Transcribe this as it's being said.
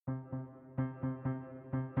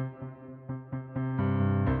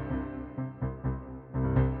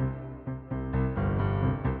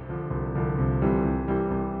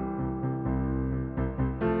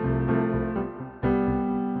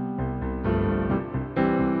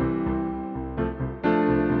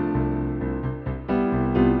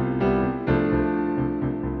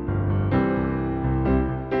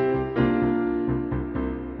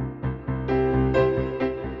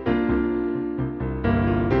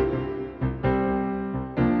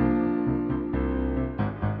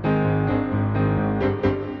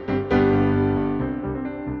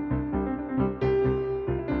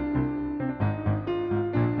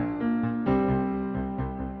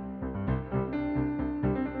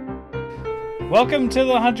Welcome to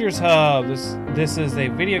the Hunters Hub. This is a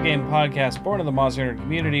video game podcast born in the Monster Hunter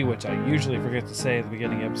community, which I usually forget to say at the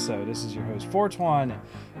beginning of the episode. This is your host, Fortuan,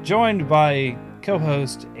 joined by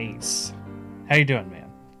co-host Ace. How you doing, man?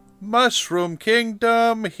 Mushroom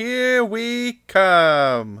Kingdom, here we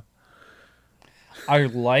come. I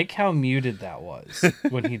like how muted that was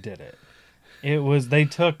when he did it. It was, they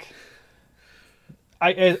took...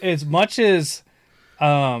 as much as...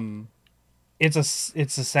 It's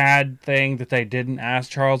a sad thing that they didn't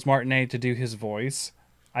ask Charles Martinet to do his voice.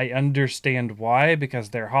 I understand why, because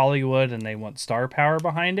they're Hollywood and they want star power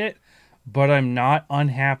behind it, but I'm not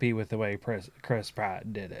unhappy with the way Chris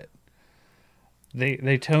Pratt did it.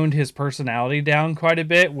 They toned his personality down quite a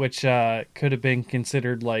bit, which could have been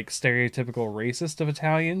considered like stereotypical racist of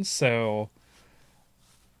Italians, so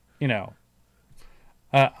you know,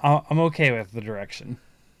 I'm okay with the direction.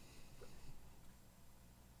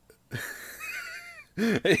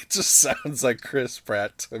 It just sounds like Chris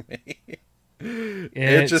Pratt to me.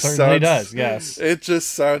 It just certainly does, yes. It just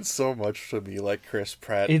sounds so much to me like Chris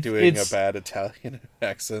Pratt doing a bad Italian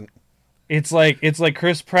accent. It's like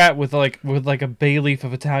Chris Pratt with like a bay leaf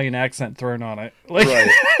of Italian accent thrown on it. Like, right.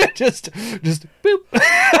 just boop.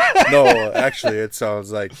 No, actually it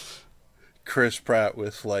sounds like Chris Pratt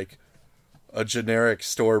with like a generic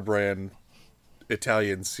store brand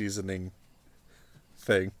Italian seasoning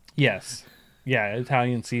thing. Yes. Yeah,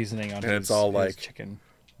 Italian seasoning on it's all like chicken.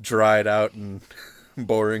 Dried out and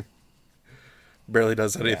boring. Barely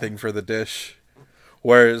does anything for the dish.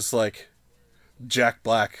 Whereas like Jack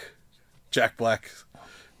Black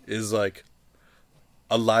is like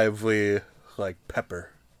a lively like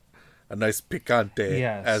pepper. A nice picante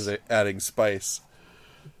as adding spice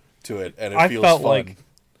to it, and it feels fun. Like,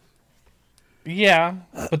 yeah,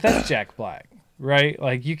 but that's Jack Black, right?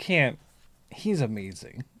 Like you can't. He's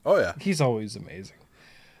amazing. Oh yeah, he's always amazing.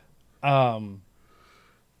 And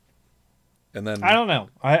then I don't know.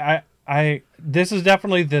 I this is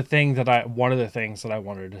definitely one of the things that I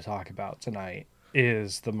wanted to talk about tonight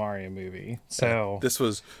is the Mario movie. So this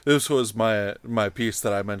was my piece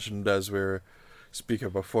that I mentioned as we were speaking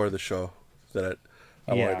before the show that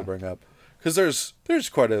I wanted to bring up, because there's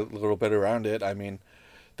quite a little bit around it. I mean,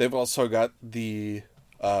 they've also got the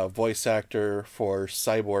voice actor for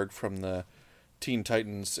Cyborg from the Teen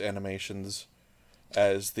Titans animations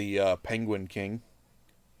as the Penguin King.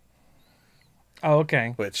 Oh,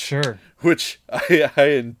 okay. Which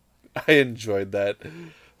I enjoyed that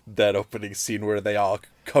opening scene where they all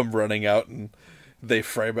come running out and they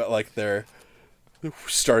frame it like they're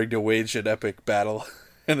starting to wage an epic battle,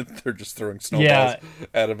 and they're just throwing snowballs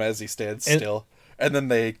at him as he stands still, and then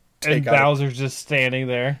they take out Bowser's just standing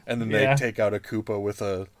there, and then they take out a Koopa with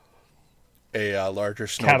a larger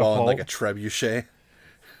snowball catapult. And like a trebuchet.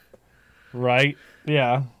 Right?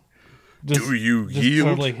 Yeah. Do you yield?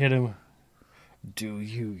 Totally hit him. Do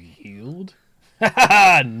you yield?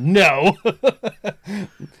 No.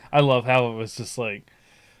 I love how it was just like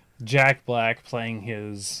Jack Black playing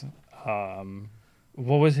his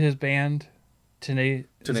what was his band?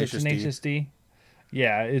 Tenacious D.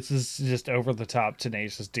 Yeah, it's just over the top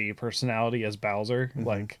Tenacious D personality as Bowser. Mm-hmm.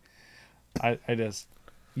 Like I just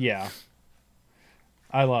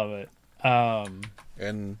I love it.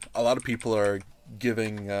 And a lot of people are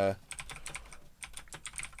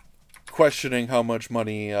questioning how much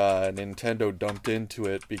money Nintendo dumped into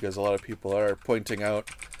it, because a lot of people are pointing out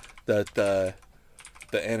that the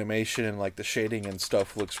animation and like the shading and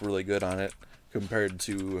stuff looks really good on it compared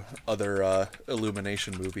to other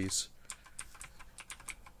Illumination movies.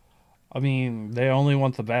 I mean, they only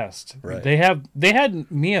want the best. Right. They had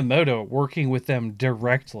Miyamoto working with them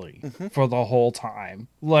directly for the whole time.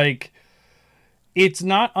 Like, it's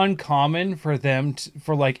not uncommon for them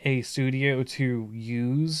for like a studio to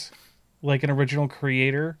use like an original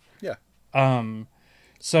creator. Yeah.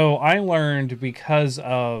 So I learned because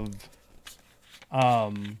of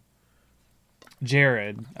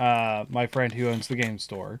Jared, my friend who owns the game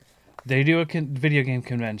store. They do a video game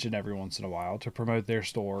convention every once in a while to promote their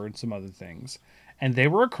store and some other things. And they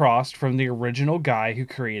were across from the original guy who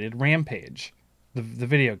created Rampage, the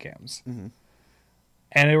video games. Mm-hmm.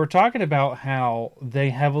 And they were talking about how they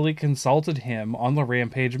heavily consulted him on the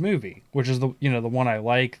Rampage movie, which is the one I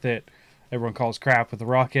like that everyone calls crap with The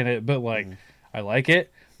Rock in it. But like, I like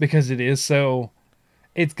it because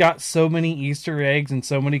it's got so many Easter eggs and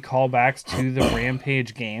so many callbacks to the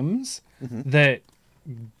Rampage games that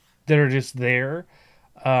are just there.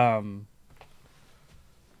 Come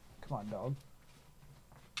on, dog.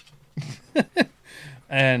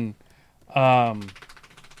 And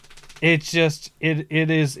it's just it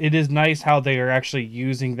is nice how they are actually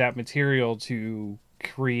using that material to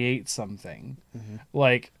create something.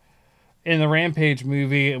 Like in the Rampage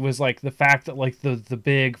movie, it was like the fact that like the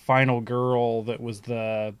big final girl that was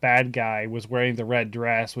the bad guy was wearing the red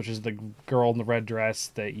dress, which is the girl in the red dress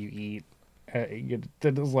that you eat.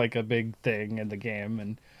 That is like a big thing in the game.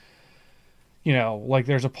 And like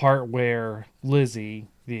there's a part where Lizzie,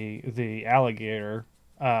 the alligator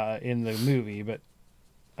in the movie, but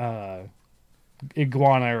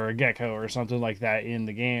iguana or a gecko or something like that in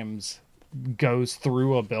the games goes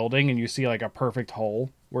through a building, and you see like a perfect hole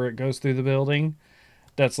where it goes through the building.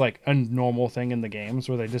 That's like a normal thing in the games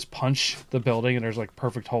where they just punch the building and there's like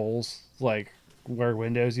perfect holes like where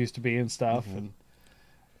windows used to be and stuff. And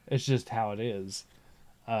it's just how it is.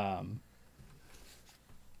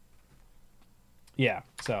 Yeah,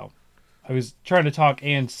 so I was trying to talk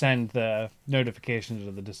and send the notifications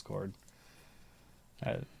to the Discord.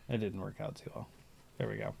 It didn't work out too well. There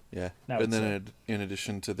we go. Yeah. And then in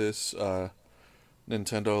addition to this,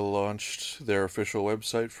 Nintendo launched their official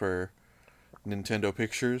website for Nintendo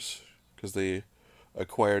Pictures because they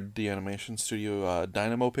acquired the animation studio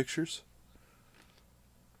Dynamo Pictures.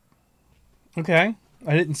 Okay.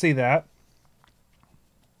 I didn't see that.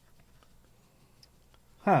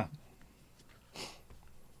 Huh.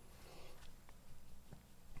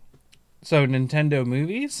 So Nintendo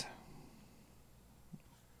movies?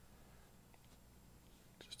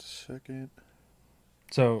 Just a second.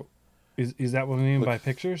 So is that what we mean by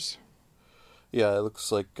pictures? Yeah, it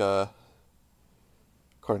looks like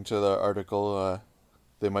according to the article,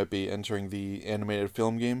 they might be entering the animated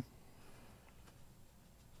film game.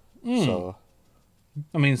 So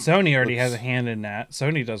I mean, Sony already has a hand in that.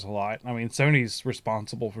 Sony does a lot. I mean, Sony's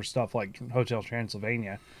responsible for stuff like Hotel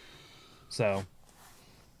Transylvania. So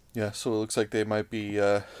yeah, so it looks like they might be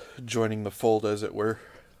joining the fold, as it were,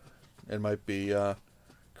 and might be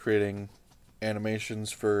creating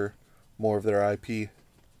animations for more of their IP.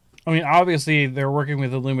 I mean, obviously they're working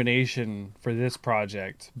with Illumination for this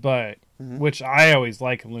project, but which I always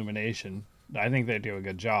like Illumination. I think they do a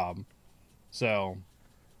good job. So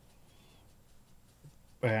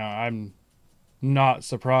I'm not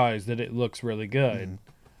surprised that it looks really good.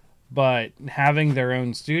 But having their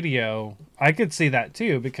own studio, I could see that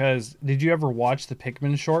too, because did you ever watch the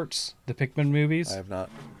Pikmin shorts? The Pikmin movies? I have not.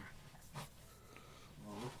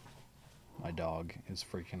 My dog is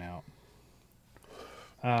freaking out.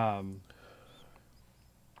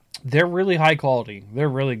 They're really high quality. They're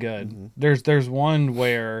really good. There's one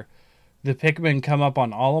where the Pikmin come up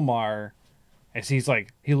on Olimar as he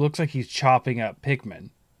looks like he's chopping up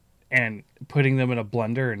Pikmin and putting them in a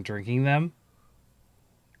blender and drinking them.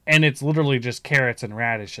 And it's literally just carrots and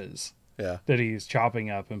radishes that he's chopping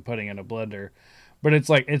up and putting in a blender. But it's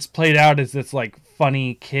like, it's played out as this like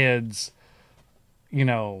funny kids,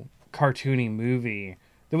 cartoony movie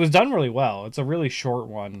that was done really well. It's a really short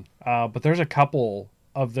one. But there's a couple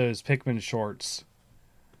of those Pikmin shorts.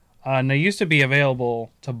 And they used to be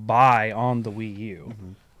available to buy on the Wii U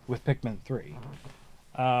with Pikmin 3.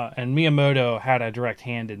 And Miyamoto had a direct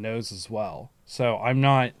hand in those as well. So I'm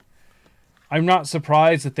not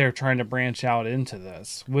surprised that they're trying to branch out into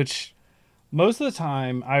this, which most of the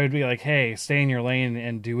time I would be like, hey, stay in your lane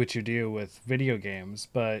and do what you do with video games.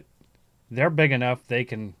 But they're big enough they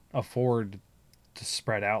can afford to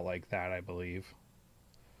spread out like that, I believe.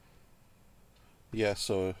 Yeah,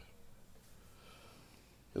 so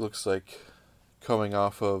it looks like coming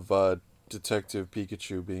off of Detective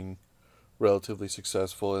Pikachu being relatively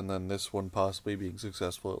successful and then this one possibly being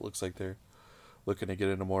successful, it looks like they're looking to get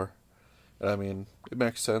into more. And I mean, it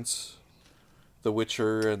makes sense. The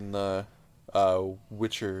Witcher and the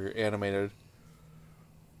Witcher animated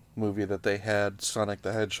movie that they had, Sonic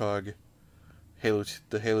the Hedgehog,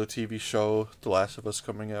 the Halo TV show, The Last of Us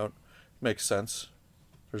coming out, makes sense.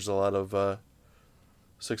 There's a lot of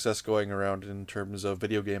success going around in terms of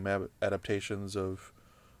video game adaptations of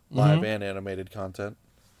live and animated content.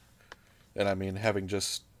 And I mean, having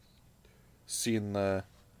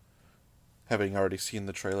already seen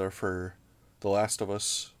the trailer for The Last of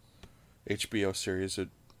Us HBO series, it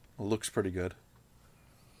looks pretty good.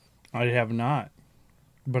 I have not,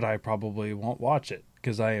 but I probably won't watch it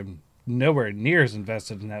because I am nowhere near as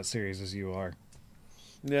invested in that series as you are.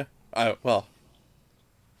 Yeah, I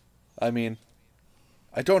mean,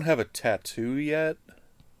 I don't have a tattoo yet,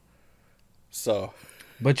 so.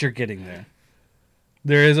 But you're getting there.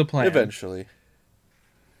 There is a plan. Eventually.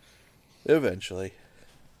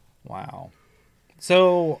 Wow.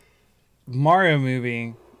 So, Mario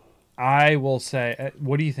movie, I will say,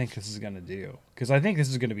 what do you think this is going to do? Because I think this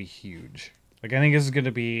is going to be huge. Like, I think this is going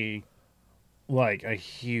to be, like, a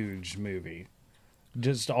huge movie.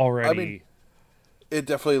 Just already. I mean, it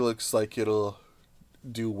definitely looks like it'll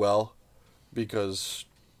do well because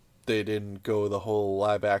they didn't go the whole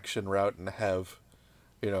live action route and have,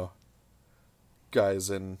 guys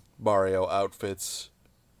in Mario outfits,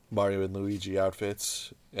 Mario and Luigi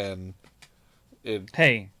outfits, and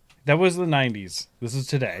Hey, that was the 90s. This is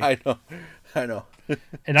today. I know.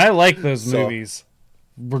 And I like those movies,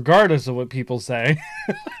 regardless of what people say.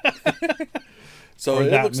 So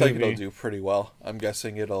it looks like it'll do pretty well. I'm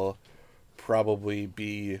guessing it'll probably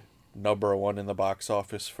be number one in the box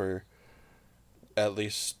office for at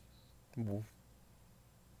least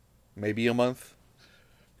maybe a month.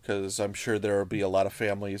 Because I'm sure there will be a lot of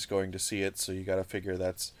families going to see it, so you got to figure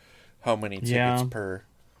that's how many tickets per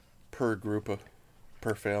group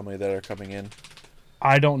per family that are coming in.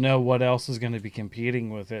 I don't know what else is going to be competing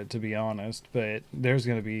with it, to be honest, but there's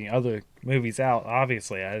going to be other movies out,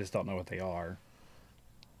 obviously. I just don't know what they are.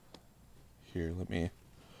 Here, let me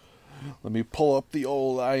pull up the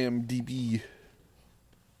old IMDb.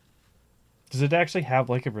 Does it actually have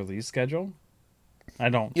like a release schedule? I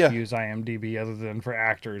don't use IMDb other than for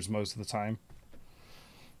actors most of the time.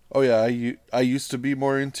 Oh yeah, I used to be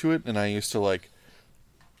more into it, and I used to like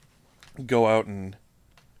go out and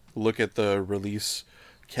look at the release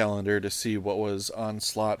calendar to see what was on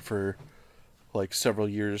slot for like several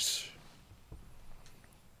years,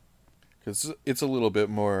 because it's a little bit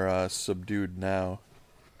more subdued now.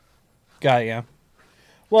 Got ya.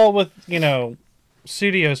 Well, with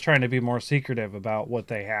studios trying to be more secretive about what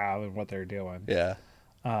they have and what they're doing. Yeah.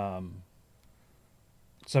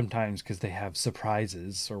 Sometimes because they have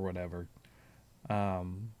surprises or whatever.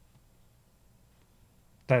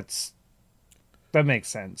 That makes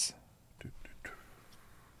sense.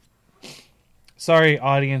 Sorry,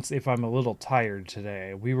 audience, if I'm a little tired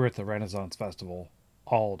today. We were at the Renaissance Festival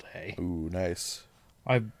all day. Ooh, nice.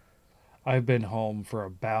 I've been home for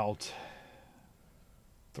about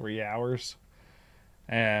 3 hours.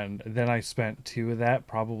 And then I spent 2 of that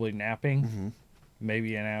probably napping,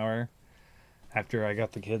 maybe an hour after I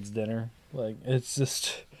got the kids dinner. Like, it's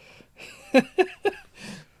just, I'll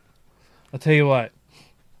tell you what,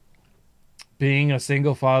 being a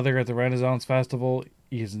single father at the Renaissance Festival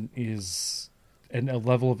is a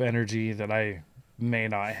level of energy that I may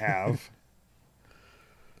not have.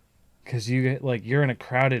 Because you're in a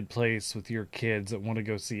crowded place with your kids that want to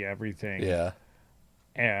go see everything. Yeah.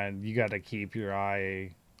 And you got to keep your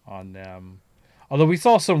eye on them. Although we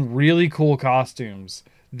saw some really cool costumes.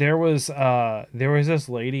 There was this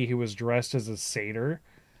lady who was dressed as a satyr.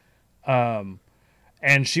 And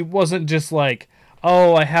she wasn't just like,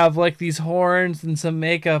 oh, I have like these horns and some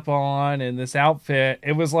makeup on and this outfit.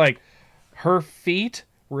 It was like her feet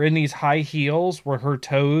were in these high heels where her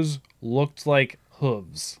toes looked like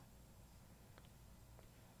hooves.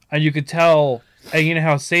 And you could tell, and you know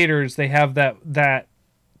how satyrs, they have that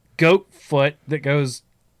goat foot that goes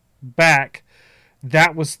back.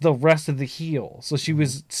 That was the rest of the heel. So she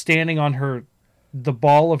was standing on the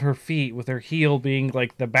ball of her feet with her heel being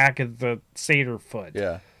like the back of the satyr foot.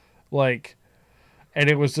 Yeah. Like, and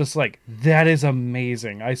it was just like, that is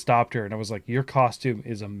amazing. I stopped her and I was like, your costume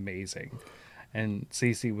is amazing. And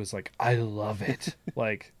Cece was like, I love it.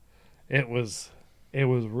 Like, there were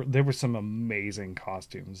some amazing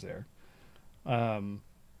costumes there. And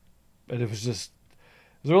it was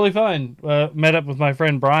really fun. Met up with my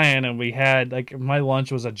friend Brian, and we had, like, my lunch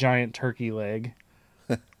was a giant turkey leg.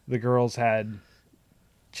 The girls had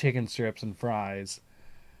chicken strips and fries.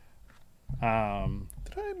 Did I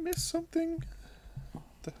miss something? What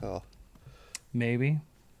the hell? Maybe.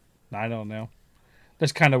 I don't know.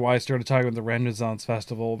 That's kind of why I started talking about the Renaissance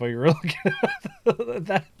Festival, but you were looking at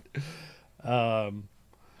that. I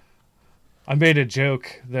made a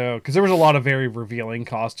joke, though, because there was a lot of very revealing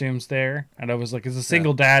costumes there. And I was like, as a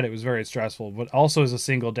single dad, it was very stressful. But also as a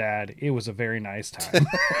single dad, it was a very nice time.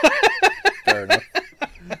 Fair enough.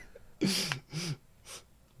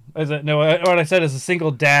 What I said, as a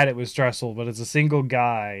single dad, it was stressful. But as a single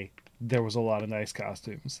guy, there was a lot of nice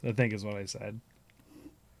costumes, I think is what I said.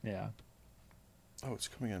 Yeah. Oh, it's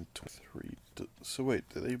coming on 23. So wait,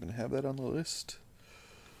 do they even have that on the list?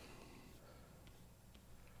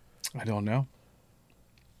 I don't know.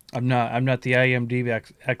 I'm not the IMDb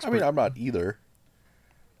expert. I mean, I'm not either.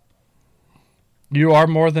 You are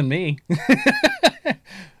more than me.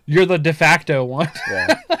 You're the de facto one.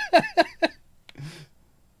 Yeah.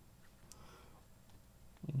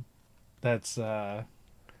 That's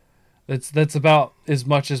about as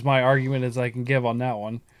much as my argument as I can give on that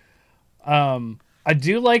one. I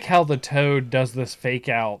do like how the Toad does this fake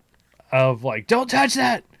out of like, don't touch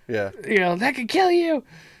that. Yeah. That could kill you.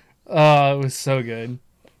 It was so good.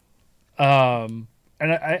 And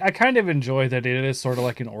And I kind of enjoy that it is sort of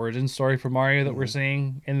like an origin story for Mario that we're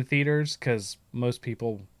seeing in the theaters, because most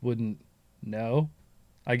people wouldn't know,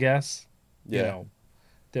 I guess. You Yeah. know,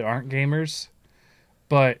 that aren't gamers.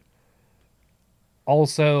 But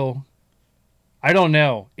also, I don't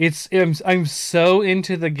know. I'm so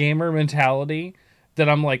into the gamer mentality that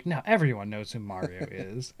I'm like, no, everyone knows who Mario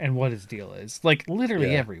is and what his deal is. Like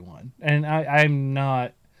literally Yeah. everyone. And I'm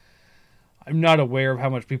not aware of how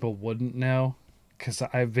much people wouldn't know, because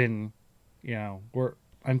I've been,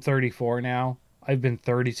 I'm 34 now. I've been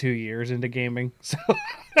 32 years into gaming. So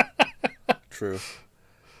True.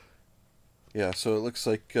 Yeah, so it looks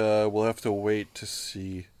like we'll have to wait to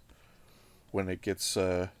see when it gets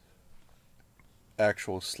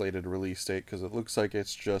actual slated release date, because it looks like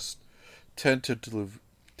it's just tentatively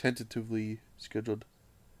scheduled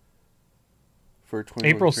for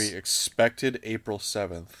 2023. Expected April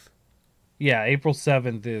 7th. yeah, April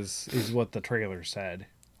 7th is what the trailer said.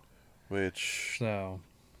 Which So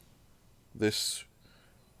this,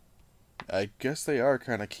 I guess they are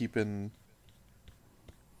kind of keeping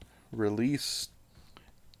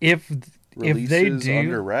if releases they do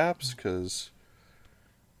under wraps, because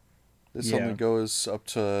this Yeah. only goes up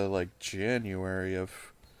to like January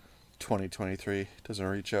of 2023. Doesn't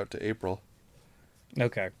reach out to April.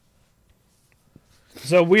 Okay.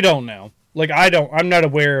 So we don't know. Like I'm not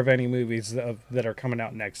aware of any movies that are coming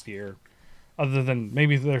out next year, other than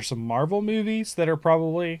maybe there's some Marvel movies that are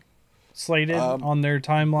probably slated on their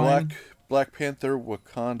timeline. Black Panther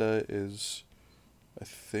Wakanda is, I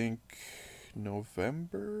think,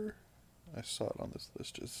 November. I saw it on this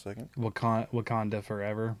list just a second. Wakanda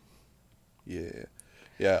Forever. Yeah.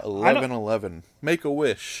 Yeah, 11/11. Make a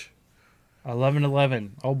wish.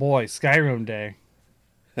 11/11. Oh boy, Skyrim Day.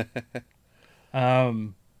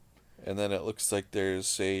 And then it looks like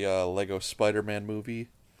there's a Lego Spider-Man movie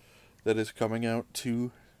that is coming out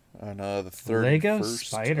too on the 31st Lego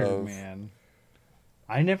Spider-Man.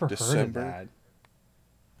 I never December. heard of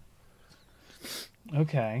that.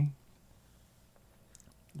 Okay.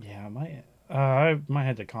 Yeah, I might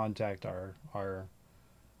have to contact our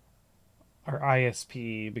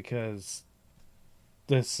ISP, because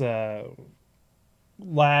this lag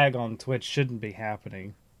on Twitch shouldn't be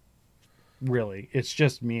happening. Really, it's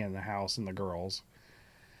just me in the house and the girls.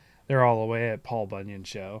 They're all away at Paul Bunyan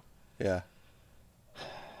show. Yeah.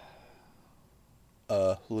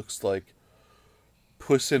 Looks like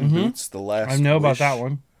Puss in Boots: The Last I know about Wish that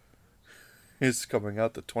one. is coming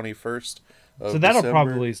out the 21st of So that'll December.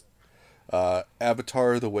 probably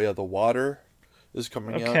Avatar: The Way of the Water is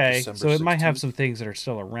coming out okay. December So it might have 16th. some things that are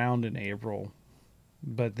still around in April,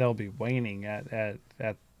 but they'll be waning at the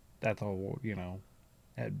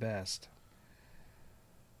at best.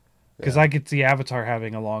 Because Yeah. I could see Avatar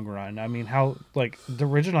having a long run. I mean, the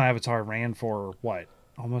original Avatar ran for what,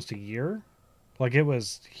 almost a year? Like, it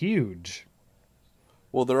was huge.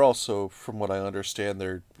 Well, they're also, from what I understand,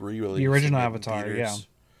 they're re-releasing The original it in Avatar, theaters yeah.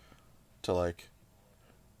 to like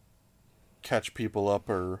catch people up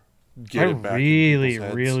or get I it back. really, in people's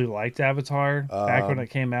heads. really liked Avatar back when it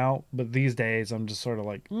came out, but these days I'm just sort of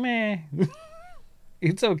like, meh.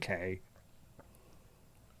 It's okay.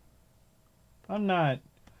 I'm not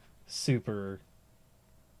super,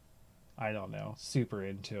 I don't know, super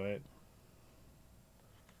into it.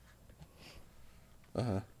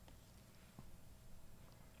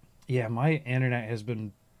 Yeah, my internet has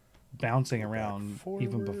been bouncing around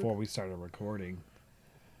even before we started recording.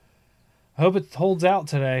 I hope it holds out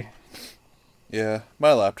today. Yeah,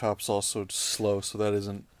 my laptop's also slow, so that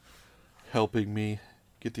isn't helping me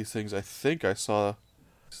get these things. I think I saw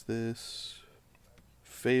this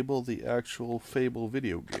Fable, the actual Fable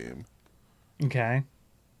video game. Okay.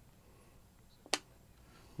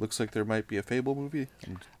 Looks like there might be a Fable movie.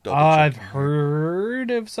 I've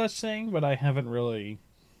heard of such thing, but I haven't really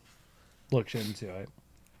looked into it.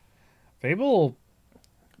 Fable,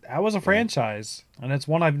 that was a franchise, and it's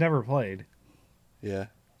one I've never played. Yeah.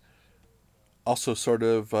 Also, sort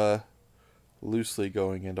of loosely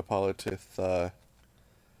going into politics,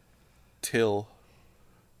 Till,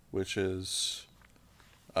 which is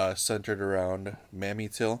centered around Mammy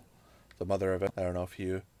Till, the mother of it. I don't know if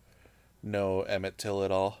you know Emmett Till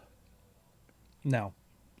at all. No.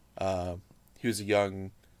 He was a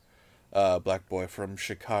young black boy from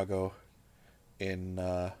Chicago in,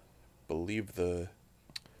 believe the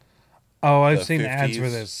I've seen 50s, ads for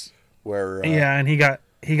this. where Yeah, and he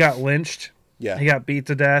got lynched. yeah, He got beat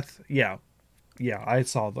to death. Yeah. Yeah, I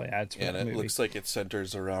saw the ads for and that it movie. looks like it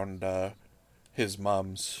centers around his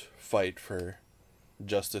mom's fight for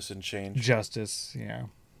justice and change. Justice, yeah.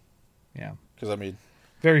 Yeah. Because I mean,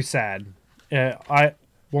 Very sad.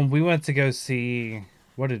 When we went to go see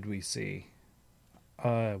what did we see?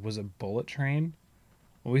 Was it Bullet Train?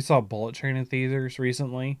 Well, we saw Bullet Train in theaters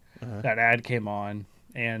recently. That ad came on,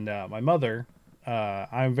 and my mother,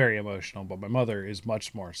 I'm very emotional, but my mother is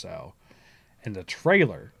much more so. And the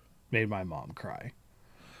trailer made my mom cry.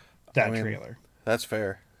 That trailer. That's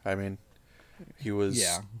fair. I mean, he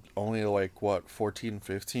was only like, what, 14,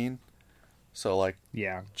 15? So, like,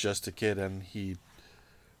 just a kid, and he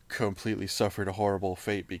completely suffered a horrible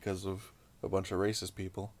fate because of a bunch of racist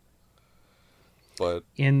people. But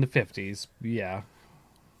in the 50s, yeah.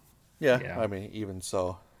 I mean, even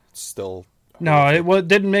so, it's still horrific. No, it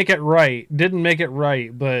didn't make it right. Didn't make it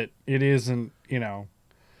right, but it isn't.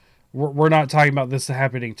 We're not talking about this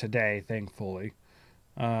happening today, thankfully.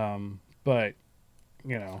 But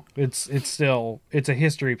it's still a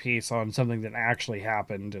history piece on something that actually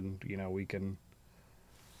happened, and we can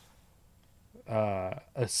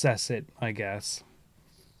assess it, I guess.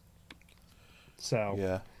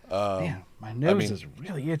 So man, my nose is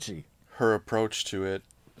really itchy. Her approach to it,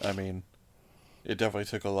 I mean, it definitely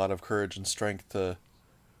took a lot of courage and strength to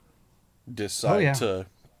decide to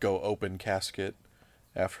go open casket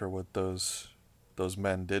after what those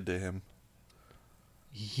men did to him.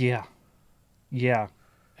 Yeah,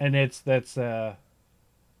 and that's a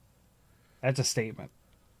statement.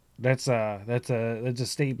 That's a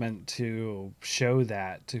statement to show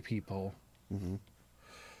that to people. Mm-hmm.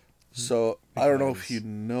 So I don't know if you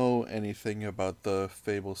know anything about the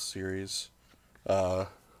Fable series. I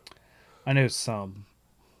know some.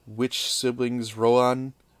 Which siblings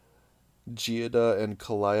Rohan, Giada, and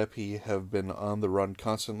Calliope have been on the run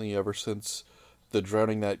constantly ever since the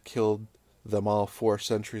drowning that killed them all 4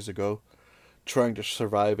 centuries ago, trying to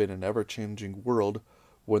survive in an ever-changing world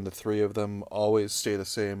when the 3 of them always stay the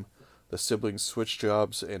same. The siblings switch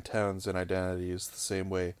jobs and towns and identities the same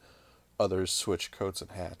way others switch coats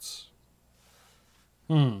and hats.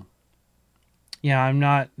 Yeah, I'm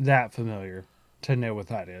not that familiar to know what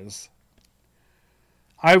that is.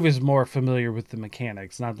 I was more familiar with the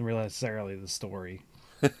mechanics, not necessarily the story.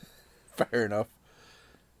 Fair enough.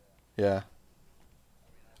 Yeah.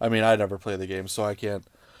 I mean, I never play the game, so I can't.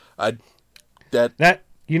 That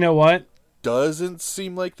you know what? Doesn't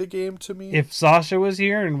seem like the game to me. If Sasha was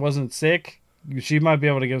here and wasn't sick, she might be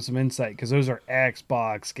able to give some insight, because those are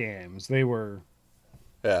Xbox games. They were.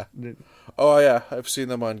 Yeah. Oh yeah, I've seen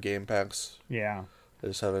them on Game Pass. Yeah. I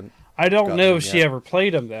just haven't. I don't know if she ever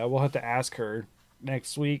played them though. We'll have to ask her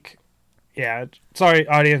next week. Yeah. Sorry,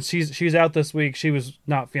 audience. She's out this week. She was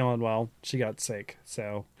not feeling well. She got sick.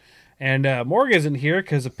 So, and Morg isn't here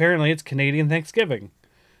because apparently it's Canadian Thanksgiving,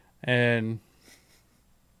 and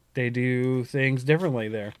they do things differently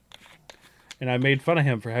there. And I made fun of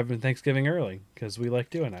him for having Thanksgiving early because we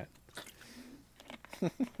like doing it.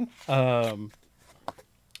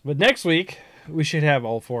 But next week we should have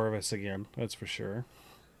all 4 of us again. That's for sure.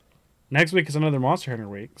 Next week is another Monster Hunter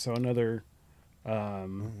week, so another. Yeah,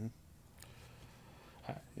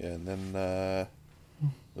 and then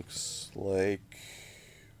looks like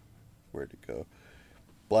where'd it go?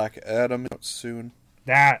 Black Adam out soon.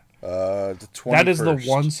 The 21st. That is the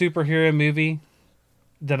one superhero movie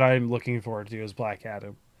that I'm looking forward to is Black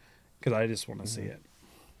Adam, because I just want to see it.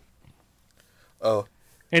 Oh,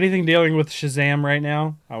 anything dealing with Shazam right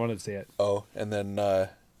now, I want to see it. Oh, and then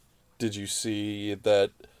did you see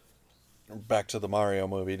that? Back to the Mario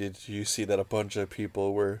movie. Did you see that a bunch of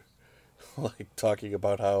people were like talking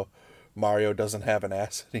about how Mario doesn't have an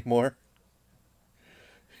ass anymore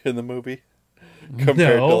in the movie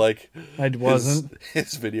compared to like I wasn't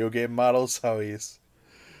his video game models? How he's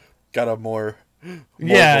got a more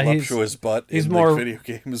voluptuous butt in like video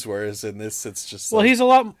games, whereas in this it's just he's a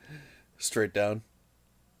lot straight down.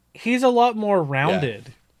 He's a lot more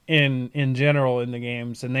rounded in general in the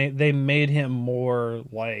games, and they made him more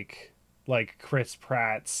like Chris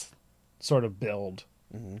Pratt's sort of build,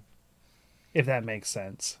 if that makes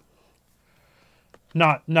sense.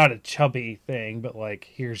 Not a chubby thing, but like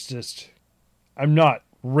here's just, I'm not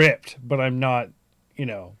ripped, but I'm not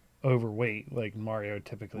overweight like Mario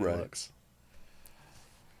typically looks.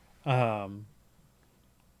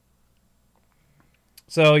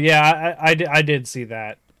 So yeah, I did see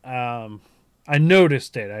that. I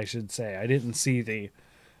noticed it, I should say. I didn't see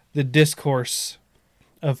the discourse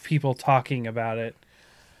of people talking about it.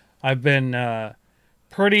 I've been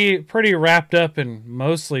pretty wrapped up and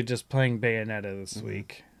mostly just playing Bayonetta this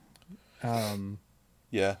week.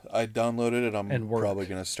 Yeah, I downloaded it. I'm probably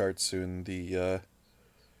going to start soon. The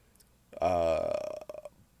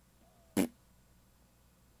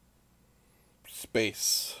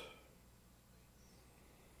Space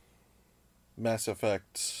Mass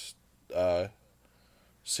Effect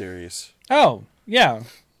series. Oh, Yeah,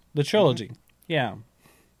 the trilogy. Yeah.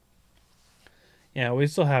 Yeah, we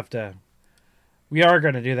still have to. We are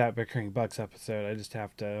going to do that Bickering Bucks episode. I just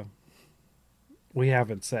have to. We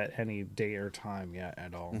haven't set any date or time yet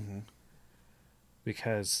at all. Mm-hmm.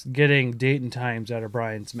 Because getting date and times out of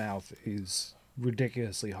Brian's mouth is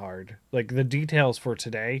ridiculously hard. Like the details for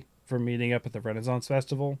today, for meeting up at the Renaissance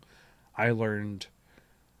Festival, I learned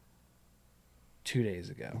 2 days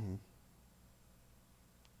ago. Mm-hmm.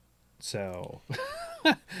 So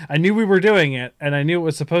I knew we were doing it, and I knew it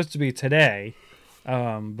was supposed to be today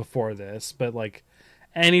before this, but like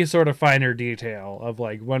any sort of finer detail of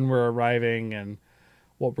like when we're arriving and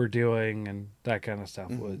what we're doing and that kind of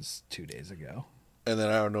stuff was 2 days ago. And then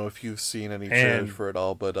I don't know if you've seen any trailers for it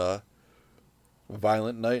all, but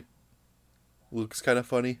Violent Night looks kind of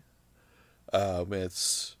funny.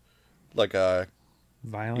 It's like a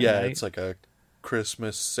Violent Night? it's like a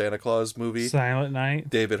Christmas Santa Claus movie. Silent Night.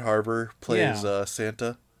 David Harbour plays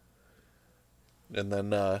Santa, and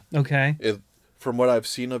then okay. From what I've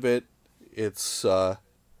seen of it, it's John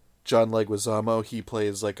Leguizamo. He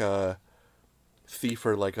plays like a thief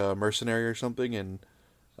or like a mercenary or something, and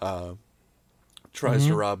tries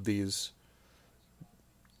to rob these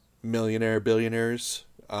billionaires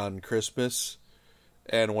on Christmas,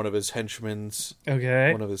 and one of his henchmen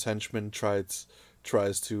tries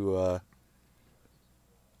to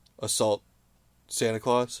assault Santa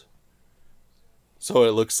Claus. So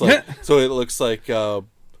it looks like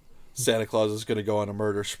Santa Claus is going to go on a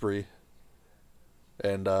murder spree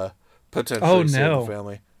and potentially save the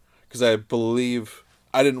family. Because I believe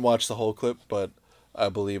I didn't watch the whole clip, but I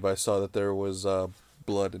believe I saw that there was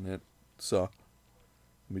blood in it. So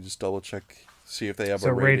let me just double check, see if they have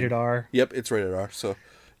a rating. Rated R. Yep, it's rated R. So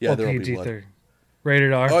yeah, there'll be blood.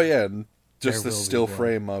 Rated R. Oh yeah, and just the still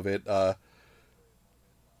frame of it. A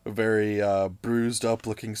very bruised up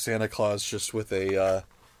looking Santa Claus just with a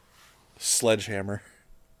sledgehammer.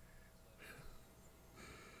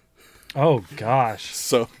 Oh gosh.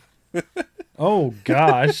 So. Oh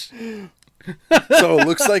gosh. So it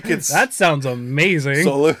looks like it's... That sounds amazing.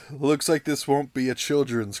 So looks like this won't be a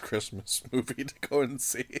children's Christmas movie to go and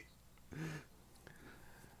see.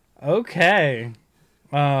 Okay.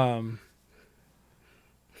 Wow.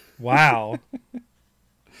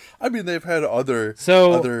 I mean, they've had other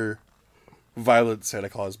violent Santa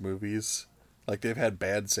Claus movies. Like, they've had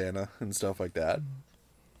Bad Santa and stuff like that.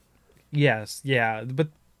 Yes, yeah. But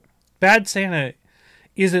Bad Santa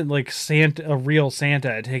isn't like a real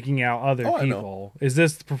Santa taking out other people. Is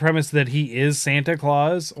this the premise that he is Santa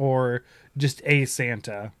Claus or just a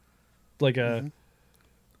Santa? Like a...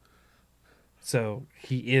 So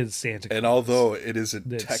he is Santa Claus. And although it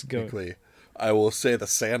isn't technically, I will say the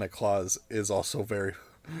Santa Claus is also very,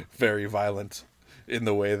 very violent in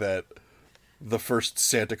the way that the first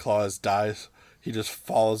Santa Claus dies. He just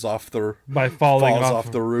falls off the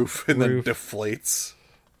roof and then deflates.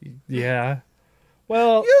 Yeah.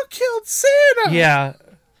 Well, you killed Santa. Yeah.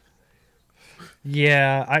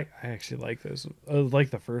 Yeah, I actually like those. I like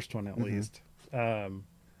the first one at least.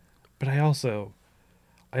 But I also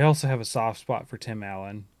have a soft spot for Tim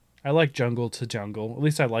Allen. I like Jungle to Jungle. At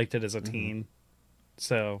least I liked it as a teen.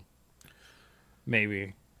 So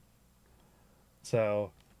maybe.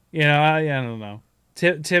 So, I don't know.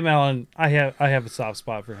 Tim Allen, I have a soft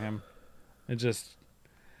spot for him.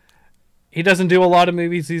 He doesn't do a lot of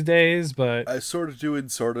movies these days, but I sort of do and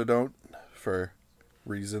sort of don't for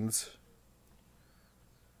reasons.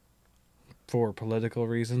 For political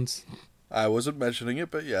reasons. I wasn't mentioning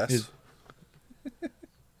it, but yes.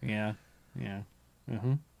 Yeah.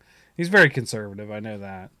 He's very conservative, I know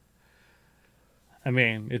that. I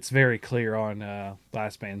mean, it's very clear on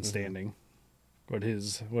Last Man Standing what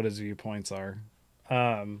his viewpoints are.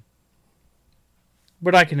 But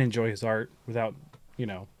I can enjoy his art without,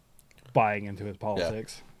 buying into his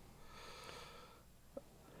politics. Yeah.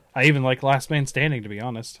 I even like Last Man Standing, to be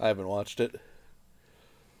honest. I haven't watched it.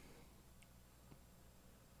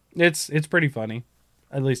 It's pretty funny.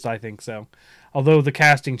 At least I think so. Although the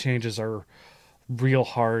casting changes are real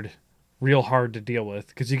hard to deal with,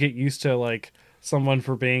 because you get used to like someone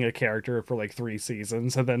for being a character for like 3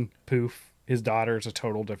 seasons, and then poof, his daughter's a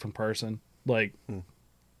total different person. Like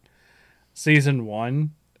season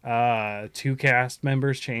 1, 2 cast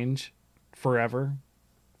members change forever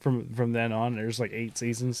from then on. There's like 8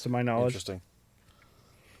 seasons to my knowledge. Interesting.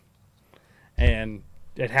 And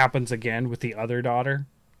it happens again with the other daughter.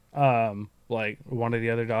 Like one of the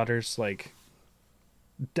other daughters, like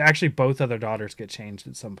actually both other daughters get changed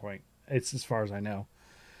at some point. It's as far as I know.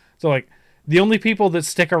 So like the only people that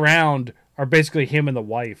stick around are basically him and the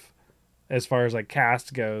wife as far as like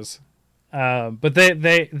cast goes. But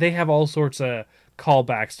they have all sorts of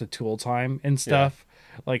callbacks to Tool Time and stuff.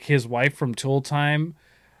 Yeah. Like his wife from Tool Time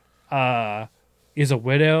is a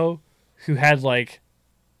widow who had like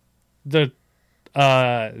the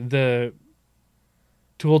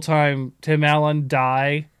Tool Time Tim Allen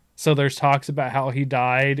die. So there's talks about how he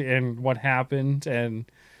died and what happened, and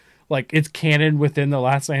like it's canon within the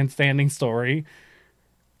Last Man Standing story.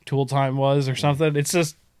 Tool Time was or something.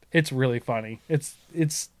 It's really funny.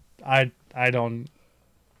 I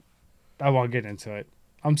won't get into it.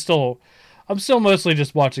 I'm still mostly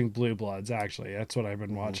just watching Blue Bloods. Actually, that's what I've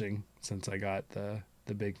been watching since I got the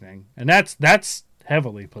big thing, and that's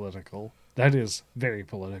heavily political. That is very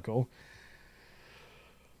political.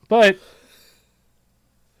 But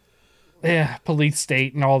yeah, police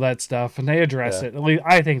state and all that stuff, and they address it. At least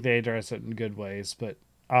I think they address it in good ways. But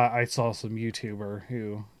I saw some YouTuber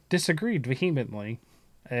who disagreed vehemently,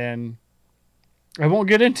 and I won't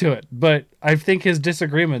get into it. But I think his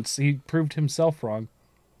disagreements, he proved himself wrong.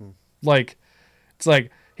 Like, it's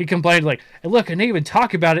like he complained, like, "Hey, look, I didn't even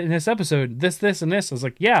talk about it in this episode. This, and this." I was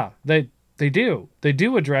like, "Yeah, they do. They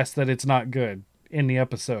do address that it's not good in the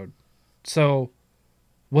episode. So,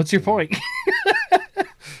 what's your point?"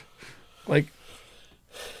 Like,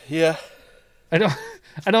 yeah, I don't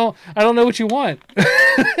know what you want.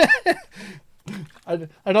 I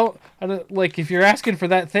don't like, if you're asking for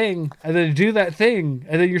that thing and then do that thing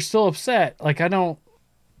and then you're still upset. Like, you're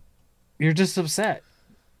just upset.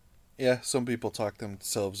 Yeah, some people talk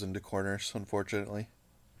themselves into corners, unfortunately.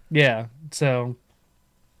 Yeah. So,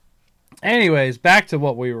 anyways, back to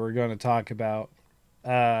what we were going to talk about.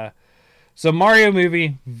 So Mario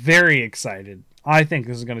movie, very excited. I think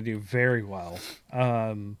this is going to do very well.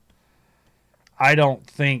 I don't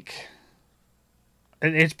think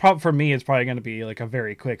it's probably, for me, it's probably going to be like a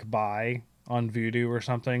very quick buy on Vudu or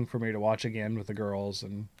something for me to watch again with the girls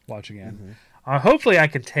and watch again. Hopefully I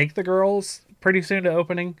can take the girls pretty soon to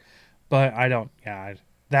opening, but I don't,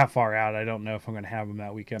 that far out, I don't know if I'm going to have them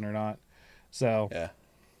that weekend or not. So yeah,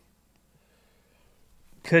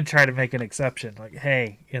 could try to make an exception. Like,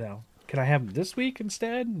 hey, can I have them this week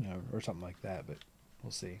instead? Or something like that, but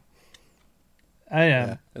we'll see.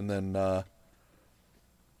 Yeah. And then,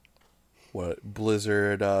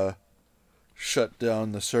 Blizzard shut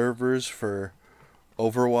down the servers for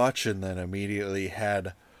Overwatch and then immediately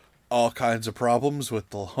had all kinds of problems with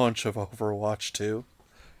the launch of Overwatch 2.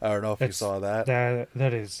 I don't know if you saw that.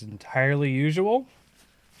 That is entirely usual.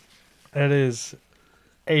 That is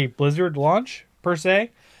a Blizzard launch, per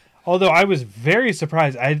se. Although I was very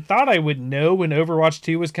surprised. I thought I would know when Overwatch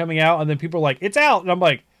 2 was coming out, and then people were like, "It's out!" And I'm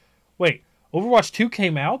like, "Wait, Overwatch 2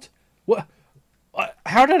 came out? What?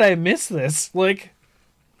 How did I miss this?" Like,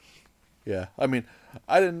 yeah, I mean,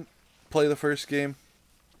 I didn't play the first game.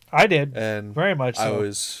 I did, and very much so.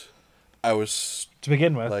 I was to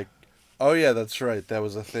begin with, like, "Oh yeah, that's right. That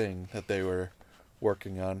was a thing that they were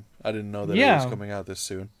working on." I didn't know that it was coming out this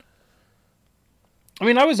soon. I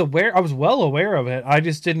mean, I was well aware of it. I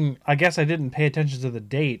guess I didn't pay attention to the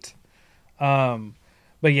date. But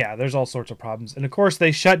yeah, there's all sorts of problems. And of course,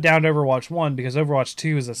 they shut down Overwatch 1 because Overwatch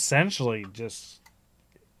 2 is essentially just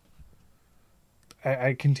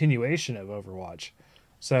a continuation of Overwatch.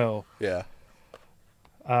 So, yeah.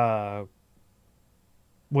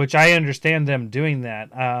 Which I understand them doing that.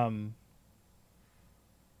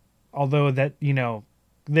 Although that,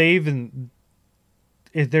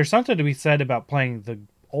 there's something to be said about playing the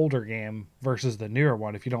older game versus the newer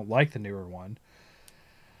one if you don't like the newer one.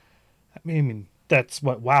 I mean, that's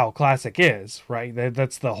what WoW Classic is, right?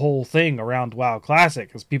 That's the whole thing around WoW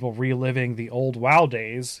Classic, is people reliving the old WoW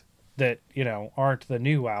days that, aren't the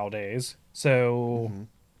new WoW days. So,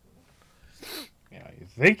 you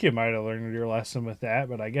think you might have learned your lesson with that,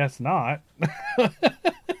 but I guess not.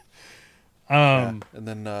 And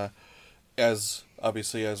then, as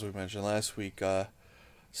we mentioned last week,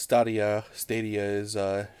 Stadia is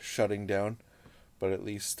shutting down, but at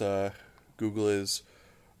least Google is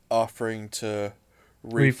offering to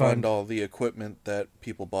refund all the equipment that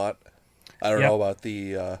people bought. I don't know about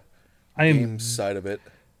the games side of it.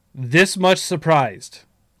 This much surprised,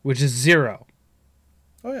 which is 0.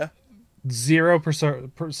 Oh yeah,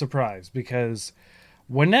 0% surprised, because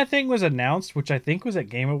when that thing was announced, which I think was at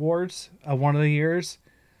Game Awards one of the years,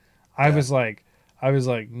 I was like,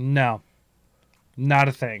 no. Not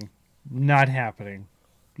a thing. Not happening.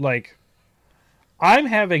 Like, I'm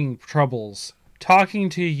having troubles talking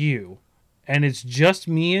to you, and it's just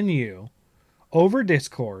me and you, over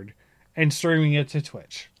Discord, and streaming it to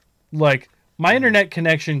Twitch. Like, my internet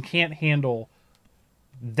connection can't handle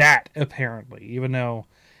that, apparently, even though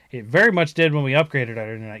it very much did when we upgraded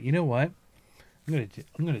our internet. You know what? I'm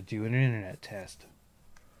gonna do an internet test.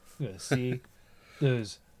 I'm gonna see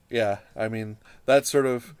those. Yeah, I mean, that sort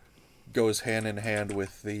of goes hand in hand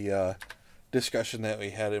with the discussion that we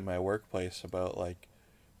had in my workplace about, like,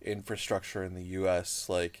 infrastructure in the U.S.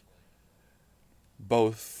 Like,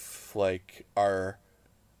 both, like, our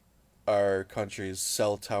country's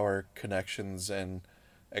cell tower connections and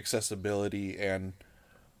accessibility, and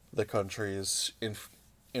the country's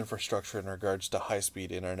infrastructure in regards to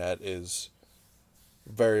high-speed internet is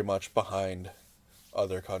very much behind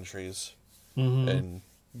other countries, and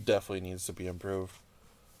definitely needs to be improved.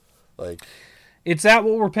 Like, it's at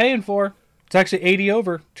what we're paying for. It's actually 80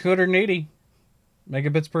 over 280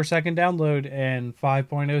 megabits per second download and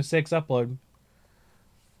 5.06 upload.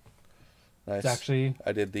 nice. It's actually,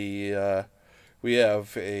 I did the we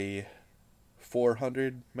have a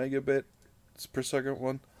 400 megabits per second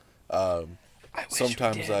one.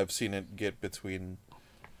 Sometimes I've seen it get between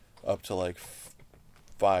up to like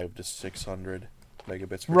 500 to 600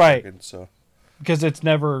 megabits per second. So because it's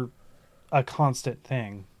never a constant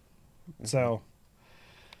thing. So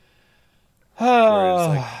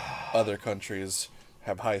whereas like other countries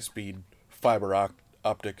have high speed fiber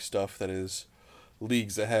optic stuff that is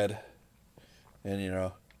leagues ahead,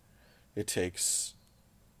 and it takes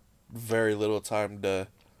very little time to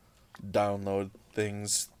download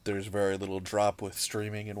things. There's very little drop with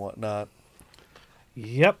streaming and whatnot.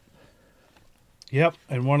 Yep.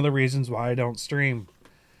 And one of the reasons why I don't stream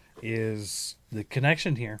is the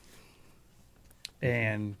connection here.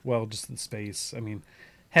 And, well, just the space. I mean,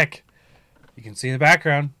 heck, you can see in the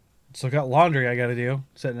background, still got laundry I got to do,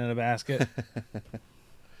 sitting in a basket.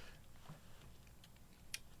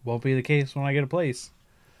 Won't be the case when I get a place.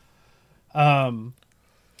 So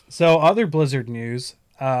other Blizzard news,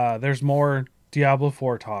 there's more Diablo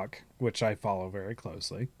 4 talk, which I follow very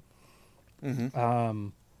closely.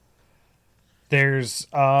 There's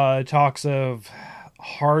talks of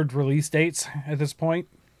hard release dates at this point.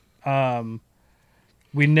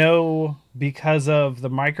 We know because of the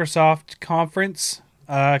Microsoft conference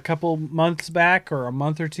a couple months back, or a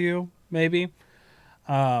month or two maybe,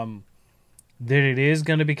 that it is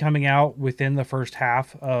going to be coming out within the first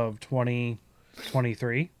half of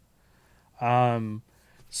 2023.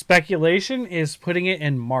 Speculation is putting it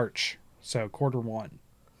in March, so quarter one.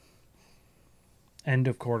 End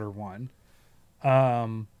of quarter one.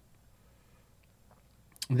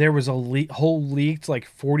 There was a whole leaked like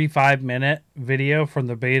 45-minute video from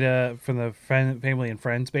the beta, from the Family and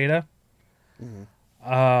Friends beta.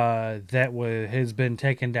 That has been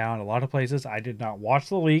taken down a lot of places. I did not watch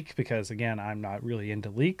the leak because, again, I'm not really into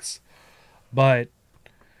leaks. But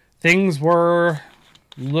things were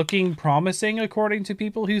looking promising according to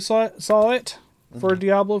people who saw it for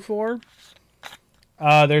Diablo 4.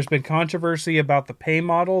 There's been controversy about the pay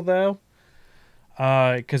model, though,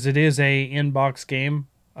 because it is a in-box game,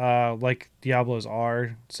 like Diablos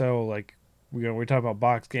are. So, like, we talk about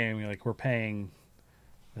box game, like, we're paying,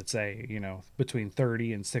 let's say, between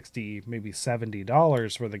 $30 and $60, maybe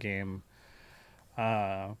 $70 for the game.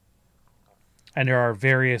 And there are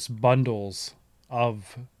various bundles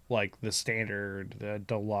of, like, the standard, the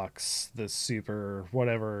deluxe, the super,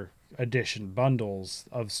 whatever edition bundles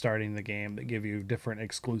of starting the game that give you different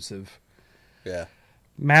exclusive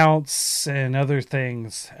mounts and other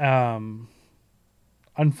things.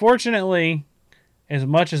 Unfortunately, as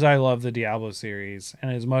much as I love the Diablo series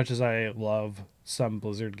and as much as I love some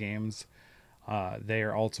Blizzard games, they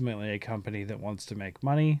are ultimately a company that wants to make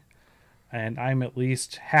money, and I'm at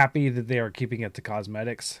least happy that they are keeping it to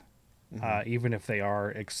cosmetics, even if they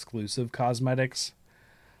are exclusive cosmetics.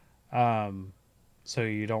 So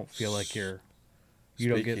you don't feel like you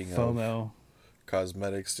don't get FOMO.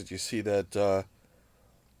 Cosmetics, did you see that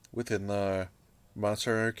within the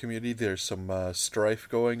Monster Hunter community there's some strife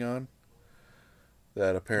going on?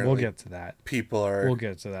 That apparently we'll get to that. We'll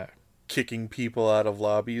get to that. Kicking people out of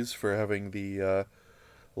lobbies for having the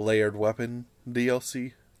layered weapon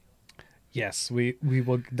DLC. Yes, we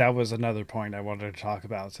will. That was another point I wanted to talk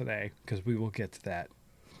about today, because we will get to that.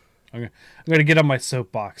 I'm going to get on my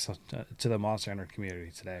soapbox to the Monster Hunter community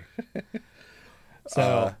today.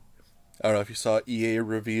 So, I don't know if you saw EA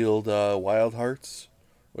revealed Wild Hearts,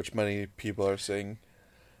 which many people are saying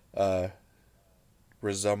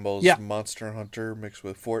resembles Monster Hunter mixed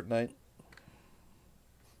with Fortnite.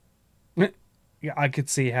 Yeah, I could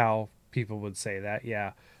see how people would say that,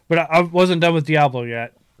 yeah. But I wasn't done with Diablo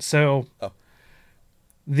yet. So,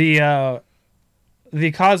 the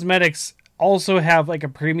cosmetics also have like a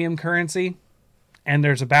premium currency, and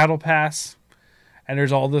there's a battle pass, and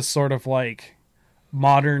there's all this sort of like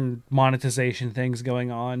modern monetization things going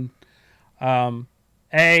on.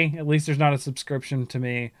 A, at least there's not a subscription to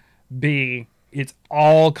me. B, it's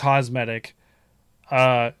all cosmetic.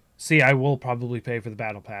 C, I will probably pay for the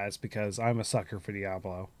battle pass because I'm a sucker for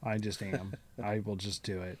Diablo. I just am. I will just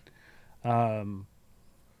do it. I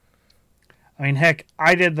mean, heck,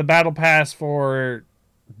 I did the battle pass for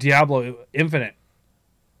Diablo Infinite.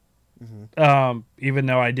 Even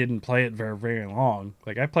though I didn't play it very, very long.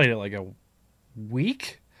 Like, I played it like a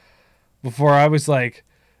week before I was like,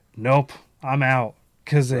 nope, I'm out.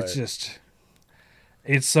 Because it's just,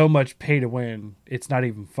 it's so much pay to win. It's not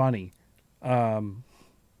even funny.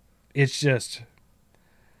 It's just,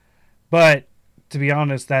 but to be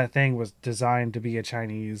honest, that thing was designed to be a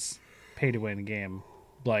Chinese pay to win game,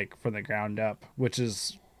 like from the ground up, which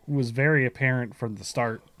was very apparent from the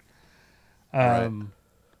start.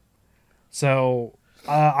 So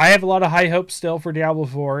I have a lot of high hopes still for Diablo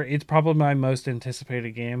 4. It's probably my most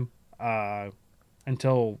anticipated game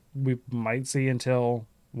until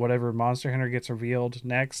whatever Monster Hunter gets revealed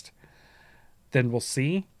next. Then we'll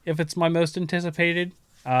see if it's my most anticipated.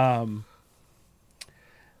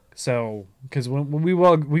 So because we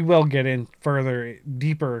will get in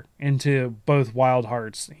deeper into both Wild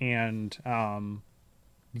Hearts and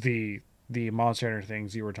the Monster Hunter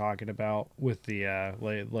things you were talking about with the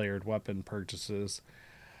layered weapon purchases.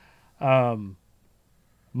 My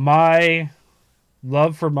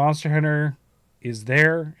love for Monster Hunter is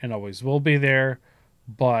there and always will be there,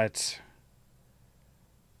 but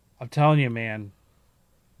I'm telling you, man,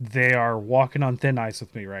 they are walking on thin ice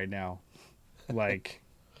with me right now. Like,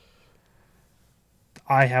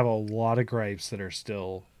 I have a lot of gripes that are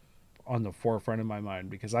still on the forefront of my mind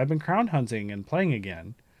because I've been crown hunting and playing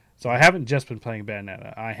again. So I haven't just been playing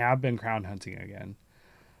Bayonetta. I have been crown hunting again.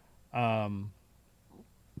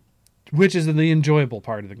 Which is the enjoyable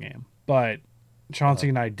part of the game. But Chauncey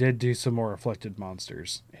and I did do some more Afflicted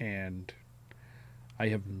Monsters, and I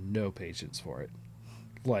have no patience for it.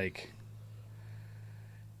 Like,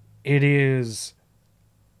 it is,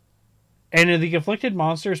 and the Afflicted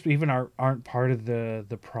Monsters even aren't part of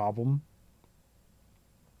the problem.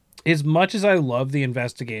 As much as I love the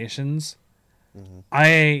investigations,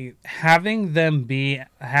 having them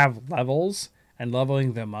have levels and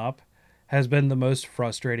leveling them up has been the most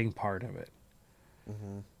frustrating part of it.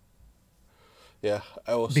 Yeah,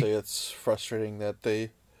 I will say it's frustrating that they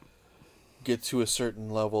get to a certain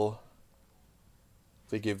level,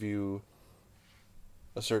 they give you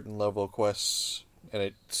a certain level of quests, and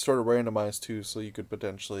it's sort of randomized too, so you could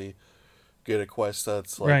potentially get a quest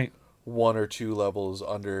that's like one or two levels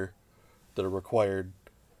under the required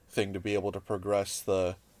thing to be able to progress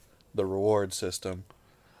the reward system.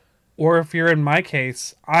 Or if you're in my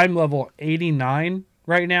case, I'm level 89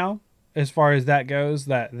 right now, as far as that goes,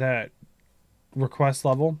 that request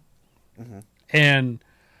level. And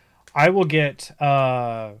I will get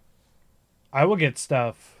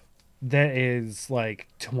stuff that is like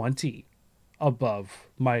 20 above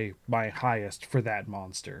my highest for that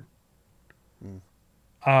monster.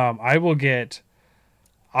 I will get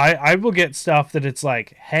stuff that it's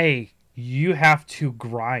like, hey, you have to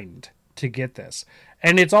grind to get this.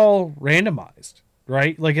 And it's all randomized,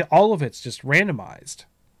 right? Like, all of it's just randomized.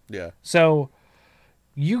 Yeah. So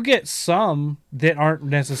you get some that aren't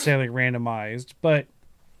necessarily randomized, but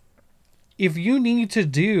if you need to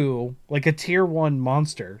do like a tier 1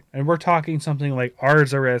 monster, and we're talking something like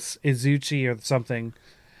Arzuris, Izuchi, or something,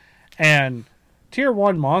 and tier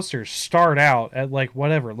 1 monsters start out at like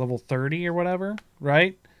whatever, level 30 or whatever,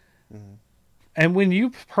 right? And when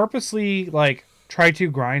you purposely like try to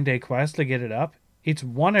grind a quest to get it up, it's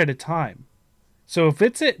one at a time. So if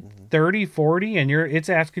it's at 30, 40 and it's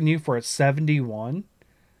asking you for a 71,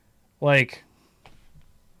 like,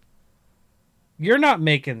 you're not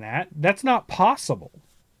making that. That's not possible.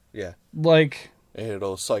 Yeah. Like, and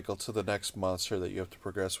it'll cycle to the next monster that you have to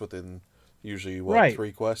progress within usually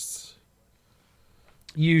 3 quests.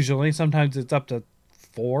 Usually, sometimes it's up to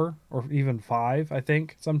 4 or even 5, I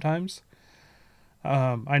think, sometimes.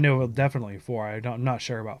 I know definitely 4. I'm not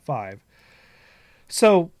sure about 5.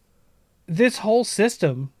 So, this whole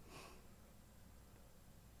system,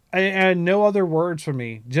 and no other words for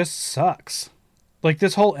me, just sucks. Like,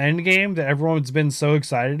 this whole end game that everyone's been so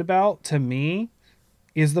excited about, to me,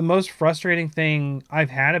 is the most frustrating thing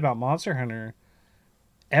I've had about Monster Hunter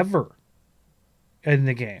ever in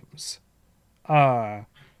the games. As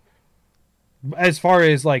far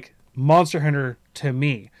as, like, Monster Hunter to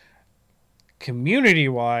me,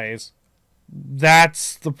 community-wise,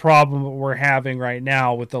 that's the problem that we're having right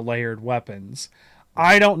now with the layered weapons.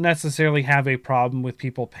 I don't necessarily have a problem with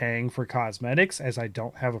people paying for cosmetics, as I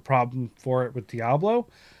don't have a problem for it with Diablo.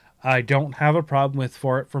 I don't have a problem with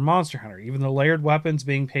for Monster Hunter. Even the layered weapons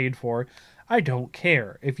being paid for, I don't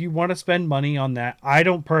care. If you want to spend money on that, I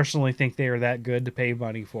don't personally think they are that good to pay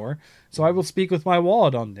money for. So I will speak with my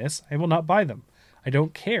wallet on this. I will not buy them. I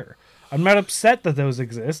don't care. I'm not upset that those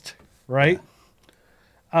exist, right?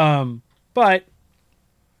 But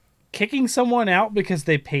kicking someone out because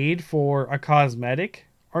they paid for a cosmetic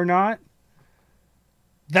or not,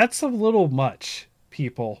 that's a little much,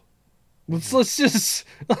 people. Let's just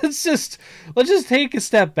take a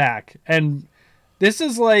step back. And this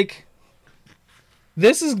is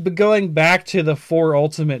going back to the 4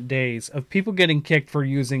 Ultimate days of people getting kicked for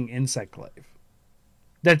using Insect Glaive.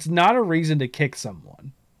 That's not a reason to kick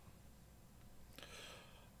someone.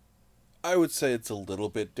 I would say it's a little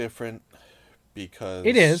bit different because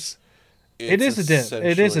it is. It is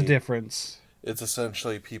a difference. It's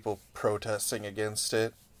essentially people protesting against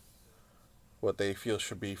it, what they feel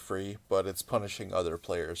should be free, but it's punishing other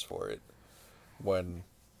players for it. When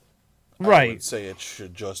I would say it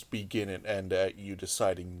should just begin and end at you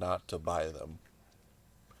deciding not to buy them.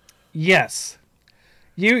 Yes.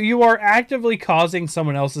 You are actively causing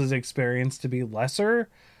someone else's experience to be lesser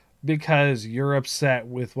because you're upset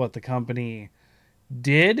with what the company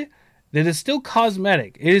did. That is still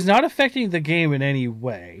cosmetic. It is not affecting the game in any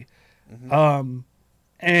way. Mm-hmm.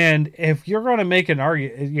 And if you're going to make an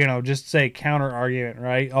argument, just say counter argument,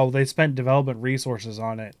 right? Oh, they spent development resources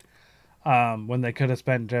on it when they could have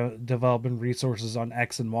spent development resources on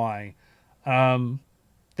X and Y.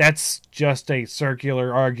 That's just a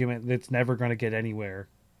circular argument that's never going to get anywhere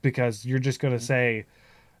because you're just going to say,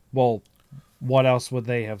 well, what else would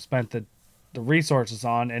they have spent the resources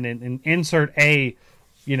on? And insert a,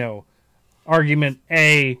 argument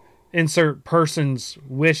A, insert person's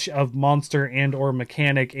wish of monster and or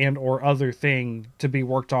mechanic and or other thing to be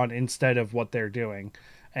worked on instead of what they're doing.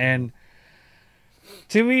 And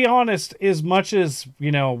to be honest, as much as,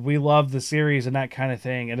 we love the series and that kind of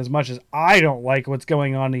thing, and as much as I don't like what's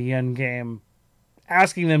going on in the end game,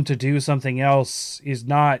 asking them to do something else is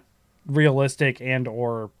not realistic and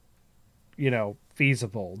or,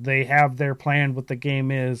 feasible. They have their plan what the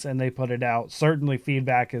game is and they put it out. Certainly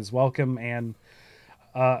feedback is welcome and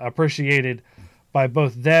appreciated by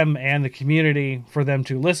both them and the community for them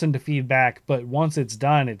to listen to feedback, but once it's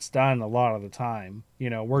done a lot of the time.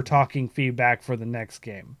 We're talking feedback for the next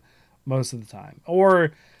game most of the time. Or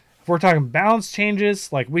if we're talking balance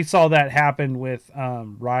changes, like we saw that happen with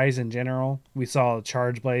Rise in general. We saw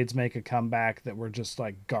Charge Blades make a comeback that were just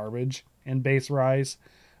like garbage in base Rise.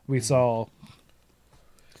 We saw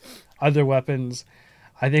other weapons.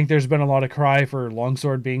 I think there's been a lot of cry for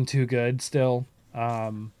Longsword being too good still.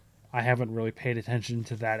 I haven't really paid attention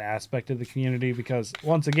to that aspect of the community because,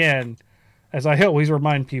 once again, as I always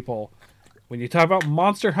remind people, when you talk about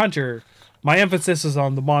Monster Hunter, my emphasis is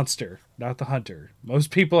on the monster, not the hunter. Most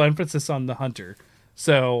people emphasis on the hunter.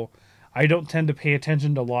 So I don't tend to pay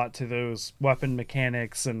attention a lot to those weapon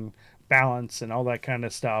mechanics and balance and all that kind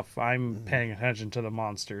of stuff. I'm paying attention to the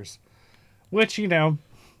monsters. Which,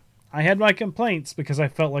 I had my complaints because I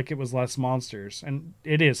felt like it was less monsters, and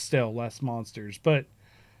it is still less monsters, but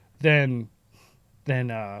then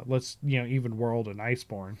let's, even World and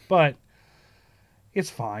Iceborne, but it's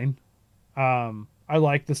fine. I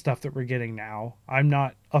like the stuff that we're getting now. I'm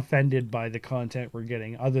not offended by the content we're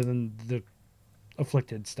getting other than the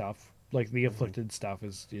afflicted stuff. Like the afflicted stuff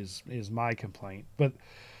is my complaint. But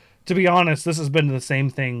to be honest, this has been the same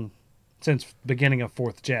thing since beginning of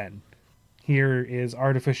 4th gen. Here is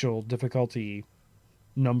artificial difficulty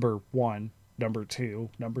number 1, number 2,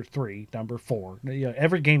 number 3, number 4.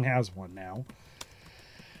 Every game has one now.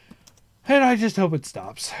 And I just hope it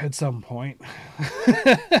stops at some point.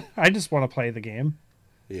 I just want to play the game.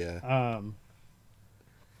 Yeah.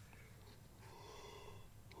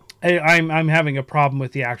 I'm having a problem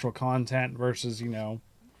with the actual content versus,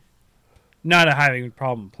 not having a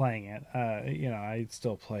problem playing it. I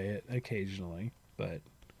still play it occasionally, but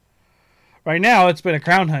right now, it's been a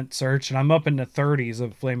crown hunt search, and I'm up in the 30s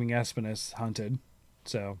of Flaming Espinus hunted.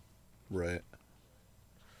 So, right.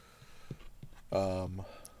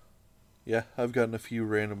 Yeah, I've gotten a few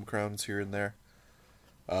random crowns here and there.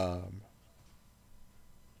 What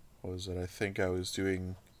was it? I think I was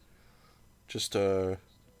doing just a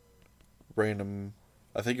random.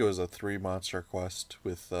 I think it was a 3 monster quest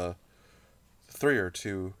with 3 or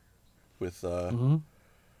 2 with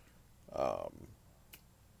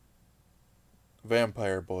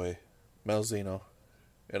Vampire Boy, Malzeno,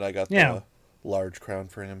 and I got the large crown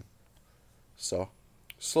for him. So,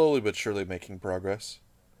 slowly but surely making progress.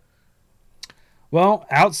 Well,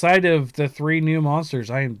 outside of the 3 new monsters,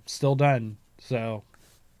 I am still done. So,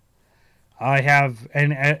 I have,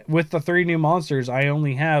 and with the 3 new monsters, I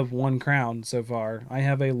only have 1 crown so far. I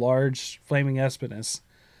have a large Flaming Espinus,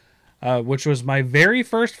 which was my very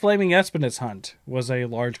first Flaming Espinus hunt, was a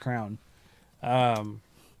large crown.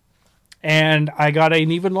 And I got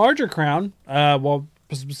an even larger crown,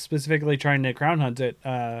 specifically trying to crown hunt it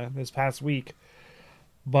this past week.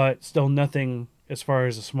 But still nothing as far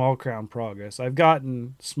as a small crown progress. I've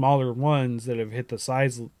gotten smaller ones that have hit the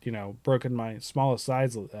size, broken my smallest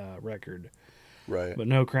size record. Right. But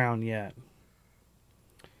no crown yet.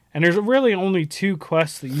 And there's really only 2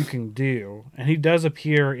 quests that you can do. And he does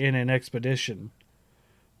appear in an expedition,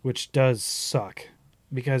 which does suck.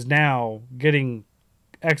 Because now, getting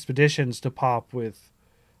expeditions to pop with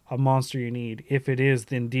a monster you need, if it is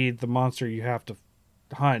indeed the monster you have to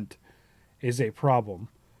hunt, is a problem.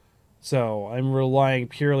 So I'm relying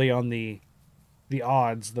purely on the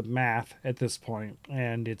odds, the math at this point,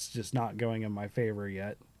 and it's just not going in my favor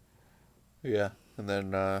yet. Yeah, and then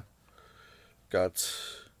got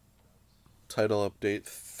Title Update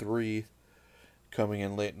 3 coming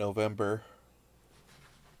in late November.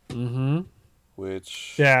 Mm-hmm.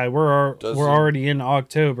 Which we're already in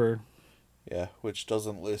October. Yeah, which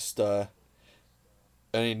doesn't list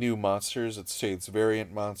any new monsters. It states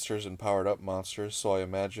variant monsters and powered up monsters, so I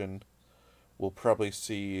imagine we'll probably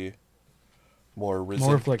see more Risen.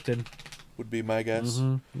 More Afflicted would be my guess.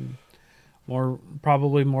 Mm-hmm.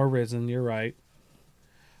 Probably more Risen, you're right.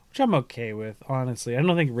 Which I'm okay with, honestly. I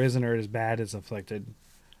don't think Risen are as bad as Afflicted.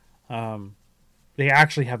 They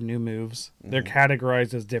actually have new moves. Mm-hmm. They're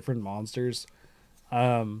categorized as different monsters.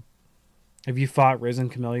 Have you fought Risen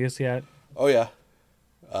Camillus yet? Oh yeah.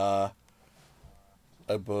 I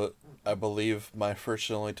believe my first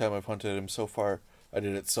and only time I've hunted him so far, I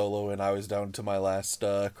did it solo, and I was down to my last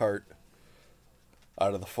cart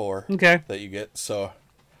out of the 4 that you get. So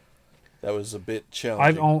that was a bit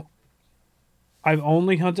challenging. I've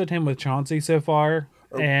only hunted him with Chauncey so far,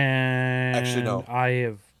 and actually no,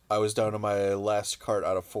 I was down to my last cart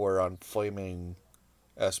out of 4 on Flaming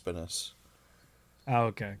Espinus. Oh,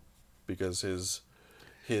 okay. Because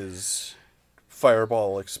his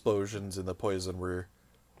fireball explosions and the poison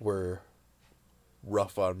were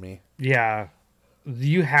rough on me. Yeah.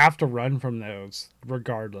 You have to run from those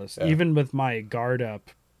regardless. Yeah. Even with my guard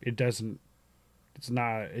up, it's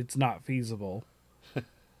not feasible.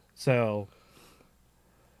 So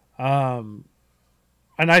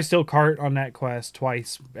and I still cart on that quest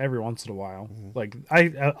twice every once in a while. Mm-hmm. Like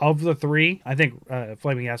of the 3, I think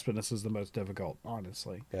Flaming Espinus is the most difficult,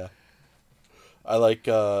 honestly. Yeah. I like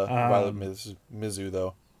Violet Mizu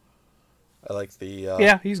though. I like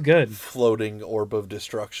the he's good. Floating orb of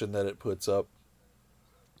destruction that it puts up.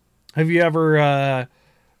 Have you ever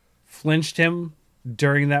flinched him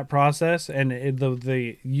during that process, and it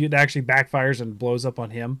actually backfires and blows up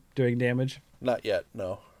on him doing damage? Not yet,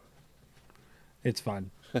 no. It's fun.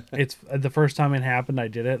 It's the first time it happened, I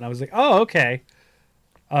did it, and I was like, "Oh, okay."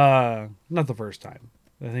 Not the first time.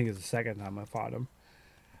 I think it's the second time I fought him.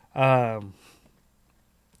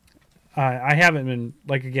 I haven't been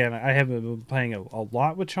I haven't been playing a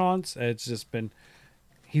lot with Chance. It's just been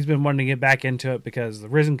he's been wanting to get back into it because the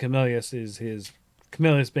Risen Camillus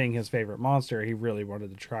Camillus being his favorite monster. He really wanted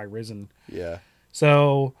to try Risen. Yeah.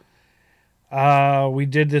 So we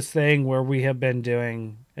did this thing where we have been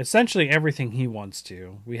doing essentially everything he wants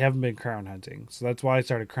to. We haven't been crown hunting, so that's why I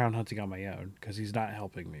started crown hunting on my own, because he's not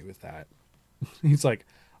helping me with that. He's like,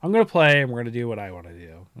 I'm gonna play and we're gonna do what I want to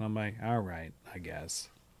do, and I'm like, all right, I guess,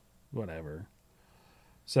 whatever.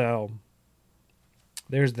 So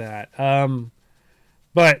there's that.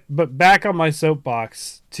 But back on my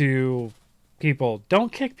soapbox to people,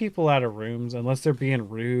 don't kick people out of rooms unless they're being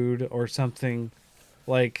rude or something,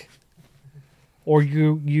 like, or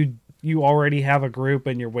you already have a group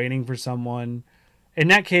and you're waiting for someone. In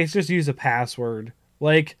that case, just use a password.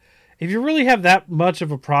 Like, if you really have that much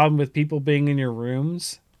of a problem with people being in your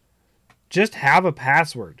rooms, just have a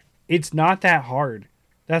password. It's not that hard.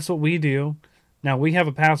 That's what we do. Now, we have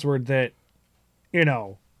a password that,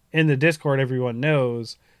 in the Discord everyone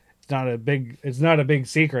knows. It's not a big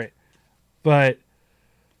secret. But,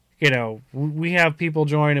 we have people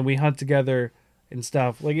join and we hunt together and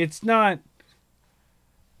stuff. Like, it's not...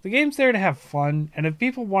 The game's there to have fun, and if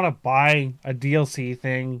people want to buy a DLC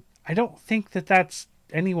thing, I don't think that that's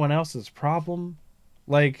anyone else's problem.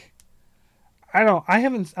 Like,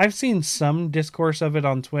 I've seen some discourse of it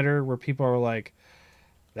on Twitter where people are like,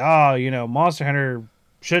 oh, Monster Hunter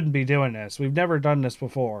shouldn't be doing this. We've never done this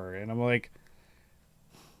before. And I'm like,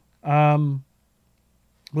 well,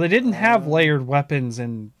 they didn't have layered weapons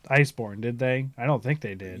in Iceborne, did they? I don't think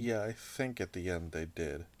they did. Yeah, I think at the end they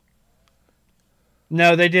did.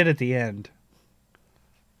 No, they did at the end.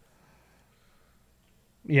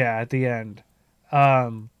 Yeah, at the end.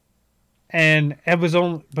 Um, and it was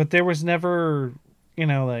only, but there was never,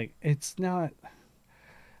 like, it's not,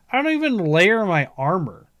 I don't even layer my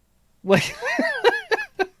armor. Like,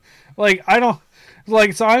 like, I don't,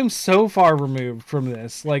 like, so I'm so far removed from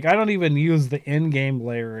this. Like, I don't even use the in-game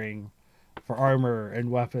layering for armor and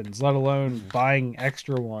weapons, let alone buying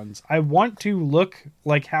extra ones. I want to look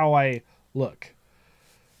like how I look.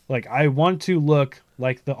 Like, I want to look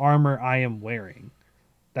like the armor I am wearing.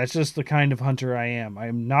 That's just the kind of hunter I am. I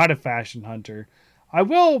am not a fashion hunter. I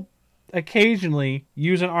will occasionally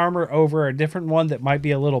use an armor over a different one that might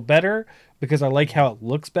be a little better because I like how it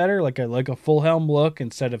looks better. Like, I like a full helm look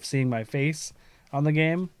instead of seeing my face on the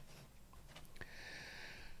game.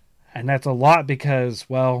 And that's a lot because,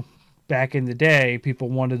 well, back in the day, people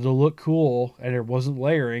wanted to look cool and it wasn't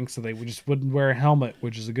layering, so they just wouldn't wear a helmet,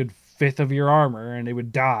 which is a good fifth of your armor, and they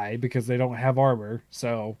would die because they don't have armor.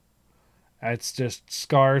 So it's just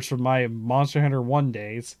scars from my Monster Hunter 1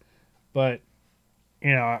 days. But,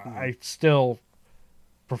 I still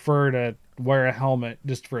prefer to wear a helmet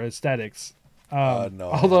just for aesthetics. No.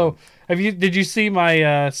 Although, did you see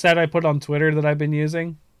my set I put on Twitter that I've been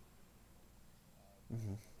using?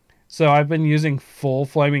 So I've been using full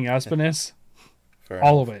Flaming Espinus.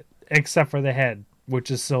 All of it, except for the head, which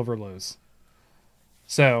is Silverlose.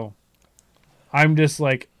 So I'm just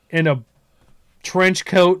like in a trench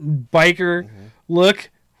coat and biker look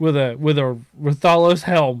with a Rathalos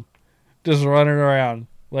helm, just running around.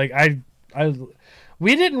 Like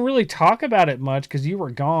we didn't really talk about it much because you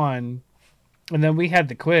were gone, and then we had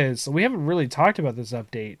the quiz, so we haven't really talked about this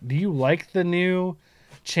update. Do you like the new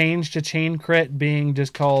change to chain crit being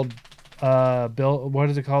just called Bill? What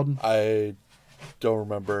is it called? I don't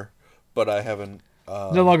remember, but I haven't.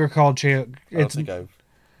 No longer called chain. I don't think I've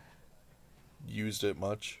used it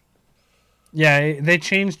much. Yeah, they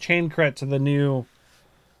changed chain crit to the new.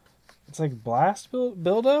 It's like blast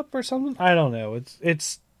build up or something. I don't know.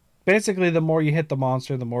 It's basically the more you hit the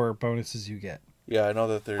monster, the more bonuses you get. Yeah, I know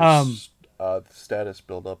that there's status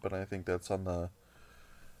build up, and I think that's on the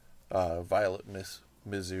Violet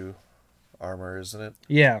Mizu armor, isn't it?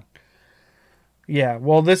 Yeah. Yeah.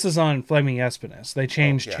 Well, this is on Flaming Espinus. They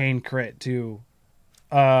changed chain crit to.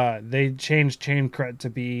 They changed chain crit to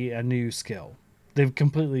be a new skill. They've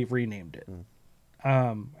completely renamed it.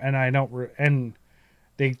 And I don't. And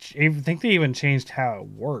they think they even changed how it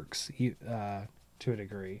works to a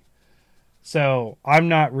degree. So I'm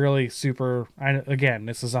not really super. Again,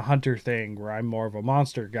 this is a hunter thing where I'm more of a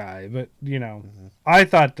monster guy. But I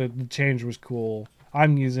thought the change was cool.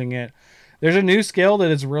 I'm using it. There's a new skill that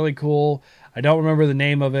is really cool. I don't remember the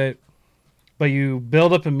name of it, but you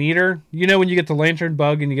build up a meter. You know when you get the lantern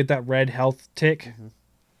bug and you get that red health tick.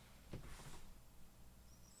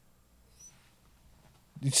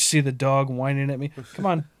 You see the dog whining at me.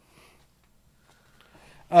 Come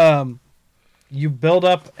on. You build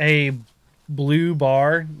up a blue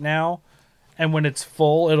bar now, and when it's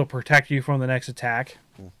full, it'll protect you from the next attack.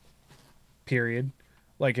 Period.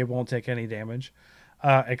 Like, it won't take any damage.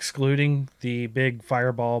 Excluding the big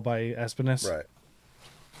fireball by Espinus. Right.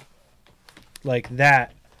 Like,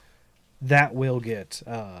 that will get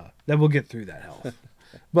through that health.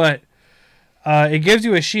 But it gives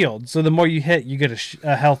you a shield, so the more you hit, you get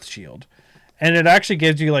a health shield. And it actually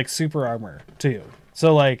gives you, like, super armor, too.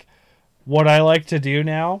 So, like, what I like to do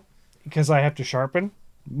now, because I have to sharpen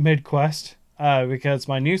mid-quest, because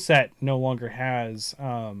my new set no longer has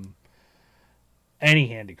any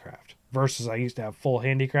handicraft, versus I used to have full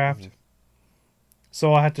handicraft.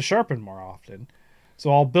 So I have to sharpen more often.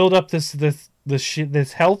 So I'll build up this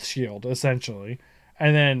health shield, essentially,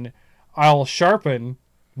 and then I'll sharpen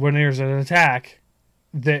when there's an attack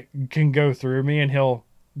that can go through me, and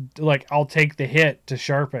I'll take the hit to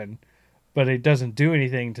sharpen, but it doesn't do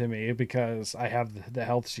anything to me because I have the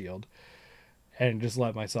health shield, and just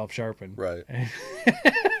let myself sharpen. Right.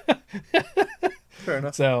 Fair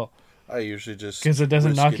enough. So I usually just because it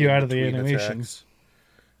doesn't knock you out of the animation. Attacks.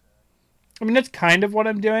 I mean, that's kind of what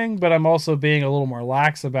I'm doing, but I'm also being a little more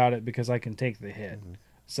lax about it because I can take the hit.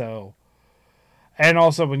 So, and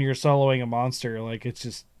also when you're soloing a monster, like, it's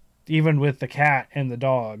just, even with the cat and the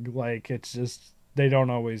dog, like, it's just, they don't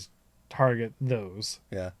always target those.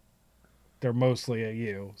 Yeah. They're mostly at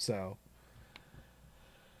you, so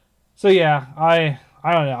yeah, I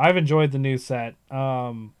don't know. I've enjoyed the new set.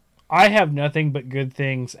 I have nothing but good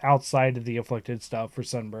things outside of the Afflicted stuff for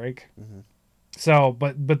Sunbreak. So,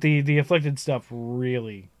 but the Afflicted stuff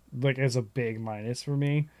really, like, is a big minus for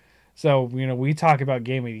me. So, we talk about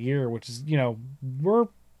Game of the Year, which is, we're,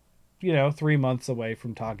 3 months away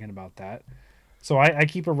from talking about that. So I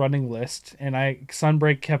keep a running list, and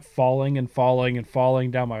Sunbreak kept falling and falling and falling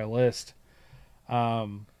down my list.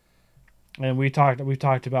 And we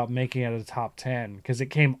talked about making it a top 10 because it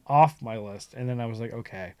came off my list, and then I was like,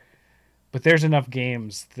 okay, but there's enough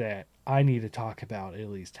games that I need to talk about at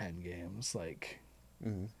least 10 games. Like,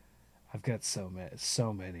 I've got so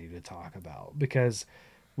many to talk about because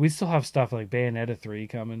we still have stuff like Bayonetta 3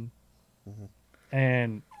 coming,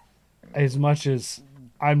 and as much as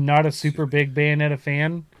I'm not a super big Bayonetta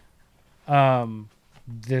fan,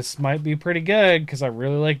 this might be pretty good because I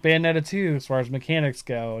really like Bayonetta 2 as far as mechanics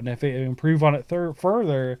go, and if they improve on it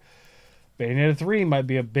further, Bayonetta 3 might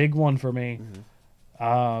be a big one for me.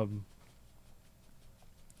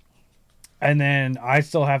 And then I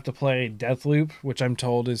still have to play Deathloop, which I'm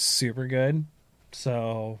told is super good,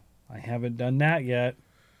 so I haven't done that yet.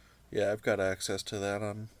 Yeah, I've got access to that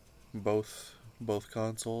on both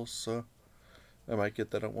consoles, so I might get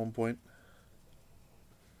that at one point.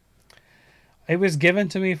 It was given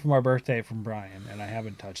to me for my birthday from Brian, and I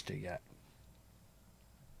haven't touched it yet.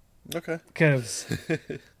 Okay. Because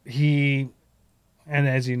and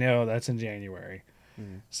as you know, that's in January.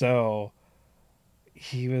 So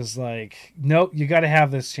he was like, nope, you got to have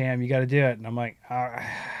this, Cham. You got to do it. And I'm like,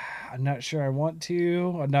 I'm not sure I want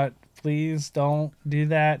to. Please don't do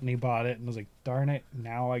that. And he bought it and was like, darn it.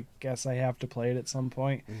 Now I guess I have to play it at some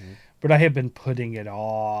point. But I have been putting it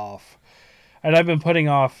off. And I've been putting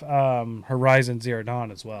off Horizon Zero Dawn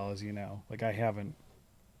as well, as you know. Like, I haven't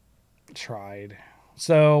tried.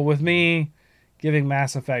 So with me giving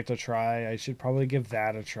Mass Effect a try, I should probably give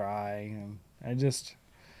that a try. And I just...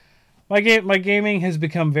 My gaming has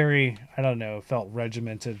become very, I don't know, felt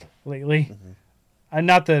regimented lately. And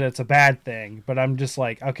not that it's a bad thing, but I'm just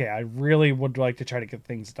like, okay, I really would like to try to get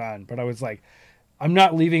things done. But I was like, I'm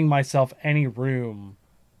not leaving myself any room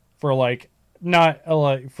for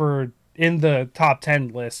for in the top 10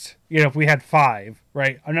 list. You know, if we had 5,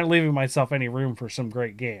 right? I'm not leaving myself any room for some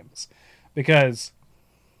great games. Because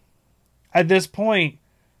at this point,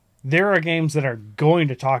 there are games that are going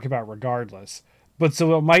to talk about regardless. But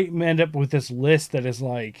so it might end up with this list that is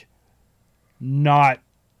like not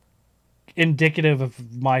indicative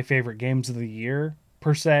of my favorite games of the year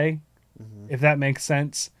per se, if that makes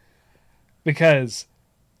sense. Because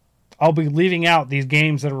I'll be leaving out these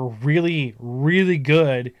games that are really, really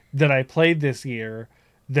good that I played this year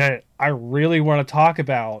that I really want to talk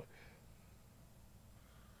about.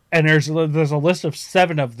 And there's a list of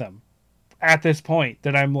 7 of them at this point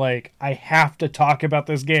that I'm like, I have to talk about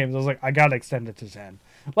this game. So I was like, I gotta extend it to 10.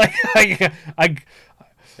 Like,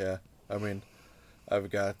 yeah. I mean, I've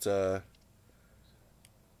got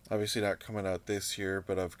obviously not coming out this year,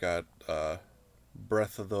 but I've got not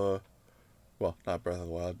Breath of the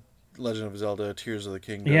Wild, Legend of Zelda, Tears of the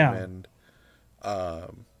Kingdom, and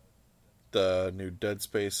the new Dead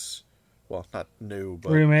Space. Well, not new, but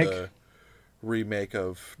the remake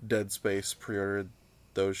of Dead Space pre-ordered.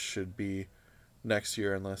 Those should be next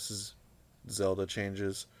year unless Zelda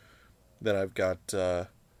changes. Then I've got God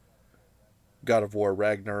of War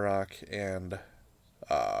Ragnarok and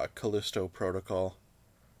Callisto Protocol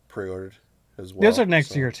pre-ordered as well. Those are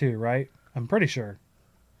next year too, right? I'm pretty sure.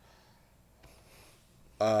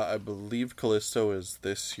 I believe Callisto is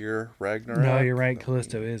this year. Ragnarok. No, you're right.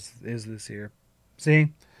 Callisto is this year. See,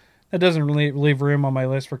 that doesn't really leave room on my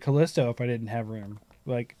list for Callisto if I didn't have room.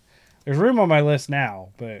 Like, there's room on my list now,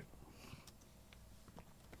 but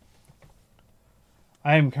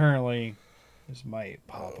I am currently. This might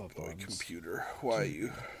pop up on computer. Why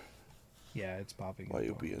you? Yeah, it's popping. Why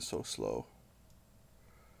you being so slow?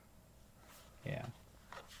 Yeah,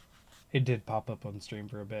 it did pop up on stream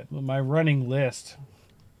for a bit. My running list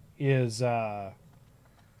is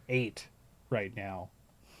 8 right now,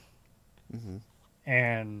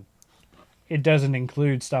 and it doesn't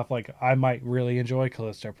include stuff like I might really enjoy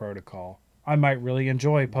Callisto Protocol. I might really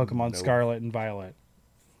enjoy Pokemon Scarlet and Violet.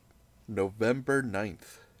 November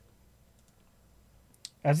 9th.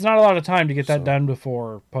 That's not a lot of time to get that done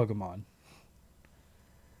before Pokemon.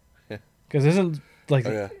 Because isn't like...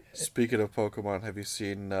 Oh, yeah. Speaking of Pokemon, have you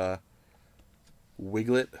seen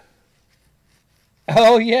Wiglet?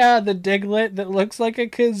 Oh, yeah, the Diglett that looks like a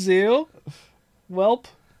kazoo. Welp.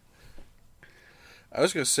 I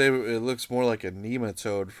was going to say it looks more like a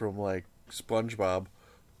nematode from, like, SpongeBob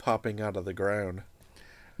popping out of the ground.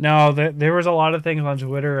 No, there was a lot of things on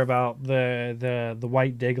Twitter about the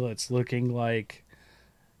white Digletts looking like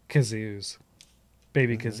kazoos.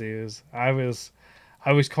 Baby kazoos. I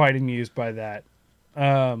was quite amused by that.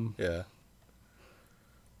 Yeah.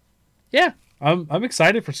 Yeah, I'm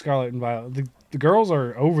excited for Scarlet and Violet. The girls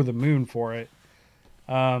are over the moon for it.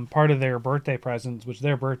 part of their birthday presents, which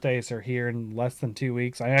their birthdays are here in less than 2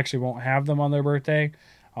 weeks. I actually won't have them on their birthday.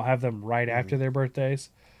 I'll have them right after their birthdays.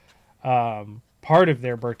 Part of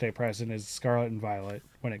their birthday present is Scarlet and Violet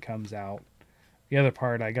when it comes out. The other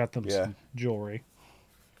part, I got them some jewelry.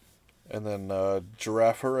 And then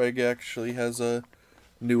Girafarig actually has a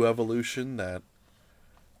new evolution that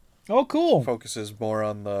cool. focuses more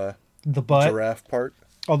on the butt giraffe part.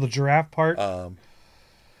 Oh, the giraffe part?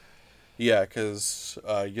 Yeah, because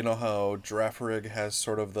you know how Girafarig has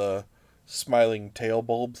sort of the smiling tail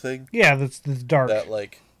bulb thing? Yeah, that's dark. That,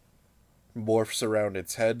 like, morphs around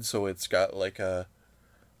its head, so it's got, like, a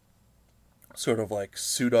sort of, like,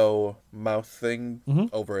 pseudo mouth thing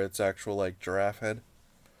over its actual, like, giraffe head.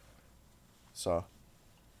 So,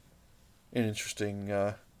 an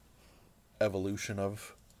interesting evolution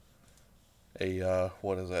of a,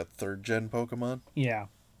 what is that, 3rd gen Pokemon? Yeah.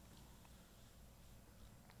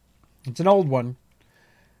 It's an old one.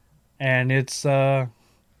 And it's not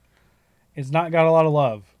got a lot of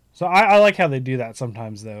love. So I like how they do that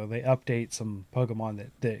sometimes, though. They update some Pokemon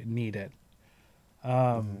that need it.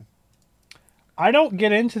 I don't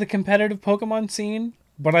get into the competitive Pokemon scene,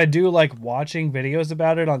 but I do like watching videos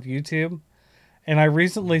about it on YouTube. And I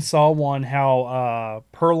recently saw one how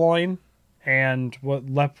Purloin and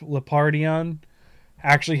Lepardion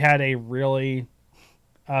actually had a really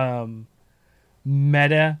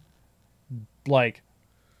meta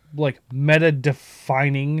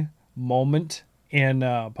defining moment in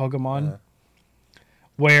Pokemon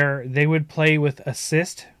where they would play with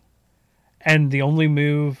assist, and the only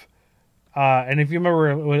move and if you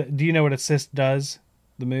remember, do you know what assist does,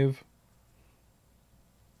 the move?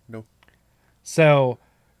 No. So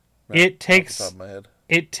it takes off the top of my head.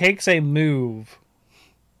 It takes a move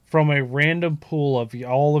from a random pool of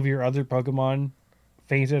all of your other Pokemon,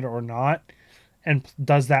 fainted or not, and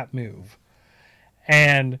does that move.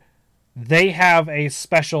 And they have a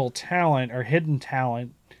special talent or hidden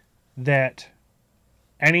talent that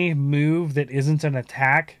any move that isn't an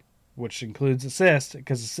attack, which includes assist,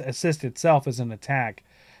 because assist itself is an attack,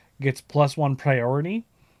 gets +1 priority.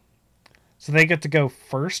 So they get to go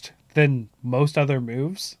first than most other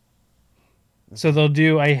moves. So they'll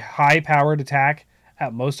do a high-powered attack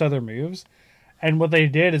at most other moves. And what they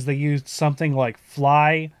did is they used something like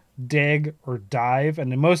Fly, Dig, or Dive. And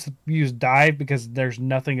they most use Dive because there's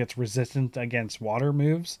nothing that's resistant against water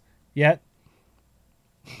moves yet.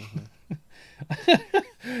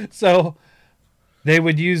 So they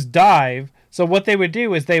would use Dive. So what they would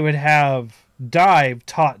do is they would have Dive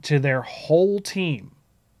taught to their whole team,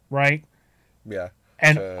 right? Yeah.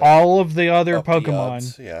 And all of the other Pokemon...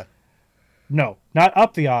 odds, yeah. No, not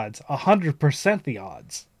up the odds. 100% the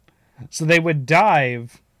odds. So they would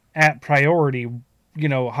dive at priority,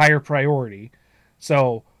 higher priority.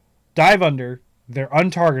 So dive under, they're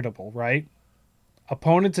untargetable, right?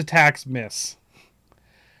 Opponent's attacks miss.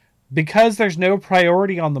 Because there's no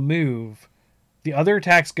priority on the move, the other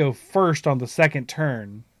attacks go first on the second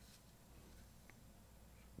turn.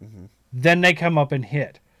 Then they come up and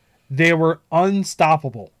hit. They were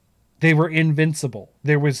unstoppable. They were invincible.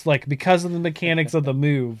 There was because of the mechanics of the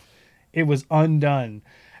move, it was undone.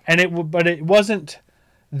 But it wasn't.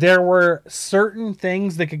 There were certain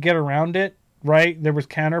things that could get around it, right? There was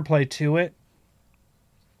counterplay to it.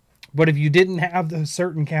 But if you didn't have those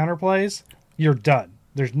certain counterplays, you're done.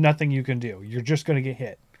 There's nothing you can do. You're just going to get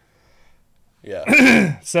hit.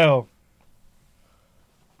 Yeah. So,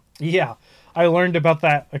 yeah, I learned about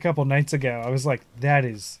that a couple nights ago. I was like, that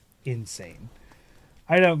is insane.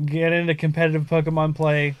 I don't get into competitive Pokemon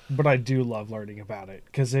play, but I do love learning about it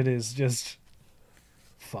because it is just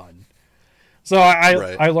fun. So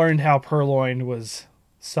I learned how Purloin was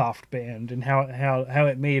soft banned and how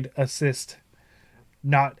it made assist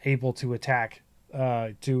not able to attack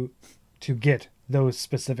to get those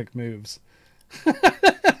specific moves.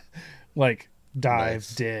 Like dive,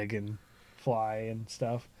 nice. Dig, and fly and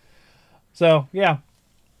stuff. So, yeah.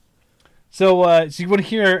 So you want to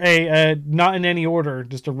hear a not in any order,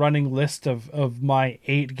 just a running list of my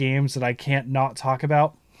 8 games that I can't not talk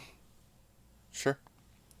about? Sure.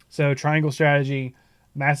 So Triangle Strategy,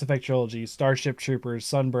 Mass Effect Trilogy, Starship Troopers,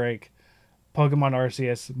 Sunbreak, Pokemon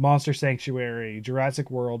Arceus, Monster Sanctuary,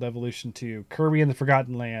 Jurassic World Evolution 2, Kirby and the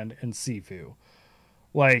Forgotten Land, and Sifu.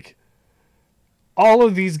 All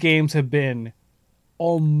of these games have been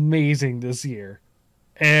amazing this year.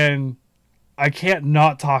 And I can't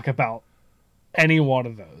not talk about any one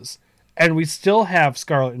of those. And we still have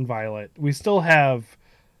Scarlet and Violet. We still have,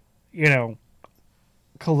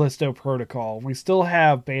 Callisto Protocol. We still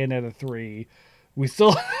have Bayonetta 3. We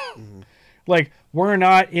still... we're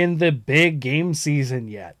not in the big game season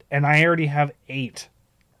yet. And I already have 8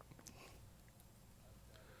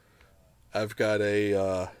 I've got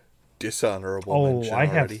a dishonorable Oh, mention I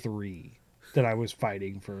have already. 3 that I was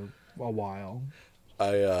fighting for a while.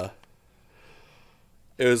 I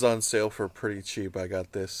it was on sale for pretty cheap. I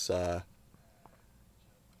got this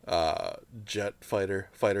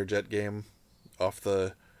fighter jet game off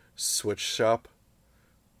the Switch shop.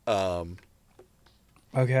 Okay.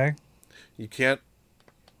 You can't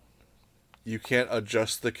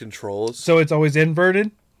adjust the controls, So it's always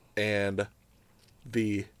inverted? and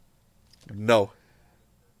the no,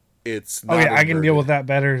 it's not Okay, I can inverted, deal with that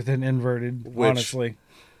better than inverted, Which- honestly.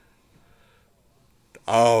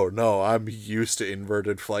 Oh no, I'm used to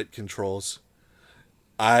inverted flight controls.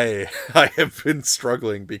 I I have been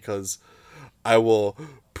struggling because I will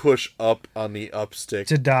push up on the up stick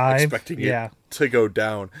To dive? expecting Yeah. it to go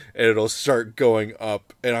down, and it'll start going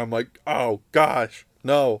up, and I'm like, oh gosh,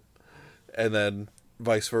 no, and then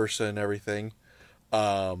vice versa and everything.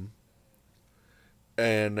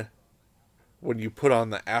 And when you put on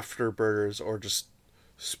the afterburners or just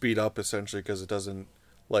speed up essentially, because it doesn't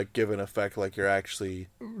like give an effect like you're actually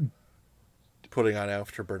putting on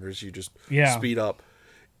afterburners, you just Yeah. speed up,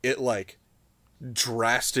 it like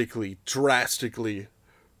drastically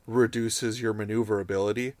reduces your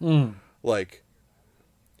maneuverability. Like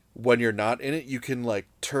when you're not in it, you can like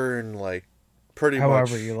turn like pretty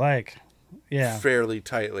However much you like. Yeah. fairly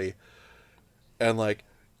tightly, and like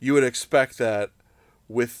you would expect that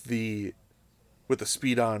with the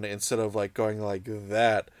speed on, instead of like going like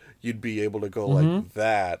that, you'd be able to go like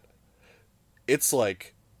that. It's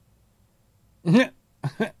like that.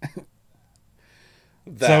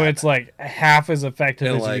 So it's like half as effective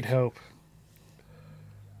And, as like, you'd hope.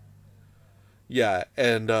 yeah,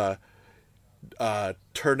 and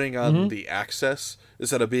turning on the access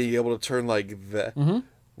instead of being able to turn like that,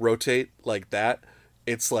 rotate like that.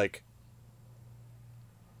 It's like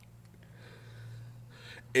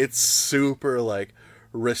it's super like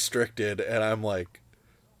restricted, and I'm like,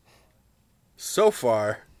 so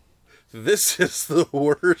far this is the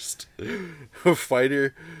worst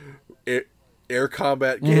fighter air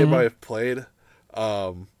combat game I've played.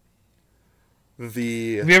 Have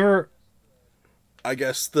you ever... I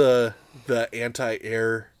guess the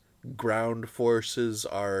anti-air ground forces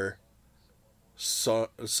are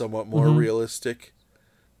somewhat more realistic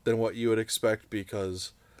than what you would expect,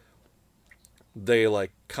 because they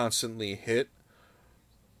like constantly hit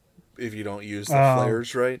if you don't use the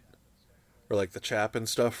flares right, or like the chap and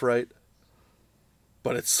stuff right.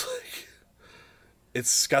 But it's like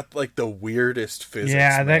it's got like the weirdest physics.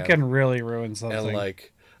 Yeah, that man. can really ruin something. And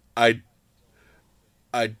like I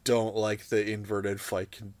don't like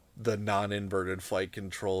the the non-inverted flight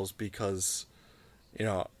controls, because you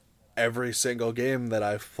know, every single game that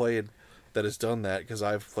I've played that has done that, because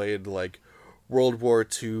I've played like World War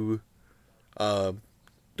II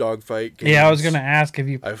dogfight games. Yeah, I was going to ask, have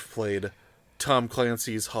you played Tom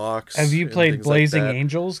Clancy's Hawks. have you and played things Blazing like that.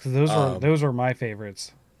 Angels? Because those were my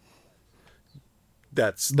favorites.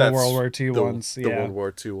 That's The World War II ones, The yeah. World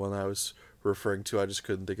War II one I was referring to. I just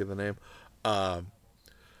couldn't think of the name.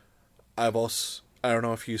 I've also, I don't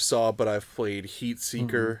know if you saw, but I've played Heat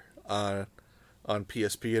Seeker on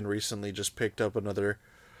PSP, and recently just picked up another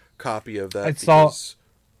copy of that because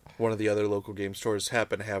one of the other local game stores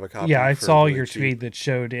happened to have a copy. Yeah, I for saw really your cheap. tweet that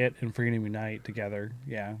showed it and Freedom Unite together.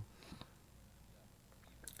 Yeah.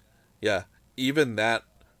 Yeah, even that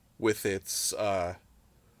with its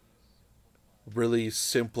really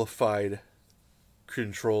simplified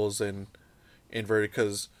controls and inverted,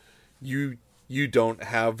 because you don't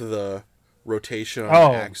have the rotation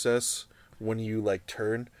on axis when you like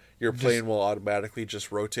turn. Your plane will automatically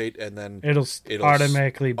just rotate, and then It'll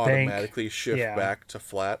automatically shift back to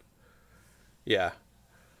flat. Yeah,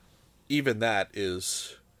 even that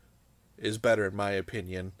is better in my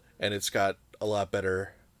opinion, and it's got a lot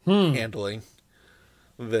better handling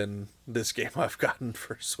than this game I've gotten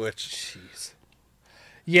for Switch. Jeez.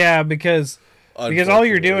 Yeah, because all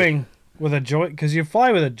you're doing with a because you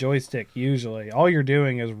fly with a joystick usually, all you're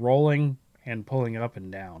doing is rolling and pulling up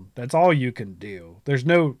and down. That's all you can do. There's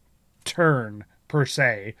no turn per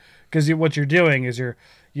se, because what you're doing is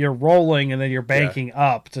you're rolling and then you're banking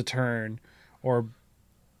up to turn, or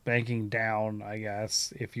banking down, I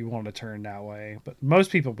guess, if you want to turn that way. But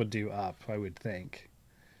most people would do up, I would think.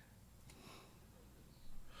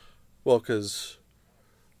 Well, because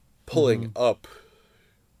pulling up,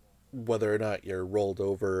 whether or not you're rolled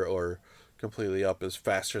over or completely up, is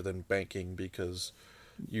faster than banking, because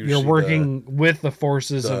usually you're working with the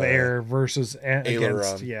forces of air versus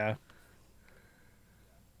against.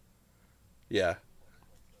 Yeah.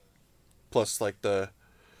 Plus, like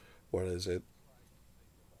what is it?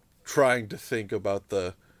 Trying to think about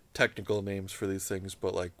the technical names for these things,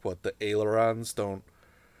 but like what the ailerons don't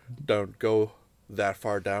go that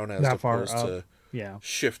far down as that opposed far up. to Yeah.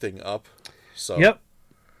 shifting up. So Yep.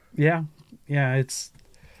 Yeah. Yeah. It's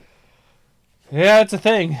a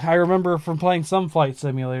thing. I remember from playing some flight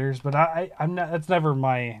simulators, but I'm not. That's never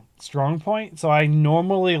my strong point. So I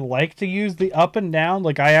normally like to use the up and down.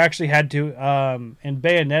 Like I actually had to. In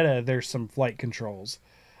Bayonetta, there's some flight controls,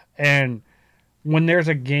 and when there's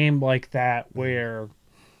a game like that where,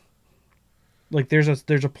 like, there's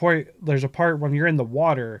a part when you're in the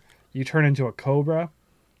water, you turn into a cobra,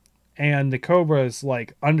 and the cobra's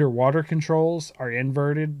like underwater controls are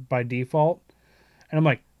inverted by default, and I'm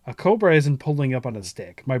like, a cobra isn't pulling up on a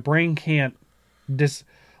stick. My brain can't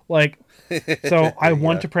like, so I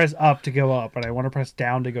want yeah. to press up to go up, and I want to press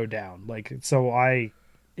down to go down. Like, so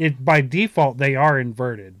it by default they are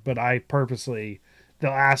inverted, but I purposely,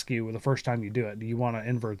 they'll ask you the first time you do it, do you want to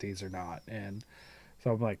invert these or not? And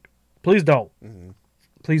so I'm like, please don't. Mm-hmm.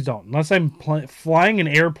 Please don't. Unless I'm flying an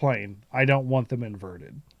airplane, I don't want them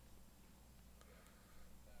inverted.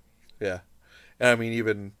 Yeah. And I mean,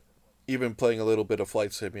 even playing a little bit of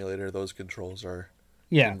Flight Simulator, those controls are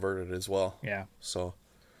inverted as well. Yeah. So,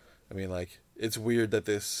 I mean, like, it's weird that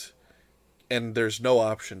this, and there's no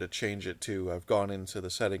option to change it too. I've gone into the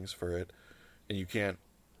settings for it, and you can't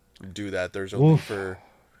do that. There's only for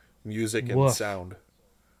music and sound.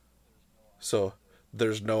 So,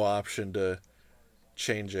 there's no option to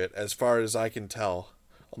change it, as far as I can tell,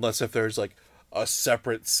 unless if there's like a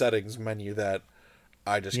separate settings menu that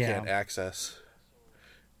I just can't access.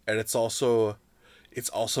 And it's also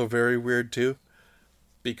very weird too,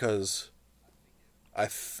 because I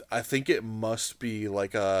think it must be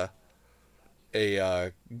like a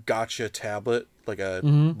gotcha tablet, like a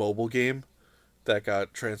mobile game that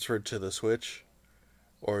got transferred to the Switch,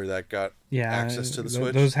 or that got access to the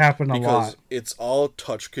Switch. Those happen a lot. Because it's all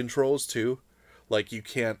touch controls too. Like, you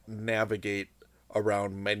can't navigate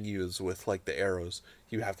around menus with like the arrows.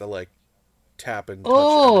 You have to like tap and touch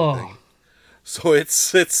everything. So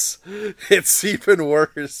it's even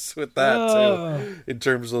worse with that too, in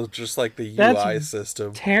terms of just like the UI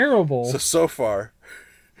system. Terrible. So far.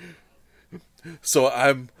 So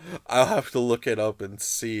I'll have to look it up and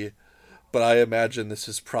see, but I imagine this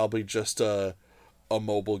is probably just a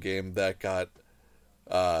mobile game that got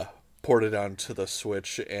ported onto the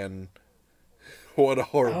Switch, and what a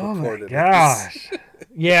horrible port it is.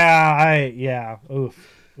 Yeah.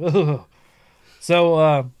 Oof.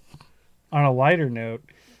 So, on a lighter note,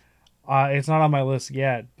 it's not on my list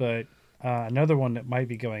yet, but another one that might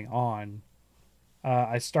be going on.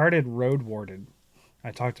 I started Road Warden.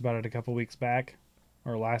 I talked about it a couple weeks back,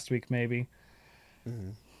 or last week maybe. Mm-hmm.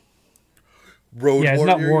 Road Warrior? It's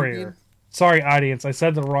not Warrior. Sorry, audience. I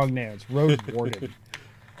said the wrong name. It's Road Warden.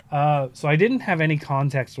 So I didn't have any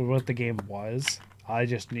context with what the game was. I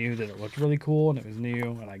just knew that it looked really cool and it was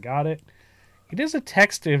new, and I got it. It is a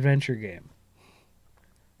text adventure game.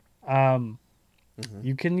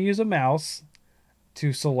 You can use a mouse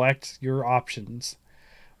to select your options,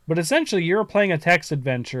 but essentially you're playing a text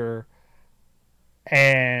adventure,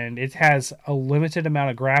 and it has a limited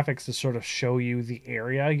amount of graphics to sort of show you the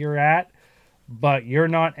area you're at, but you're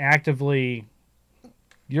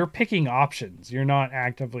picking options. You're not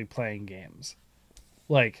actively playing games.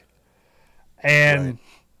 To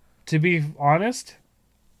be honest,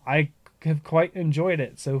 I have quite enjoyed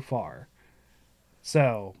it so far.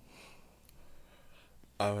 So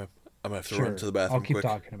I'm gonna have to run to the bathroom. I'll keep quick.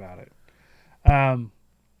 talking about it.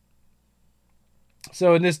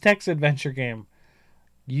 So in this text adventure game,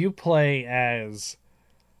 you play as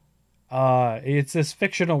it's this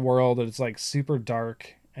fictional world that it's like super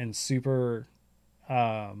dark and super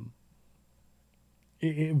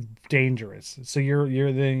dangerous. So you're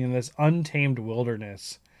in this untamed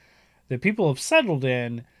wilderness that people have settled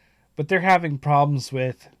in, but they're having problems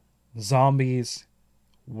with zombies,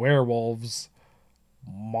 werewolves,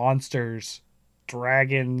 monsters,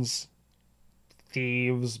 dragons,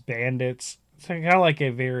 thieves, bandits. It's kind of like a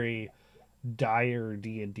very dire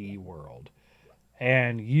D&D world.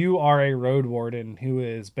 And you are a road warden who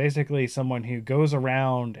is basically someone who goes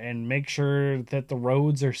around and makes sure that the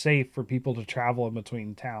roads are safe for people to travel in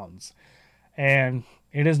between towns. And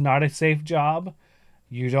it is not a safe job.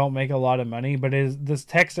 You don't make a lot of money, but it is this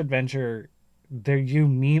text adventure, there you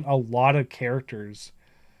meet a lot of characters,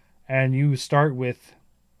 and you start with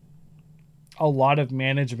a lot of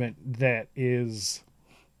management that is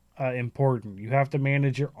important. You have to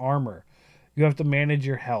manage your armor. You have to manage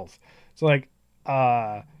your health. So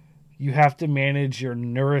you have to manage your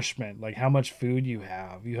nourishment, like how much food you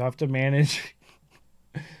have. You have to manage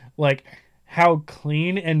like how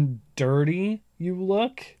clean and dirty you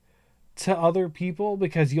look. to other people,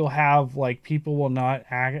 because you'll have like people will not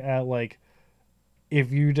act like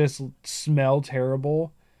if you just smell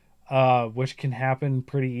terrible, which can happen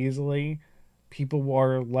pretty easily. People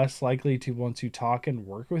are less likely to want to talk and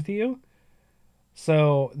work with you.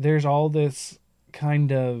 So there's all this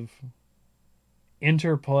kind of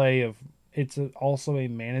interplay of also a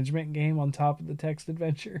management game on top of the text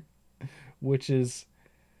adventure, which is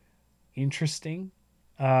interesting.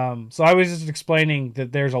 So I was just explaining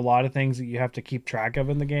that there's a lot of things that you have to keep track of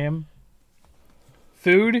in the game.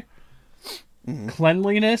 Food,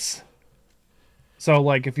 cleanliness. So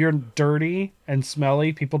like if you're dirty and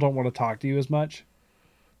smelly, people don't want to talk to you as much.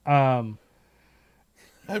 I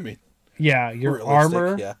mean, yeah, your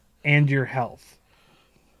armor and your health.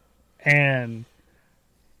 And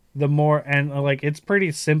the more, and like it's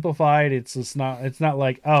pretty simplified. It's not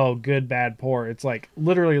like, oh, good, bad, poor. It's like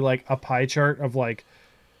literally like a pie chart of like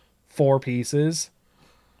 4 pieces,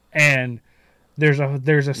 and there's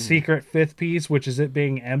a secret 5th piece, which is it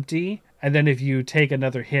being empty. And then if you take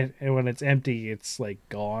another hit and when it's empty, it's like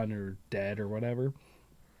gone or dead or whatever.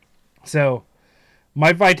 So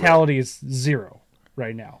my vitality is 0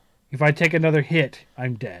 right now. If I take another hit,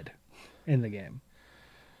 I'm dead in the game.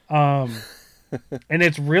 And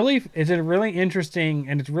it's a really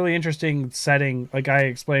interesting setting. Like I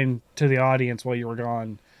explained to the audience while you were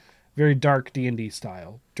gone, very dark D&D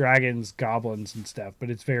style, dragons, goblins, and stuff.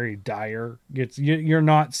 But it's very dire. You're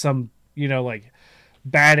not some like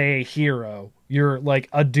bad A hero. You're like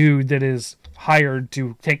a dude that is hired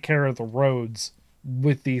to take care of the roads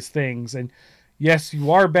with these things. And yes, you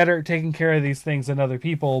are better at taking care of these things than other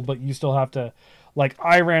people, but you still have to. Like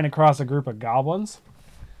I ran across a group of goblins,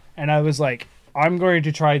 and I was like, I'm going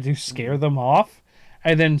to try to scare them off.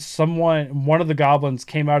 And then one of the goblins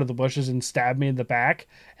came out of the bushes and stabbed me in the back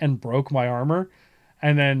and broke my armor.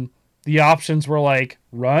 And then the options were like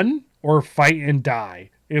run or fight and die.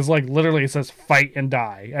 It was like literally it says fight and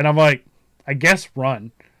die. And I'm like, I guess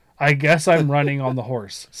run. I guess I'm running on the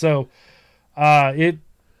horse. So it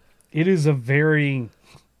is a very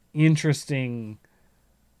interesting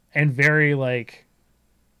and very like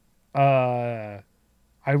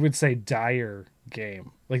I would say dire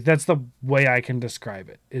game. Like that's the way I can describe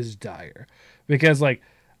it, is dire. Because like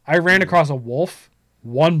I ran across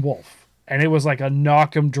one wolf, and it was like a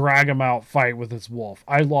knock 'em drag 'em out fight with this wolf.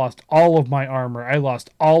 I lost all of my armor, I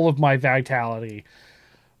lost all of my vitality.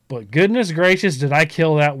 But goodness gracious, did I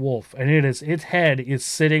kill that wolf. And its head is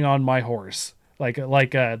sitting on my horse. Like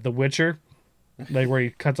The Witcher, like where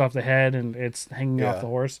he cuts off the head and it's hanging off the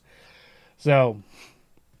horse. So,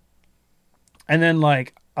 and then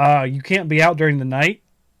like you can't be out during the night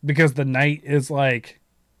because the night is like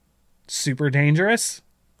super dangerous.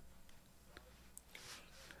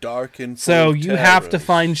 Dark and so you have to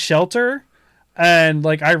find shelter. And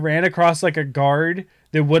like I ran across like a guard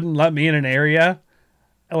that wouldn't let me in an area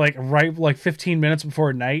like right like 15 minutes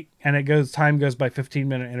before night, and time goes by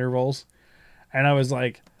 15-minute intervals. And I was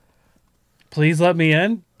like, please let me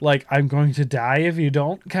in. Like, I'm going to die if you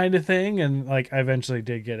don't, kind of thing. And like, I eventually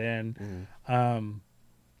did get in.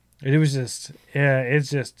 It was just, it's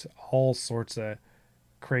just all sorts of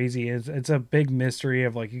crazy. It's a big mystery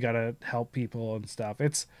of like, you got to help people and stuff.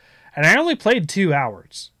 And I only played 2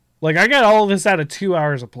 hours. Like, I got all of this out of 2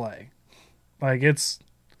 hours of play. Like, it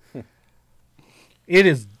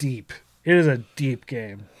is deep. It is a deep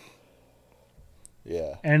game.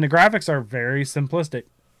 Yeah. And the graphics are very simplistic.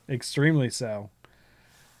 Extremely so.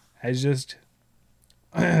 It's just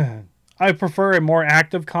I prefer a more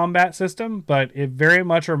active combat system, but it very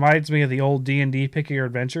much reminds me of the old D&D pick your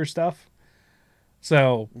adventure stuff.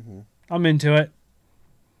 So I'm into it.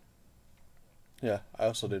 Yeah, I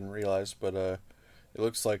also didn't realize, but it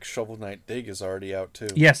looks like Shovel Knight Dig is already out too.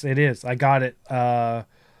 Yes, it is. I got it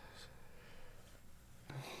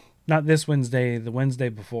not this Wednesday, the Wednesday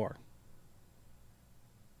before.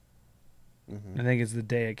 I think it's the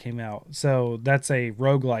day it came out. So that's a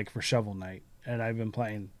roguelike for Shovel Knight. And I've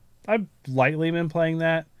lightly been playing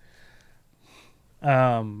that.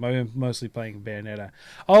 I've been mostly playing Bayonetta.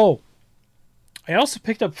 Oh, I also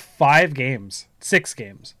picked up 6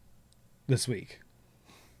 games this week.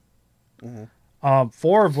 5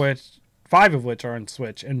 of which are on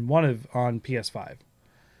Switch and one on PS5.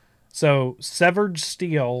 So Severed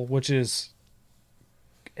Steel, which is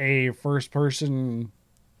a first-person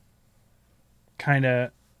kind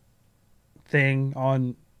of thing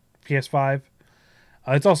on PS5.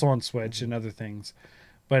 It's also on Switch and other things,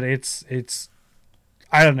 but it's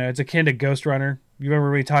I don't know. It's akin to Ghost Runner. You remember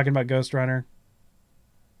me talking about Ghost Runner?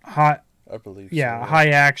 I believe. Yeah, so. High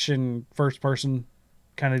action first person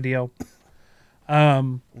kind of deal.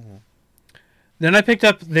 Then I picked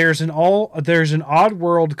up there's an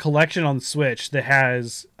Oddworld collection on Switch that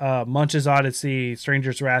has Munch's Odyssey,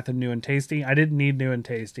 Stranger's Wrath, and New and Tasty. I didn't need New and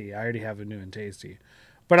Tasty. I already have a New and Tasty.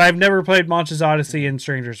 But I've never played Munch's Odyssey and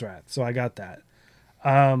Stranger's Wrath, so I got that.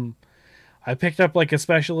 I picked up like a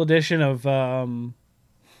special edition of I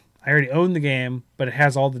already own the game, but it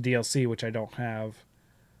has all the DLC, which I don't have.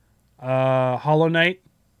 Hollow Knight.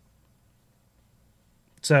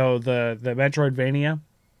 So the Metroidvania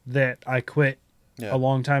that I quit a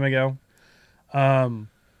long time ago.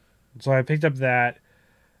 So I picked up that.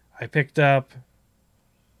 I picked up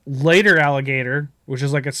Later Alligator, which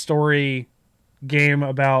is like a story game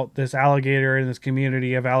about this alligator in this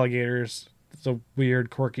community of alligators. It's a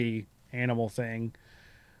weird, quirky animal thing.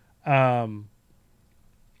 Splatoon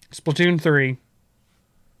 3.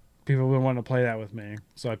 People have been wanting to play that with me,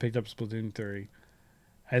 so I picked up Splatoon 3.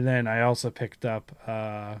 And then I also picked up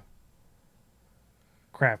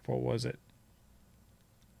crap, what was it?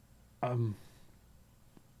 I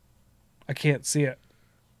can't see it.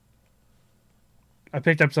 I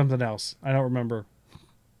picked up something else. I don't remember.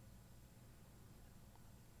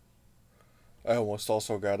 I almost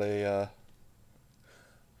also got a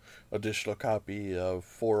additional copy of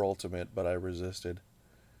 4 Ultimate, but I resisted.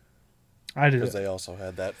 I did because they also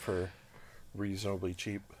had that for reasonably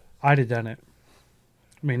cheap. I'd have done it.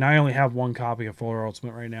 I mean, I only have one copy of 4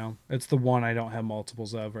 Ultimate right now. It's the one I don't have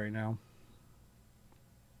multiples of right now.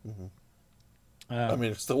 Mm-hmm. I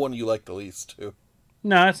mean, it's the one you like the least, too.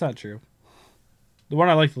 No, that's not true. The one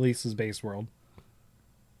I like the least is Base World.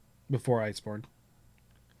 Before Iceborne.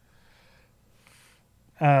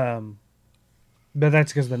 But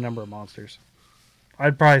that's because of the number of monsters.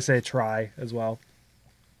 I'd probably say try as well.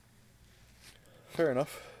 Fair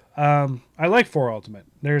enough. I like 4 Ultimate.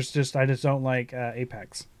 I just don't like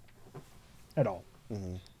Apex at all.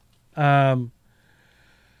 Mm-hmm.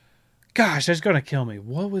 Gosh, that's gonna kill me.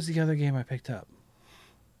 What was the other game I picked up?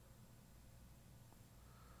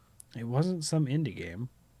 It wasn't some indie game.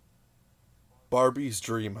 Barbie's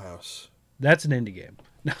Dream House. That's an indie game.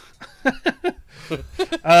 No,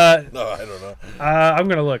 I don't know. I'm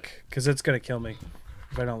gonna look because it's gonna kill me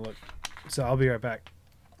if I don't look. So I'll be right back.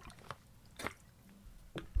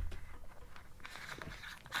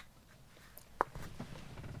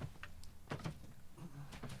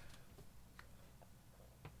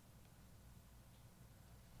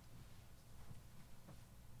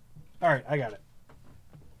 All right, I got it.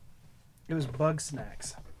 It was Bug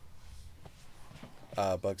Snacks.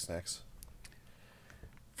 Bug Snacks.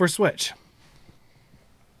 For Switch.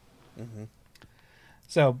 Mm-hmm.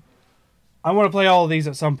 So, I want to play all of these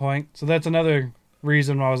at some point. So that's another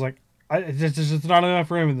reason why I was like, there's just not enough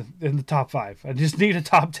room in the top 5. I just need a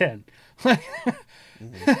top 10.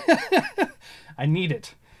 Mm-hmm. I need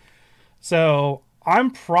it. So, I'm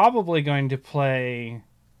probably going to play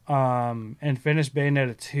and finish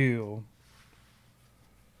Bayonetta 2.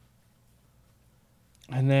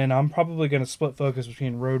 And then I'm probably going to split focus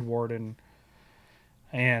between Road Warden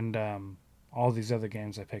and all these other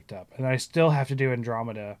games I picked up. And I still have to do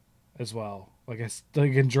Andromeda as well. Like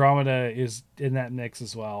Andromeda is in that mix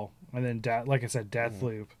as well. And then, like I said,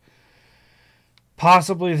 Deathloop.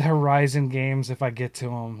 Possibly the Horizon games if I get to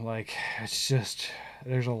them. Like, it's just,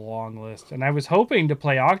 there's a long list. And I was hoping to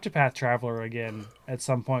play Octopath Traveler again at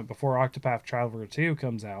some point before Octopath Traveler 2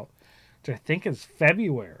 comes out, which I think is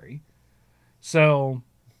February. So.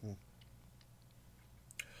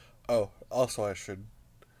 Oh, also I should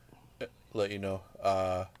let you know.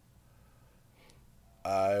 I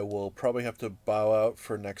will probably have to bow out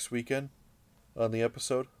for next weekend on the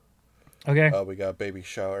episode. Okay. We got baby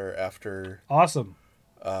shower after. Awesome.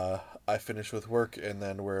 I finish with work, and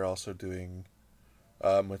then we're also doing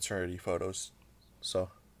maternity photos. So.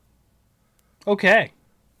 Okay.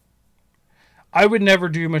 I would never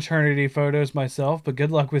do maternity photos myself, but good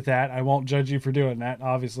luck with that. I won't judge you for doing that,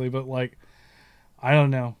 obviously, but like, I don't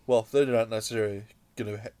know. Well, they're not necessarily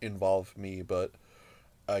going to involve me, but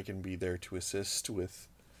I can be there to assist with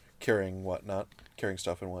carrying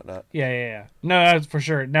stuff and whatnot. Yeah. No, that's for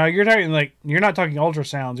sure. Now you're not talking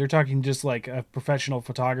ultrasounds. You're talking just like a professional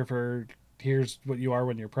photographer. Here's what you are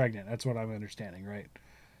when you're pregnant. That's what I'm understanding, right?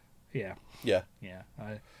 Yeah. Yeah. Yeah.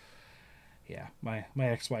 My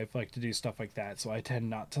ex-wife liked to do stuff like that, so I tend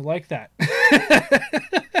not to like that.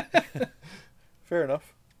 Fair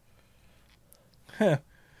enough.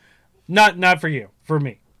 Not for you. For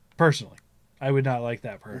me, personally. I would not like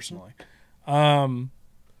that personally.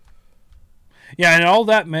 Yeah, and all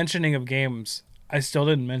that mentioning of games, I still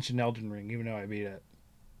didn't mention Elden Ring, even though I beat it.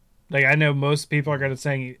 Like, I know most people are going to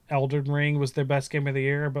say Elden Ring was their best game of the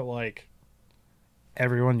year, but, like,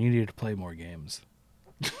 everyone, you need to play more games.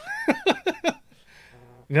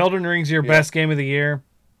 If Elden Ring's your Yeah. best game of the year,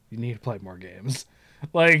 you need to play more games.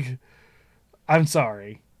 Like, I'm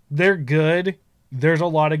sorry. They're good. There's a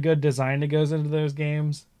lot of good design that goes into those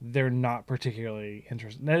games. They're not particularly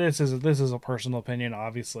interesting. Now, this is a personal opinion,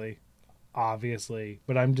 obviously,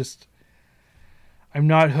 but I'm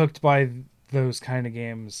not hooked by those kind of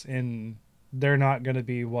games, and they're not going to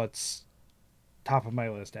be what's top of my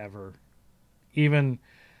list ever. Even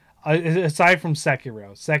aside from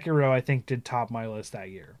Sekiro, I think did top my list that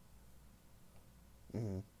year.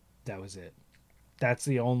 Mm-hmm. That was it. That's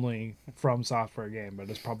the only From Software game, but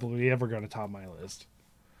it's probably ever going to top my list.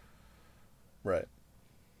 Right.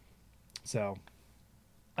 So,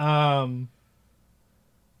 well,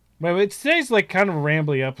 today's like kind of a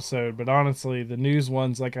rambly episode, but honestly, the news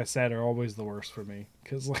ones, like I said, are always the worst for me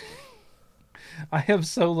because like, I have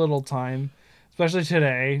so little time, especially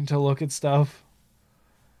today, to look at stuff.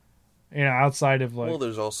 You know, outside of like. Well,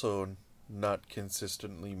 there's also not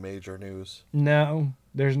consistently major news. No,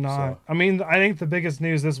 there's not. So. I mean, I think the biggest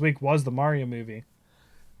news this week was the Mario movie,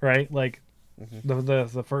 right? Like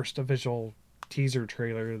the first official teaser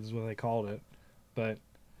trailer is what they called it, but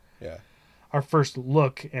yeah, our first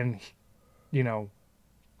look and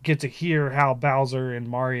get to hear how Bowser and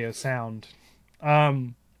Mario sound.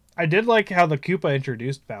 I did like how the Koopa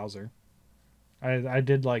introduced Bowser. I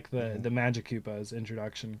did like the Magic Koopa's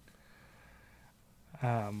introduction.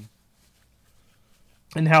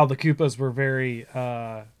 And how the Koopas were very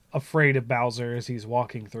afraid of Bowser as he's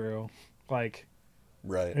walking through. Like,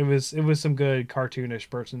 right. It was some good cartoonish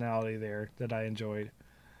personality there that I enjoyed.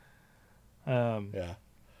 Yeah.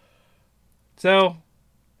 So,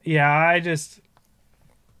 yeah, I just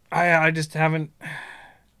haven't.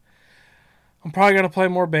 I'm probably gonna play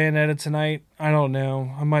more Bayonetta tonight. I don't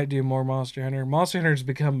know. I might do more Monster Hunter. Monster Hunter's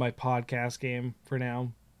become my podcast game for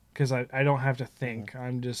now because I don't have to think.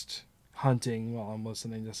 I'm just hunting while I'm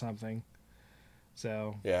listening to something.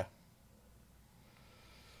 So yeah,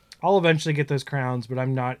 I'll eventually get those crowns, but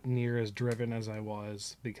I'm not near as driven as I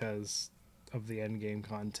was because of the end game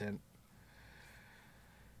content.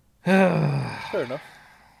 fair enough.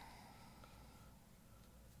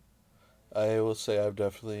 I will say I've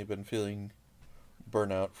definitely been feeling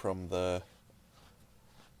burnout from the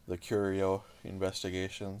Curio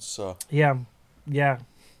investigations. So yeah.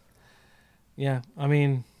 I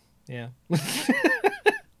mean, yeah.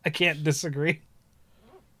 I can't disagree.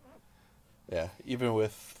 Yeah, even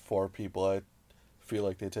with 4 people, I feel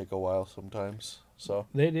like they take a while sometimes. So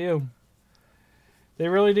They do. They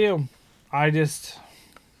really do.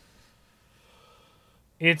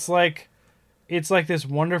 It's like this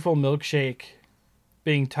wonderful milkshake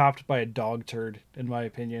being topped by a dog turd, in my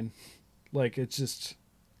opinion. Like, it just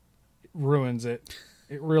ruins it.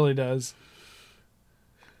 It really does.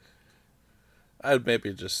 I'd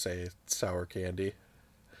maybe just say sour candy.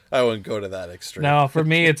 I wouldn't go to that extreme. No, for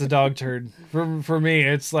me, it's a dog turd. For me,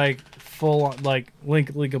 it's like full on, like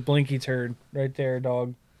a blinky turd right there,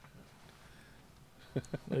 dog.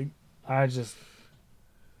 Like, I've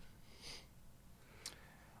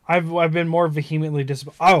been more vehemently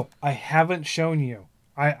disappointed. Oh, I haven't shown you.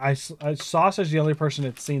 Sausage, the only person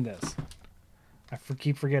that's seen this. I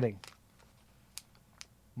keep forgetting.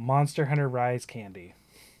 Monster Hunter Rise candy.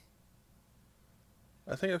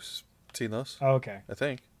 I think I've seen those. Oh, okay. I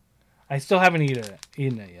think. I still haven't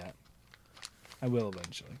eaten it yet. I will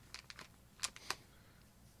eventually.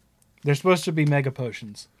 They're supposed to be mega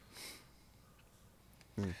potions.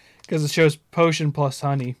 Because it shows potion plus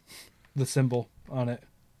honey, the symbol on it.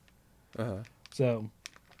 Uh-huh. So,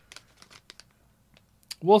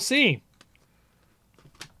 we'll see.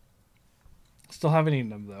 Still haven't eaten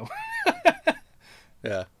them, though.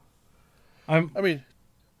 Yeah. I mean,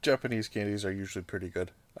 Japanese candies are usually pretty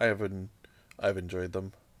good. I've enjoyed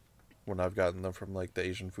them when I've gotten them from like the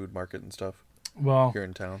Asian food market and stuff. Well, here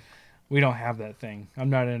in town, we don't have that thing. I'm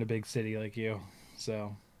not in a big city like you,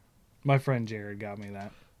 so my friend Jared got me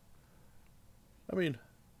that. I mean,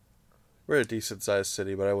 we're a decent sized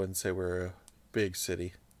city, but I wouldn't say we're a big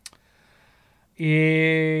city.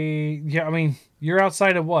 Yeah, I mean, you're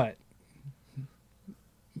outside of what?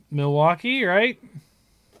 Milwaukee, right?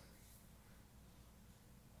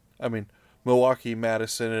 I mean, Milwaukee,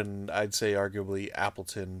 Madison, and I'd say arguably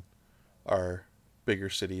Appleton are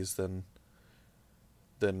bigger cities than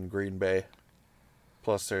Green Bay.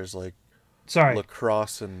 Plus, there's like La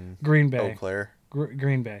Crosse and Green Bay. Eau Claire.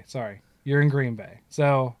 Green Bay. Sorry, you're in Green Bay.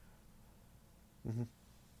 So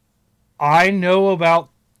I know about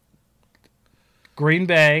Green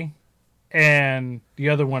Bay and the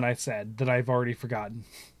other one I said that I've already forgotten.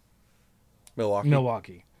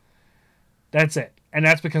 Milwaukee. That's it. And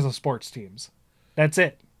that's because of sports teams. That's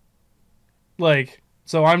it. Like,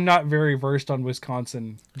 So I'm not very versed on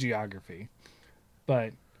Wisconsin geography.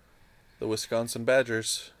 But The Wisconsin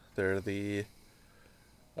Badgers. They're the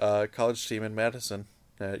college team in Madison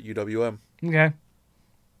at UWM. okay.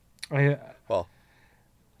 I Well,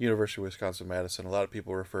 University of Wisconsin-Madison. A lot of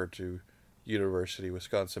people refer to University of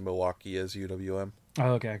Wisconsin-Milwaukee as UWM.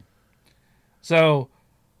 oh, okay. So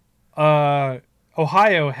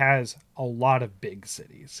Ohio has a lot of big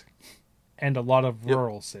cities and a lot of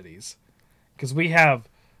rural cities. Because we have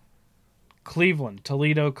Cleveland,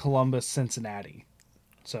 Toledo, Columbus, Cincinnati.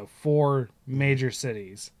 So 4 major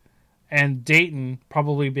cities. And Dayton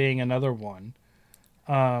probably being another one.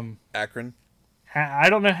 Akron. I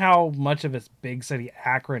don't know how much of a big city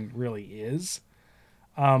Akron really is,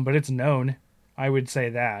 but it's known. I would say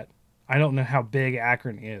that. I don't know how big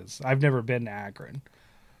Akron is. I've never been to Akron.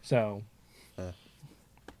 So.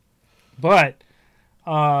 But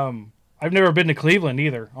I've never been to Cleveland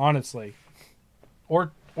either, honestly.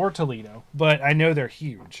 Or Toledo. But I know they're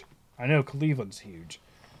huge. I know Cleveland's huge.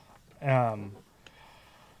 I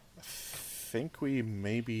think we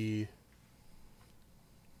maybe...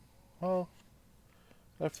 Well,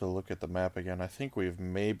 I have to look at the map again. I think we've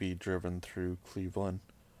maybe driven through Cleveland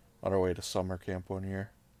on our way to summer camp one year.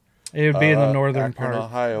 It would be in the northern Akron, part.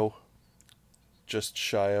 Ohio, just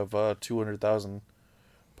shy of 200,000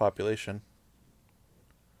 population.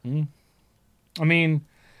 I mean,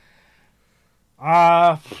 but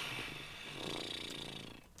I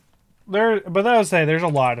would say there's a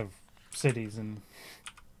lot of cities in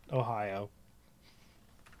Ohio.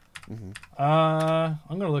 Mm-hmm.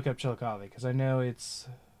 I'm gonna look up Chillicothe because I know it's,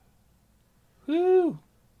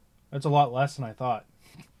 that's a lot less than I thought.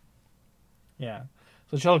 Yeah,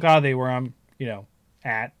 so Chillicothe, where I'm,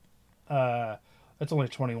 at, that's only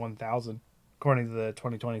 21,000 according to the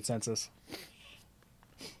 2020 census.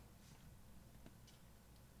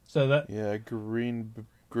 So that Green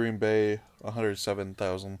Bay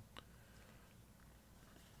 107,000.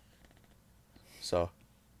 So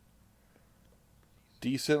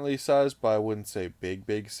decently sized, but I wouldn't say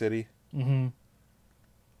big city. Mm-hmm.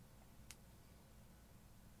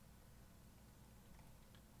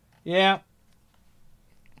 Yeah.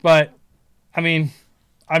 But, I mean,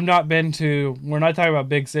 I've not been to, when I talk about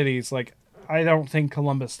big cities, like, I don't think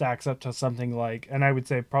Columbus stacks up to something like, and I would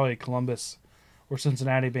say probably Columbus or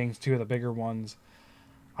Cincinnati being 2 of the bigger ones.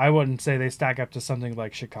 I wouldn't say they stack up to something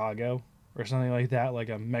like Chicago or something like that, like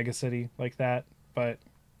a mega city like that,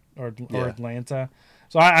 or Atlanta.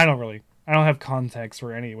 So I don't have context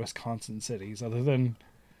for any Wisconsin cities other than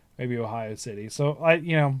maybe Ohio City. So I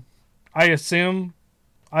assume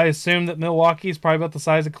that Milwaukee is probably about the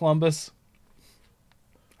size of Columbus.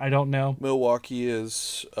 I don't know. Milwaukee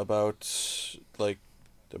is about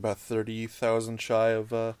 30,000 shy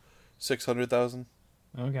of 600,000.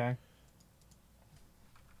 Okay.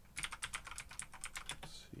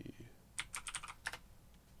 Let's see.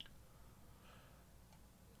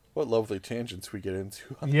 What lovely tangents we get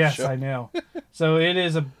into on Yes, the show. I know. So it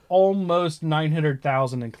is almost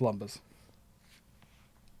 900,000 in Columbus.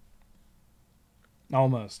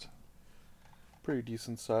 Almost. Pretty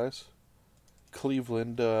decent size.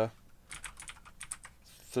 Cleveland,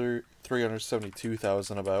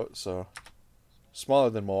 372,000 about, so smaller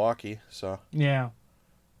than Milwaukee, so. Yeah.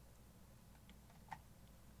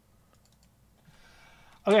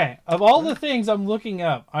 Okay, of all the things I'm looking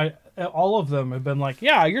up, all of them have been like,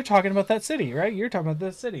 yeah, you're talking about that city, right? You're talking about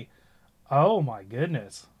this city. Oh my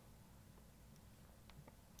goodness.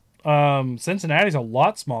 Cincinnati's a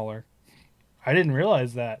lot smaller. I didn't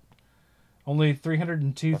realize that. Only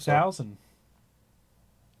 302,000.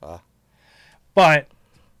 But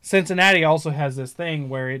Cincinnati also has this thing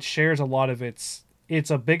where it shares a lot of it's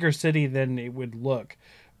a bigger city than it would look,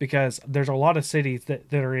 because there's a lot of cities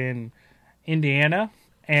that are in Indiana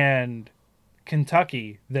and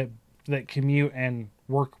Kentucky that commute and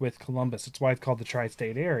work with Columbus. That's why it's called the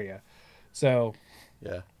tri-state area. So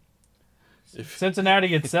yeah,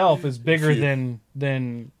 Cincinnati itself is bigger than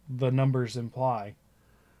the numbers imply.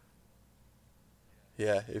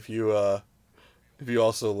 Yeah, if you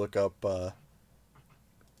also look up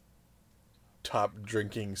top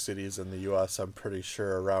drinking cities in the U.S., I'm pretty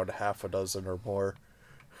sure around half a dozen or more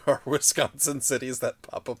are Wisconsin cities that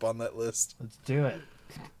pop up on that list. Let's do it.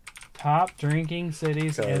 Top drinking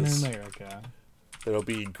cities in America. It'll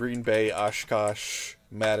be Green Bay, Oshkosh,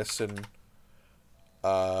 Madison,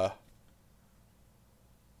 I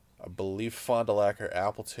believe Fond du Lac or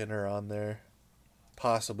Appleton are on there.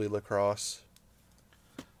 Possibly La Crosse.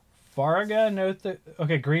 Fargo,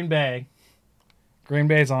 okay, Green Bay. Green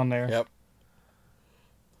Bay's on there. Yep.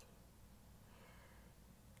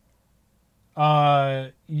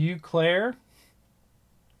 Eau Claire.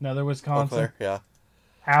 Another Eau Wisconsin. Claire, yeah.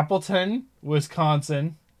 Appleton,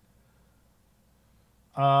 Wisconsin.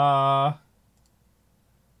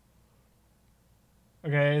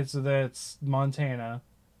 Okay, so that's Montana.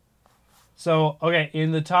 So, okay,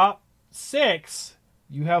 in the top 6,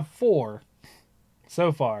 you have 4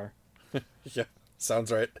 so far. Yeah,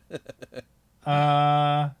 sounds right.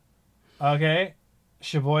 Okay,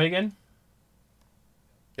 Sheboygan.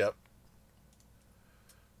 Yep.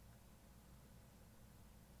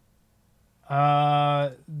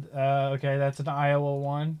 Okay, that's an Iowa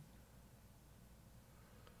one.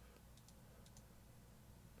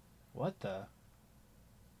 What the?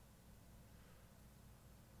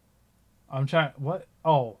 I'm trying. What?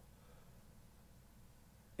 Oh,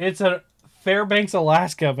 it's a Fairbanks,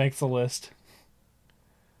 Alaska makes the list.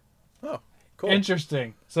 Oh, cool.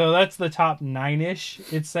 Interesting. So that's the top 9-ish.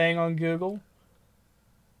 It's saying on Google.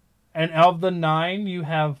 And of the 9, you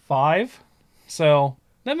have 5. So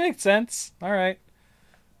that makes sense. All right.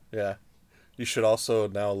 Yeah. You should also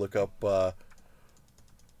now look up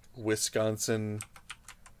Wisconsin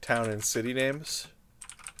town and city names.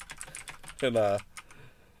 And I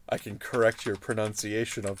can correct your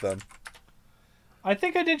pronunciation of them. I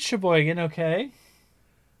think I did Sheboygan okay.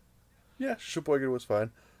 Yeah, Sheboygan was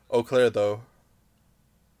fine. Eau Claire, though.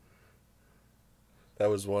 That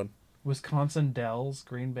was one. Wisconsin Dells,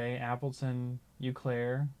 Green Bay, Appleton, Eau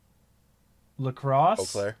Claire, La Crosse. Eau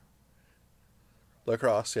Claire. La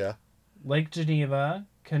Crosse, yeah. Lake Geneva,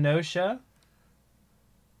 Kenosha.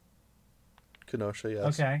 Kenosha,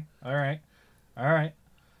 yes. Okay. All right.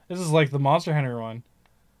 This is like the Monster Hunter one.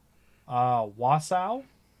 Wausau.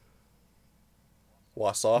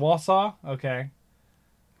 Wausau. Okay.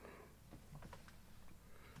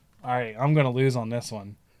 All right. I'm gonna lose on this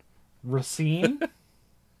one. Racine.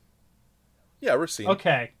 Yeah, Racine.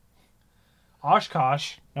 Okay.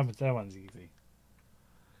 Oshkosh. No, but that one's easy.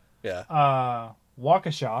 Yeah.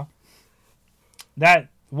 Waukesha. That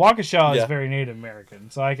Waukesha is Yeah. very Native American,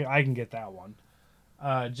 so I can get that one.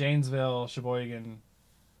 Janesville, Sheboygan,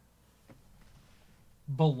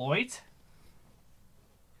 Beloit,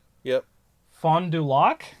 Yep. Fond du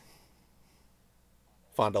Lac.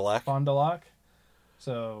 Fond du Lac. Fond du Lac.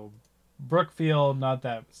 So Brookfield, not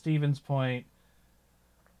that. Stevens Point.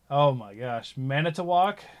 Oh my gosh,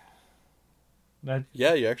 Manitowoc. That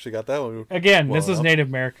Yeah, you actually got that one. again, well this is enough. Native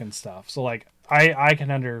American stuff. So like I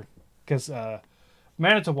can because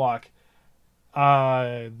Manitowoc,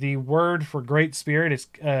 the word for Great Spirit is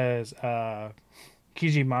Kiji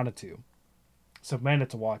Manitou. So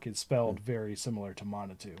Manitowoc is spelled very similar to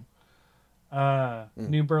Manitou.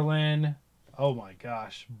 New Berlin. Oh my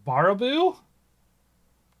gosh, Baraboo.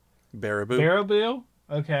 Baraboo. Baraboo.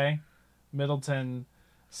 Okay. Middleton,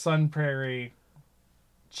 Sun Prairie,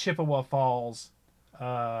 Chippewa Falls.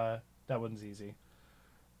 That one's easy.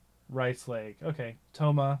 Rice Lake. Okay.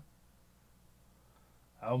 Toma.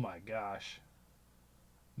 Oh my gosh.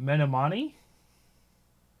 Menominee?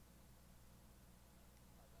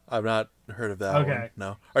 I've not heard of that Okay. one.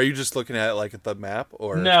 No. Are you just looking at it like at the map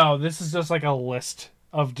or No, this is just like a list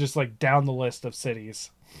of just like down the list of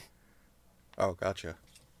cities. Oh, gotcha.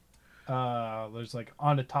 There's like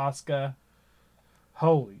Onatoska.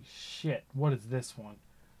 Holy shit. What is this one?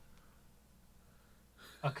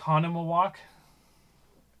 Oconomowoc?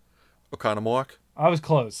 Oconomowoc? I was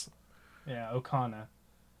close. Yeah, Okana.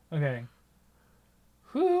 Okay.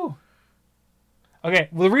 Whew. Okay,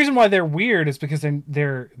 well the reason why they're weird is because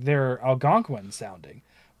they're Algonquin sounding.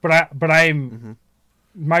 But I'm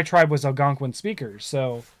my tribe was Algonquin speakers,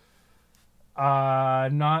 so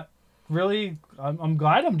not really I'm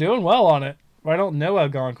glad I'm doing well on it. I don't know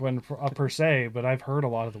Algonquin per se, but I've heard a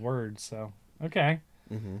lot of the words, so okay.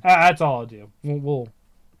 That's all I'll do.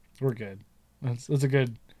 We're good. That's a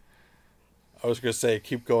good. I was going to say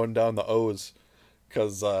keep going down the O's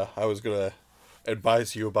because I was going to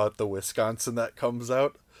advise you about the Wisconsin that comes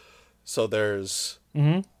out. So there's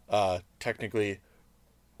technically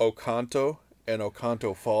Oconto and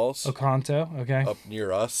Oconto Falls Oconto, okay. up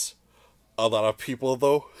near us. A lot of people,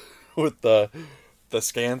 though, with the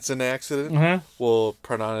Skansen accident will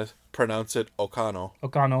pronounce it Ocano.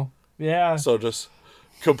 Ocano. Yeah. So just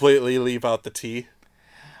completely leave out the T.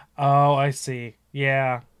 Oh, I see.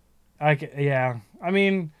 Yeah. Yeah. I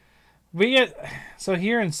mean, we get so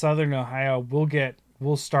here in Southern Ohio,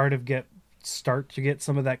 we'll start to get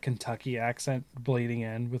some of that Kentucky accent bleeding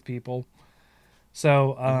in with people.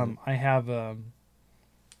 So,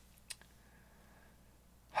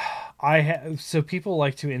 I have so people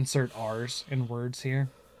like to insert R's in words here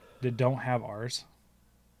that don't have R's.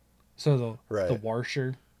 So the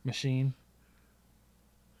washer machine.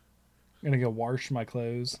 I'm gonna go wash my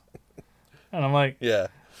clothes. And I'm like, Yeah.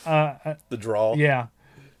 The drawl. Yeah.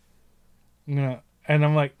 And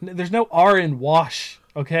I'm like, there's no R in wash,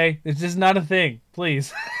 okay? It's just not a thing.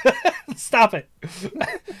 Please. Stop it.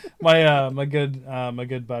 My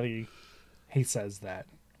good buddy, he says that.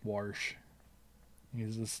 Wash.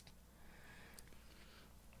 He's just...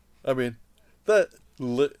 I mean, the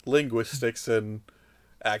linguistics and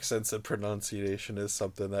accents and pronunciation is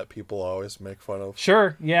something that people always make fun of.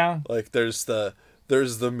 Sure, yeah. Like there's the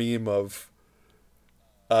meme of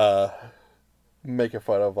making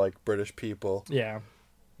fun of like British people. Yeah.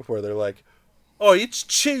 Where they're like, "Oh, it's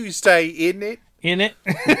Tuesday, isn't it?" In it.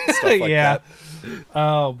 Stuff like yeah. that.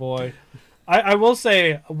 Oh boy. I will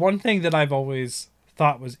say one thing that I've always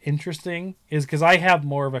thought was interesting is because I have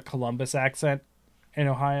more of a Columbus accent in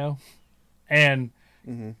Ohio, and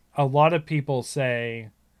a lot of people say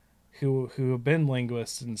who have been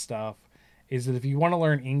linguists and stuff is that if you want to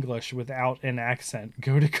learn English without an accent,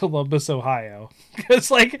 go to Columbus, Ohio, because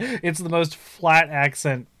like it's the most flat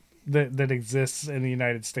accent that exists in the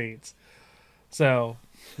United States. So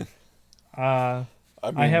I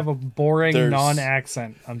have a boring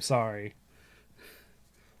non-accent. I'm sorry.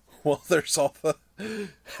 Well, there's all the...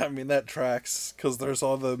 I mean, that tracks, because there's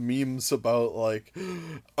all the memes about, like,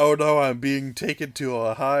 oh no, I'm being taken to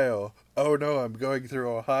Ohio. Oh no, I'm going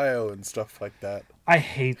through Ohio, and stuff like that. I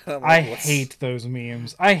hate those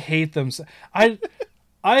memes. I hate them. I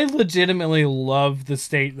legitimately love the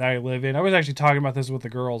state that I live in. I was actually talking about this with the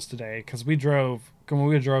girls today, because when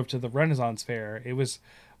we drove to the Renaissance Fair, it was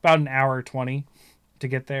about an hour 20 to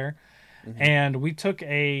get there. Mm-hmm. And we took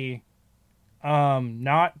a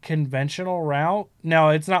not conventional route. No,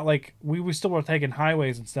 it's not like we still were taking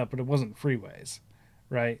highways and stuff, but it wasn't freeways,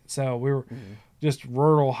 right? So we were just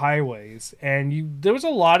rural highways, and there was a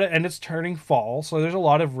lot of, and it's turning fall, so there's a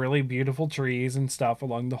lot of really beautiful trees and stuff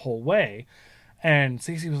along the whole way. And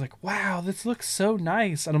Cece was like, "Wow, this looks so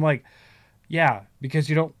nice," and I'm like, "Yeah, because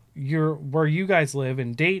you're where you guys live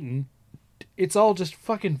in Dayton, it's all just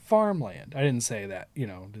fucking farmland." I didn't say that,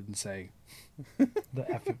 didn't say the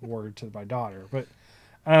F word to my daughter, but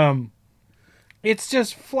it's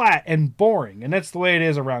just flat and boring, and that's the way it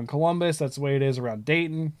is around Columbus. That's the way it is around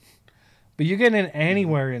Dayton. But you get in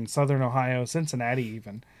anywhere in southern Ohio, Cincinnati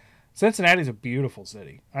even. Cincinnati's a beautiful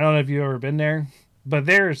city. I don't know if you've ever been there, but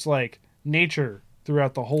there's like nature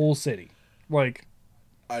throughout the whole city. Like,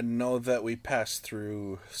 I know that we passed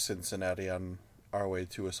through Cincinnati on our way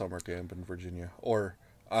to a summer camp in Virginia, or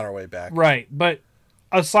on our way back. Right, but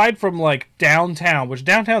aside from like downtown, which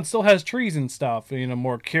downtown still has trees and stuff,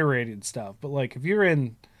 more curated stuff, but like if you're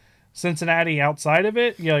in Cincinnati outside of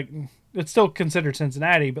it, like it's still considered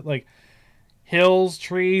Cincinnati, but like hills,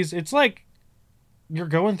 trees, it's like you're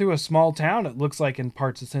going through a small town. It looks like in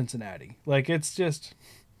parts of Cincinnati, like it's just.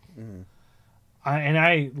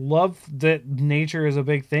 I love that nature is a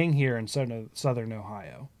big thing here in southern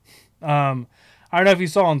Ohio. I don't know if you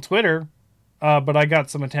saw on Twitter. But I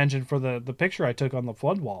got some attention for the picture I took on the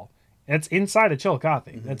flood wall. It's inside of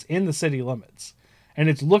Chillicothe. That's in the city limits. And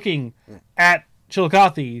it's looking at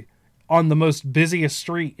Chillicothe on the most busiest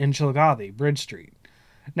street in Chillicothe, Bridge Street.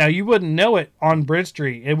 Now, you wouldn't know it on Bridge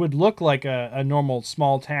Street. It would look like a normal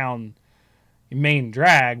small town main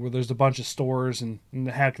drag where there's a bunch of stores and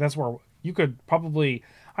the heck, that's where I could probably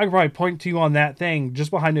point to you on that thing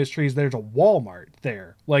just behind those trees. There's a Walmart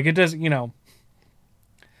there. Like it doesn't,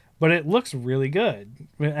 but it looks really good,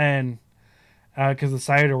 and because the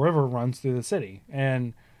Scioto River runs through the city,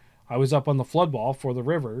 and I was up on the flood wall for the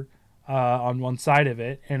river on one side of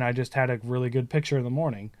it, and I just had a really good picture in the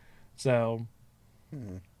morning. So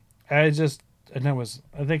I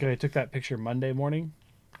think I took that picture Monday morning,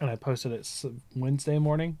 and I posted it Wednesday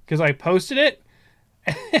morning because I posted it,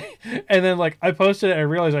 and then like I posted it, and I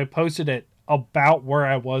realized I posted it about where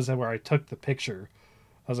I was and where I took the picture.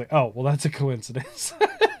 I was like, oh well, that's a coincidence.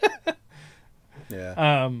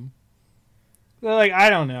 Yeah. Like, I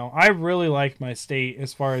don't know. I really like my state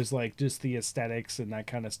as far as like just the aesthetics and that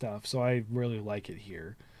kind of stuff. So I really like it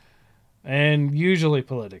here. And usually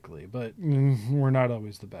politically, but we're not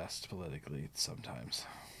always the best politically sometimes.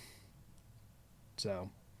 So,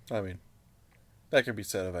 I mean, that could be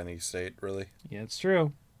said of any state, really. Yeah, it's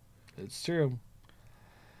true. It's true.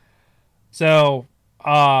 So,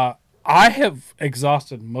 I have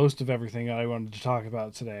exhausted most of everything I wanted to talk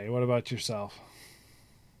about today. What about yourself?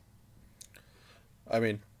 I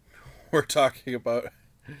mean, we're talking about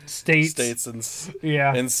states and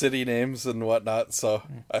city names and whatnot, so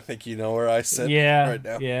I think you know where I sit right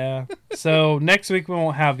now. Yeah. So next week we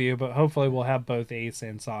won't have you, but hopefully we'll have both Ace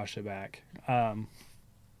and Sasha back. And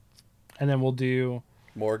then we'll do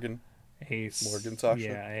Morgan, Ace, Sasha.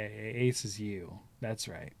 Yeah, Ace is you. That's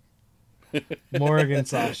right. Morg and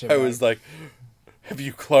Sasha. I was like, have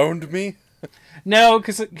you cloned me? No,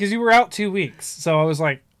 because you were out 2 weeks, so I was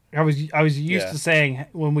like, I was used to saying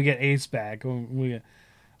when we get Ace back, so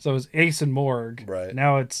it was Ace and Morg. Right.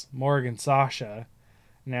 Now it's Morg and Sasha.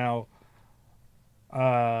 Now,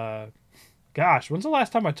 gosh, when's the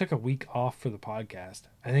last time I took a week off for the podcast?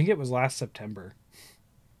 I think it was last September.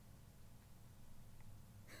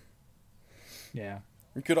 Yeah.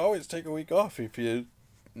 You could always take a week off if you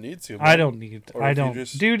need to. Man. I don't need. I don't,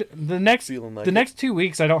 dude. The next 2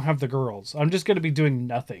 weeks, I don't have the girls. I'm just gonna be doing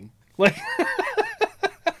nothing. Like,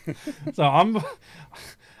 so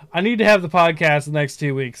I need to have the podcast the next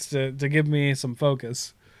 2 weeks to give me some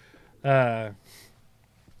focus, at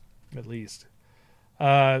least.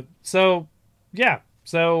 So yeah.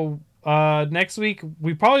 So next week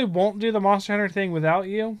we probably won't do the Monster Hunter thing without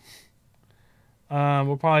you.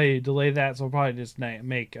 We'll probably delay that, so we'll probably just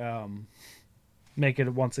make it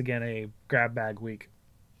once again a grab bag week.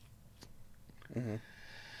 Mm-hmm.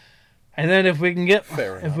 And then if we can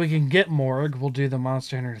get Morg, we'll do the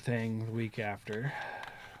Monster Hunter thing the week after.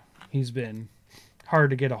 He's been hard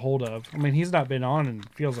to get a hold of. I mean, he's not been on in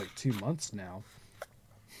feels like 2 months now.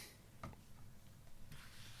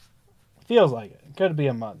 Feels like it. Could be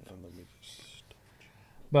a month.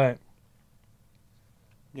 But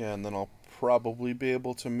yeah, and then I'll probably be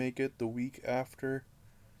able to make it the week after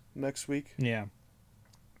next week. Yeah.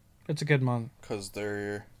 It's a good month. Because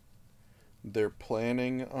they're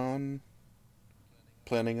planning on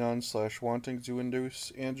 / wanting to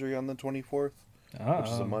induce Andrea on the 24th, which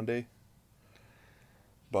is a Monday.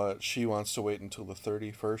 But she wants to wait until the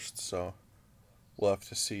 31st, so we'll have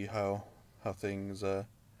to see how things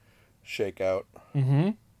shake out.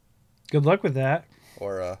 Mm-hmm. Good luck with that.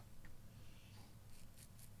 Or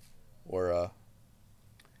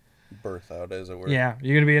birth out, as it were. Yeah,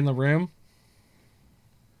 you're gonna be in the room.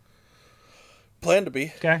 Plan to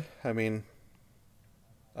be. Okay. I mean,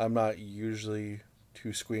 I'm not usually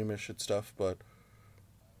too squeamish at stuff, but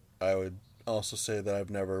I would also say that I've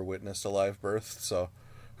never witnessed a live birth, so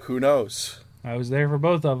who knows? I was there for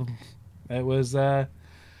both of them. It was, I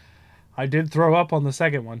did throw up on the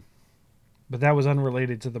second one, but that was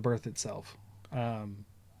unrelated to the birth itself.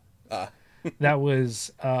 That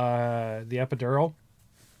was the epidural.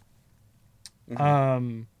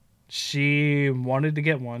 Mm-hmm. She wanted to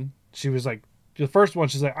get one. She was like, the first one,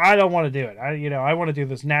 she's like, I don't want to do it. I want to do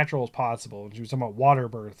this natural as possible. And she was talking about water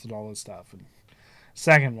births and all this stuff. And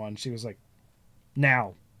second one, she was like,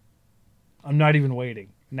 now. I'm not even waiting.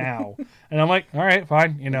 Now. And I'm like, all right,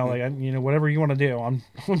 fine. Whatever you want to do. I'm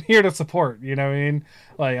here to support. You know what I mean?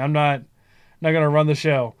 Like, I'm not going to run the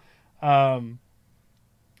show. The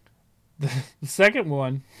second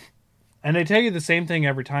one, and they tell you the same thing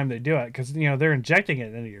every time they do it, because, they're injecting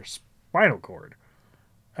it into your spinal cord.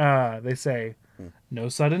 They say, no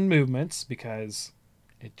sudden movements, because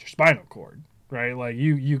it's your spinal cord, right? Like,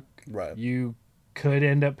 you could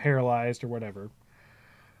end up paralyzed or whatever.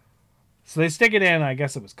 So they stick it in, I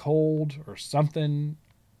guess it was cold or something,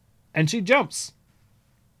 and she jumps.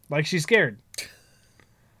 Like she's scared.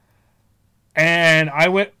 And I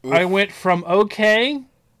went from okay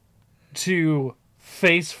to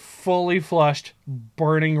face fully flushed,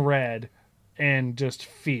 burning red, and just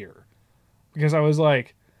fear. Because I was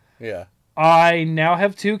like, yeah, I now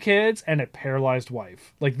have 2 kids and a paralyzed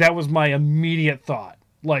wife. Like, that was my immediate thought.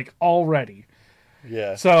 Like, already.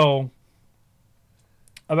 Yeah. So,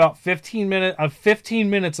 about 15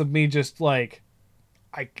 minutes of me just like,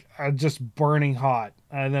 I just burning hot.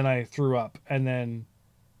 And then I threw up. And then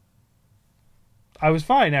I was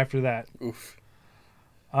fine after that. Oof.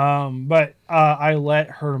 But I let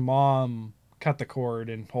her mom cut the cord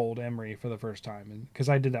and hold Emery for the first time, and because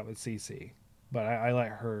I did that with Cece, but I let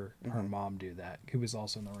her mom do that, who was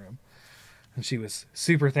also in the room, and she was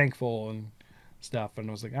super thankful and stuff. And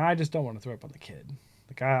I was like, I just don't want to throw up on the kid.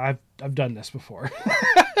 Like I've done this before.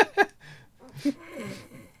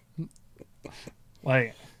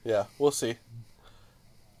 Like, yeah, we'll see.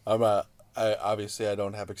 I obviously I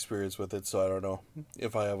don't have experience with it, so I don't know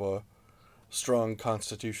if I have a strong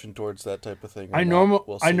constitution towards that type of thing. I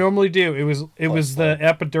normally do. It was the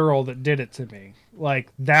epidural that did it to me.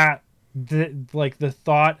 Like that, the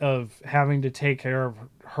thought of having to take care of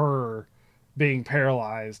her being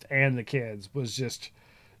paralyzed and the kids was just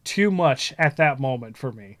too much at that moment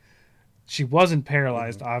for me. She wasn't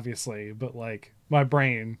paralyzed, obviously, but like my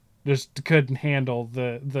brain just couldn't handle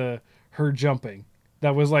her jumping.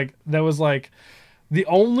 That was like the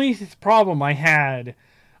only problem I had.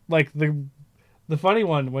 Like the funny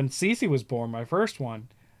one, when Cece was born, my first one,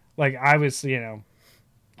 like I was,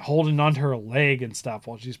 holding onto her leg and stuff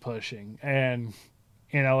while she's pushing, and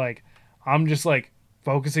like I'm just like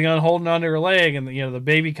focusing on holding onto her leg, and the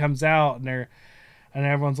baby comes out, and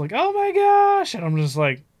everyone's like, "Oh my gosh!" And I'm just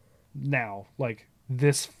like, now, like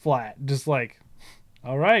this flat, just like,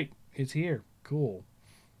 all right, it's here, cool.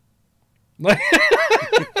 Like,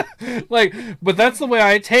 like, but that's the way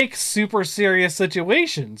I take super serious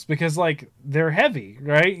situations because like they're heavy,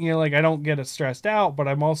 right? Like I don't get stressed out, but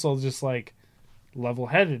I'm also just like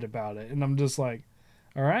level-headed about it, and I'm just like,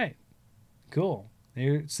 all right, cool.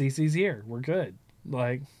 Here, Cece's here. We're good.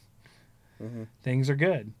 Like, things are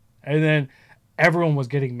good. And then everyone was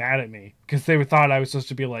getting mad at me because they thought I was supposed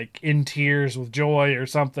to be like in tears with joy or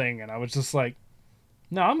something, and I was just like,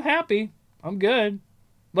 no, I'm happy. I'm good.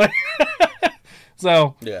 Like,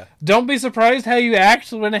 so Yeah. don't be surprised how you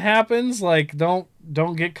act when it happens. Like, don't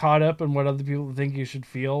get caught up in what other people think you should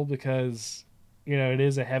feel because it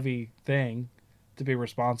is a heavy thing to be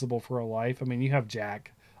responsible for a life. I mean, you have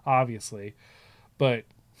Jack, obviously, but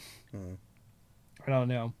I don't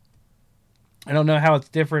know. I don't know how it's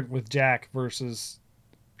different with Jack versus,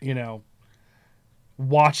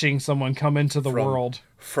 watching someone come into the world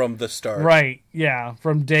from the start. Right. Yeah.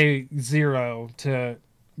 From day 0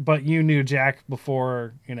 but you knew Jack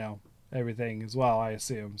before, everything as well, I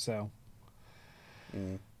assume. So,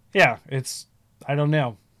 yeah, I don't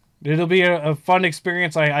know. It'll be a fun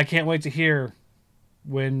experience. I can't wait to hear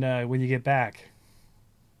when you get back.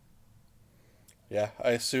 Yeah,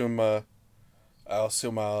 I assume I'll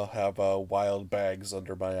have wild bags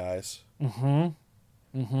under my eyes.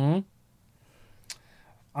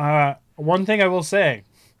 One thing I will say,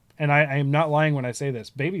 and I am not lying when I say this,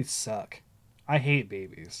 babies suck. I hate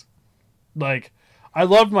babies. Like, I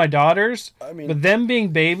loved my daughters, but them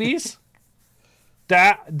being babies,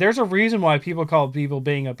 there's a reason why people call people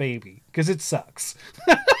being a baby, because it sucks.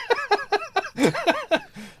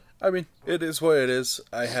 I mean, it is what it is.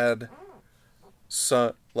 I had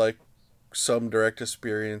some direct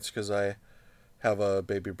experience because I have a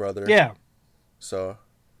baby brother. Yeah. So,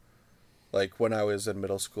 like, when I was in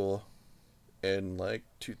middle school in,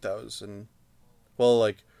 2000...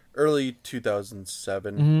 Well, early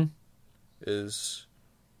 2007 is...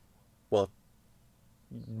 Well,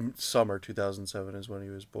 summer 2007 is when he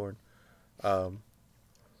was born.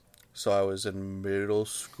 So I was in middle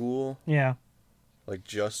school. Yeah.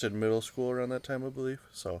 Just in middle school around that time, I believe.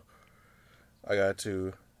 So I got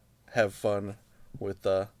to have fun with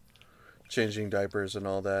changing diapers and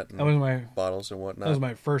all that. And that was my bottles and whatnot. That was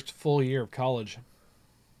my first full year of college.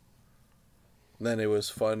 And then it was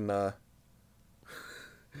fun.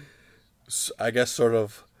 I guess sort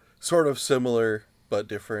of similar but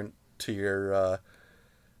different to your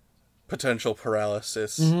potential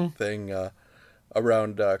paralysis thing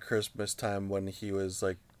around Christmas time when he was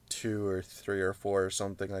 2 or 3 or 4 or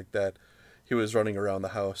something like that. He was running around the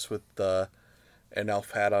house with an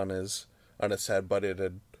elf hat on his head, but it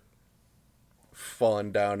had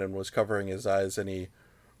fallen down and was covering his eyes, and he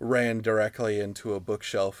ran directly into a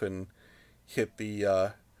bookshelf and hit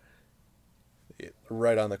the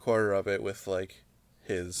right on the corner of it with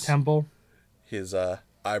his temple, his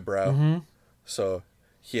eyebrow. So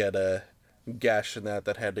he had a gash in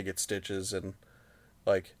that had to get stitches, and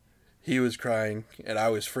he was crying and I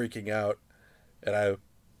was freaking out, and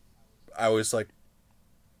I was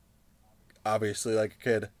obviously a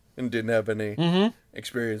kid and didn't have any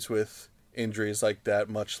experience with injuries like that,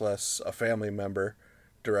 much less a family member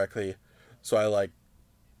directly. So I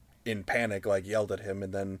in panic yelled at him,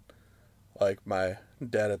 and then my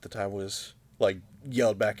dad at the time was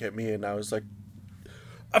yelled back at me, and I was I'm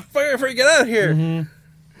freaking out here.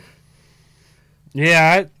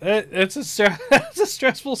 Yeah, it's a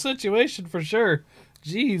stressful situation for sure.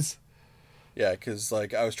 Jeez. Yeah, because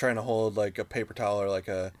I was trying to hold a paper towel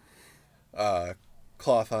or a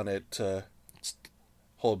cloth on it to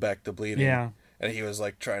hold back the bleeding. Yeah. And he was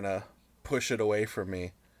trying to push it away from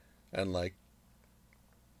me, and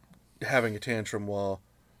having a tantrum while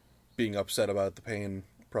being upset about the pain.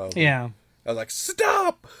 Probably. Yeah. I was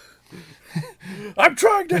stop! I'm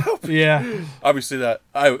trying to help. Yeah. Obviously,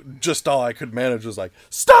 all I could manage was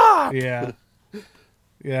stop. Yeah.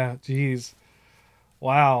 Yeah. Jeez.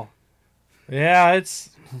 Wow. Yeah, it's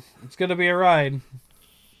gonna be a ride.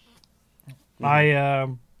 I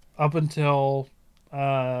up until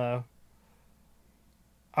I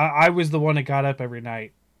was the one that got up every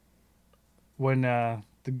night when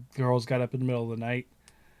the girls got up in the middle of the night.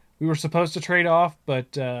 We were supposed to trade off,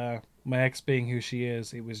 but my ex being who she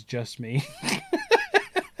is, it was just me.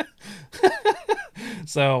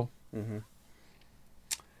 So,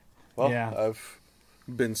 well, yeah. I've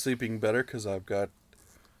been sleeping better because I've got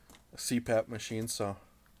a CPAP machine, so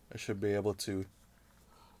I should be able to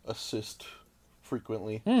assist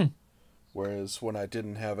frequently Whereas when I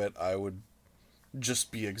didn't have it, I would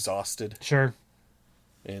just be exhausted. Sure.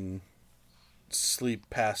 And sleep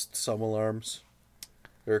past some alarms.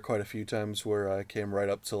 There were quite a few times where I came right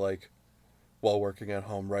up to, like, while working at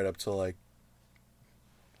home, right up to, like,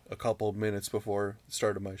 a couple of minutes before the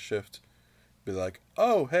start of my shift. Be like,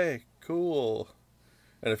 oh, hey, cool.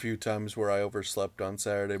 And a few times where I overslept on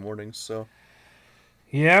Saturday mornings, so.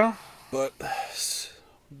 Yeah. But this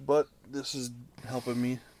is helping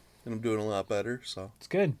me, and I'm doing a lot better, so. It's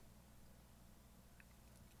good.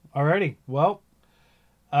 Alrighty. Well,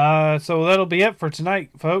 so that'll be it for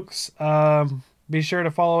tonight, folks. Be sure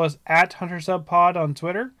to follow us at HunterSubPod on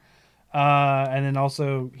Twitter, and then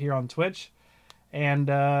also here on Twitch. And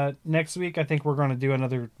next week, I think we're going to do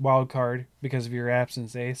another wild card because of your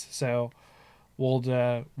absence, Ace. So we'll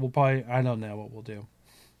probably, I don't know what we'll do.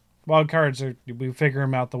 Wild cards we figure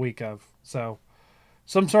them out the week of. So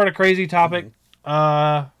some sort of crazy topic.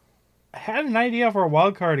 I had an idea for a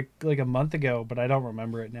wild card like a month ago, but I don't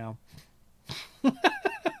remember it now.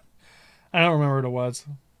 I don't remember what it was.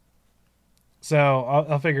 So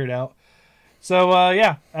I'll figure it out. So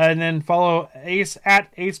yeah, and then follow Ace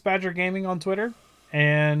at Ace Badger Gaming on Twitter,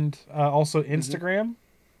 and also Instagram,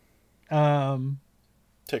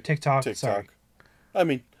 TikTok. Sorry. I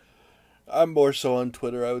mean, I'm more so on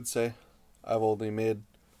Twitter. I would say I've only made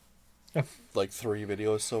like 3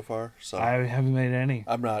 videos so far, so I haven't made any.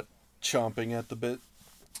 I'm not chomping at the bit.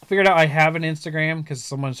 I figured out I have an Instagram because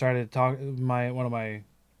someone started to talk. One of my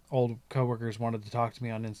old coworkers wanted to talk to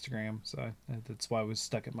me on Instagram, so that's why it was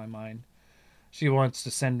stuck in my mind. She wants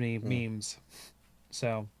to send me memes,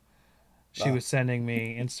 so she was sending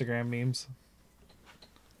me Instagram memes,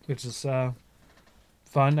 which is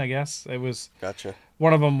fun, I guess. It was Gotcha.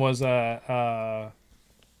 One of them was you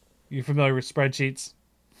familiar with spreadsheets?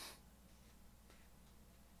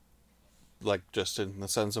 Like just in the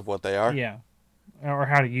sense of what they are? Yeah, or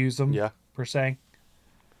how to use them? Yeah, per se.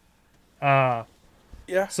 Yeah.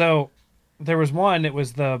 So there was one. It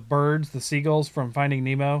was the birds, the seagulls from Finding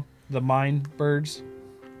Nemo. The mine birds.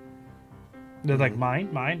 They're like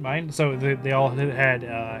mine. So they all had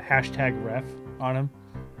hashtag ref on them.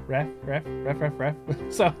 Ref.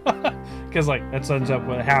 So, because like that ends up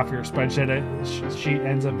what half your spreadsheet sheet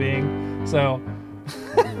ends up being. So,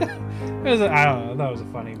 I don't know. That was a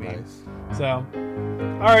funny meme. Nice. So,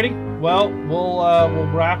 alrighty. Well, we'll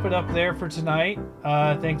wrap it up there for tonight.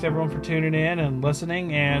 Thanks everyone for tuning in and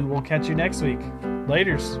listening, and we'll catch you next week.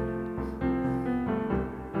 Laters.